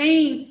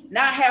self-esteem,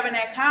 not having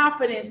that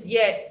confidence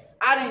yet,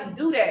 I didn't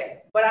do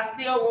that, but I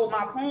still wrote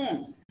my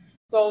poems.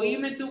 So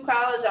even through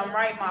college, I'm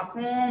writing my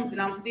poems,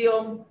 and I'm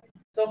still,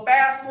 so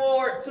fast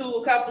forward to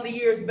a couple of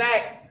years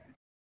back,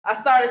 I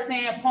started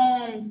saying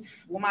poems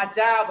when my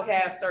job would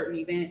have certain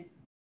events.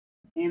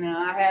 And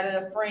I had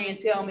a friend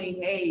tell me,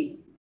 hey,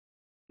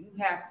 you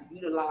have to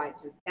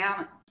utilize this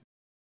talent.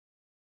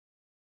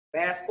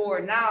 Fast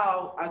forward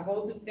now, I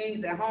go through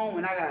things at home,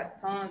 and I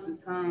got tons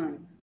and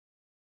tons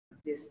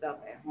of this stuff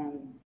at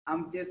home.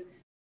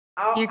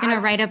 You're going to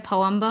write a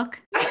poem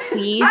book,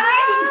 please?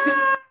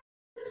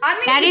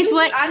 I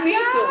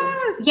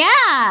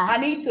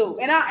need to.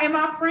 And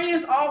my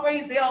friends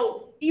always,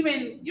 they'll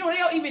even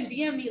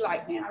DM me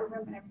like, man, I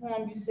remember that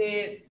poem you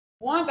said.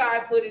 One guy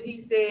put it, he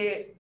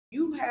said,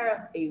 you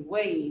have a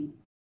way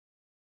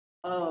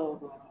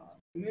of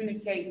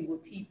communicating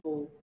with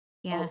people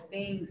of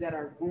things that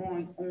are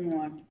going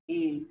on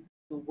in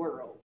the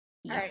world.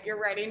 All right, you're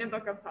writing a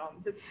book of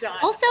poems. It's done.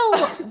 Also,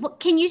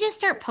 can you just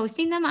start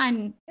posting them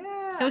on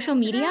social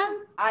media?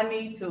 I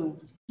need to.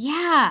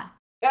 Yeah.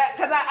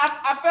 Because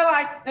I feel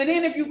like, and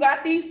then if you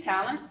got these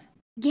talents,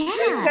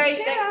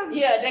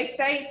 Yeah. They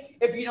say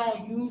if you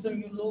don't use them,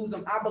 you lose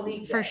them. I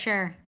believe that. For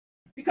sure.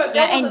 Because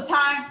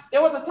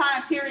there was a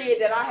time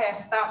period that I had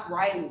stopped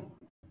writing.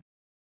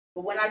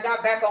 But when I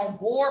got back on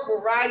board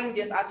with writing,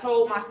 I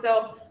told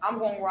myself I'm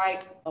going to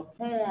write a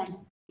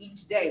poem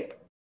each day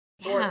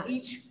or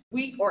each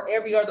week or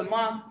every other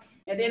month.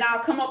 And then I'll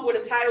come up with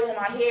a title in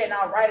my head and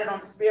I'll write it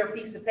on a spare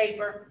piece of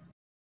paper,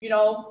 you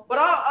know. But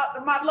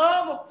my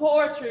love of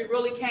poetry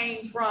really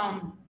came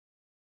from,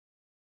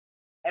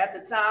 at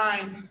the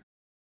time,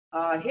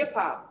 hip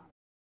hop,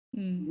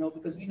 you know,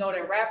 because we know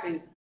that rap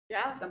is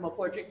some of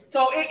poetry.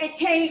 So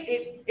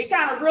it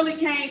kind of really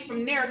came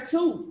from there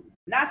too.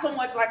 Not so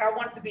much like I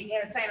wanted to be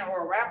an entertainer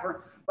or a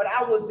rapper, but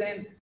I was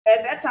at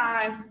that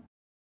time,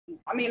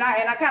 I mean,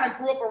 I kind of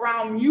grew up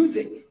around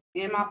music,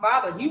 and my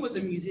father, he was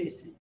a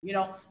musician, you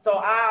know, so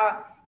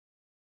I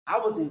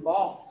was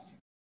involved.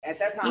 At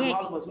that time,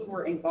 all of us, we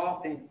were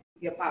involved in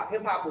hip hop.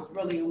 Hip hop was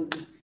really,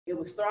 it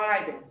was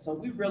thriving. So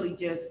we really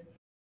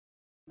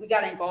we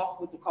got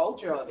involved with the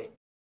culture of it,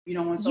 you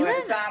know. And so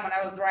at the time when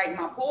I was writing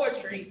my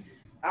poetry,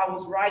 I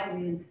was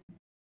writing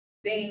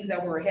things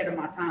that were ahead of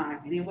my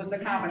time. And it was a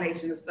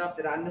combination of stuff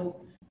that I knew,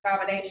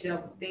 combination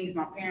of things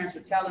my parents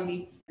were telling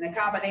me, and a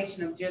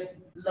combination of just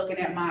looking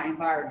at my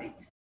environment.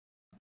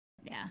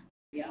 Yeah.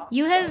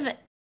 You have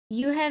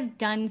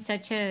done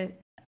such a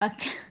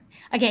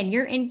again,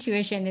 your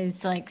intuition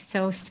is like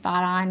so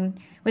spot on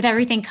with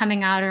everything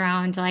coming out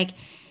around like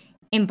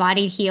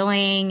embodied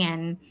healing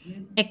and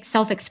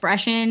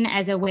self-expression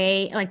as a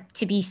way like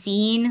to be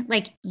seen.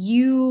 Like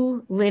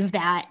you live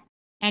that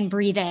and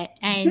breathe it.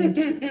 And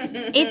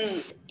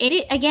it's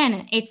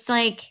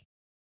like,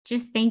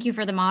 just thank you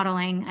for the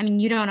modeling. I mean,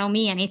 you don't owe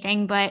me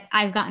anything, but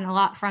I've gotten a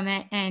lot from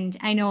it. And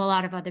I know a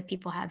lot of other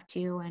people have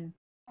too. And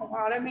oh,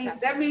 wow, that means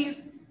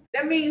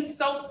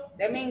so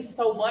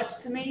much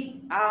to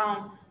me.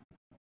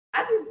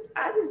 I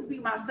just be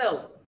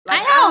myself.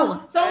 Like, I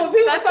know. That's the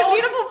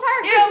beautiful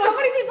part. Yeah, so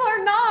many people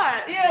are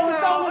not. Yeah,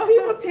 so when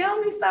people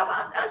tell me stuff,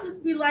 I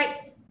just be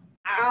like,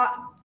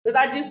 because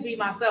I just be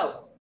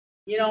myself.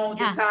 You know,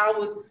 just how I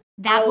was.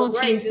 That will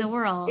change the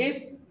world.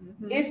 It's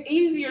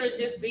easier to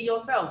just be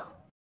yourself.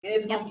 And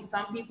it's going to be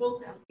some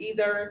people,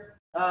 either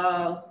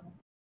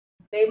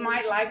they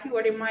might like you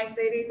or they might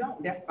say they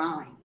don't. That's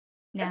fine.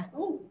 That's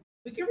cool.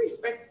 We can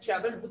respect each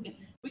other.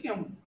 We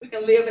can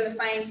live in the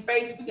same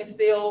space. We can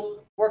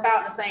still work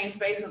out in the same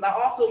space. Because I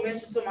also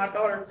mentioned to my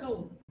daughter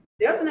too,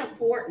 there's an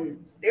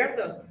importance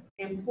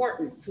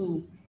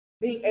to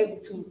being able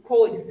to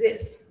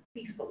coexist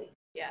peacefully.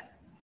 Yes.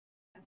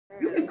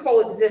 You can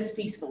coexist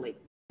peacefully.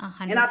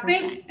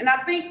 100%. And I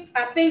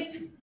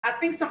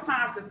think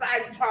sometimes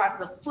society tries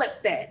to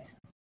flip that.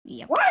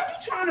 Yep. Why are you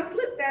trying to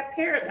flip that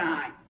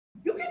paradigm?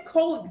 You can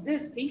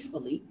coexist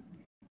peacefully.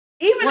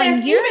 Even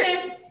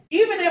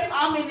if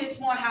I'm in this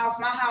one house,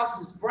 my house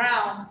is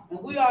brown,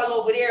 and we all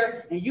over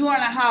there, and you're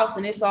in a house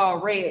and it's all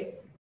red,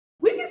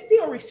 we can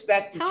still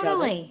respect each other.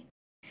 Totally.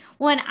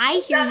 When I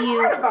hear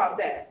you hard about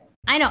that.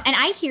 I know, and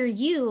I hear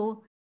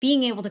you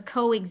being able to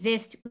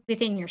coexist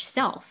within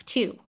yourself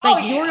too.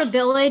 Like your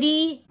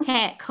ability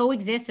to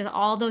coexist with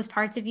all those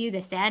parts of you,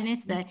 the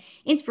sadness, the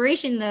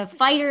inspiration, the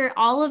fighter,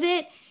 all of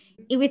it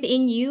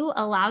within you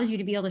allows you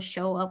to be able to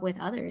show up with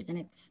others. And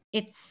it's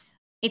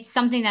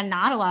something that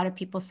not a lot of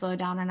people slow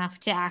down enough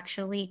to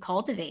actually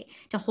cultivate,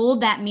 to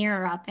hold that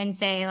mirror up and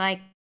say, like,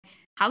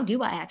 how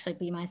do I actually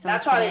be myself? And I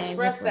try to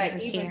express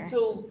that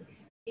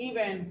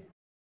even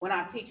when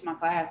I teach my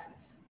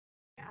classes.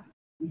 Yeah.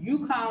 When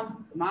you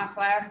come to my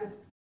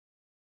classes,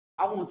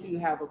 I want you to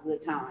have a good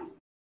time.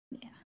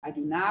 Yeah. I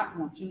do not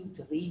want you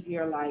to leave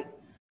here like,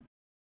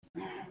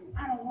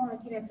 I don't want to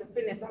get into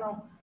fitness.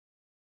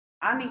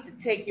 I need to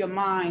take your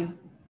mind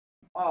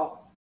off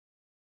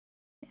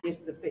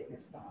just the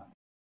fitness thought.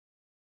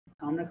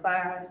 Come to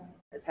class,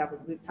 let's have a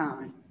good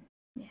time.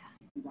 Yeah.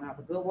 We're going to have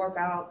a good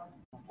workout,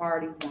 a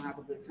party, we're going to have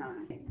a good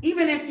time.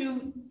 Even if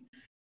you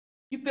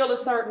feel a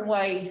certain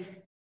way,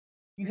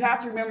 you have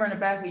to remember in the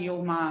back of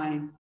your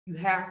mind, you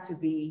have to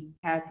be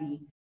happy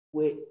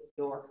with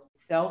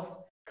yourself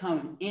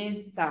coming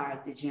inside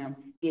the gym,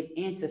 get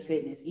into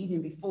fitness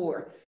even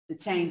before the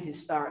changes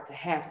start to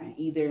happen,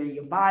 either in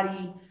your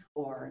body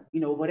or,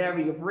 whatever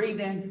you're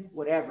breathing,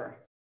 whatever.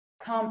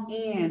 Come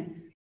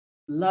in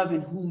loving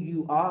who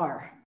you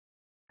are.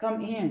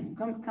 Come in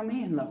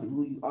loving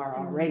who you are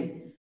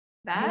already.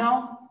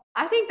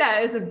 I think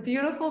that is a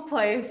beautiful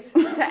place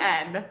to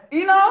end.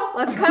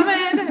 Let's come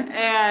in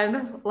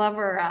and love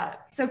where we're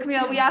at. So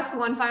Camille, we ask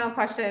one final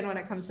question when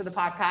it comes to the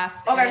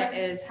podcast. Okay. And it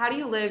is, how do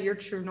you live your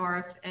true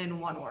north in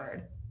one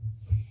word?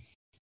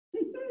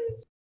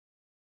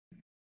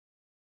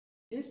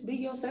 Just be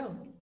yourself.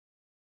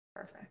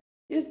 Perfect.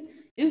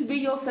 Just be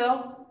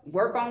yourself.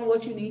 Work on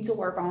what you need to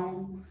work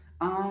on.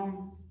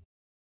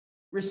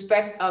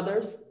 Respect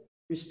others.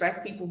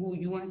 Respect people who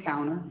you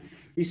encounter.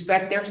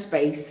 Respect their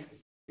space.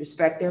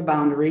 Respect their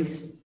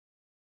boundaries.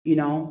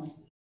 I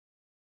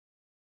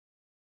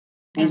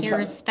hear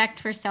respect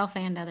for self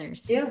and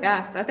others. Yeah.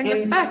 Yes, I think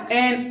respect.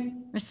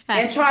 And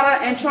Respect.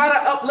 And try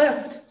to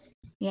uplift.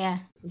 Yeah.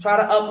 Try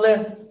to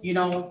uplift, you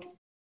know.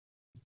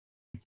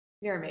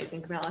 You're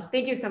amazing, Camilla.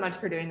 Thank you so much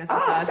for doing this with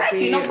Oh, us. thank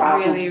We you. No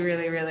problem. really,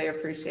 really, really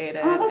appreciate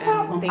it. Oh, no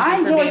problem. And thank I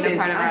you for enjoyed being a this.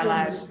 part of I our enjoyed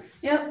lives. this.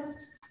 Yep.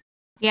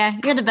 Yeah,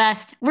 you're the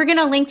best. We're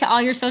gonna link to all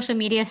your social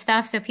media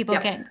stuff so people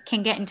Yep.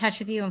 can get in touch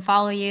with you and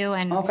follow you.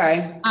 And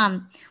Okay.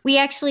 we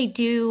actually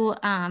do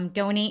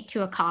donate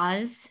to a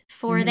cause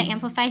for the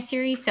Amplify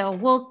series. So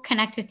we'll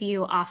connect with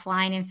you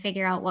offline and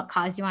figure out what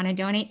cause you want to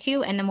donate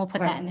to, and then we'll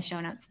put that in the show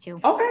notes too.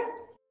 Okay.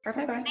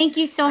 Perfect. Thank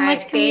you so All much,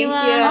 right, thank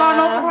Camila. you. Oh,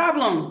 no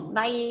problem.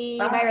 Bye.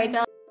 Bye. Bye,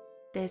 Rachel.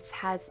 This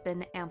has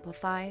been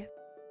Amplify,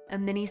 a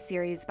mini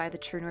series by the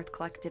True North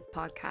Collective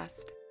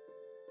podcast.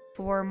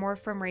 For more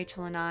from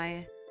Rachel and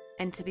I,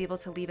 and to be able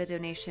to leave a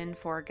donation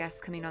for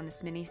guests coming on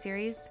this mini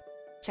series,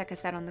 check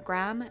us out on the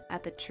gram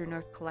at the True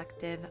North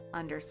Collective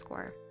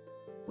 _.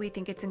 We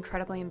think it's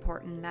incredibly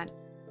important that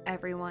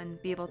everyone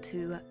be able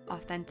to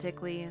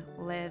authentically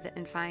live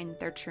and find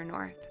their true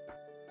north.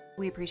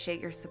 We appreciate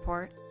your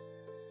support.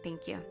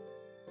 Thank you.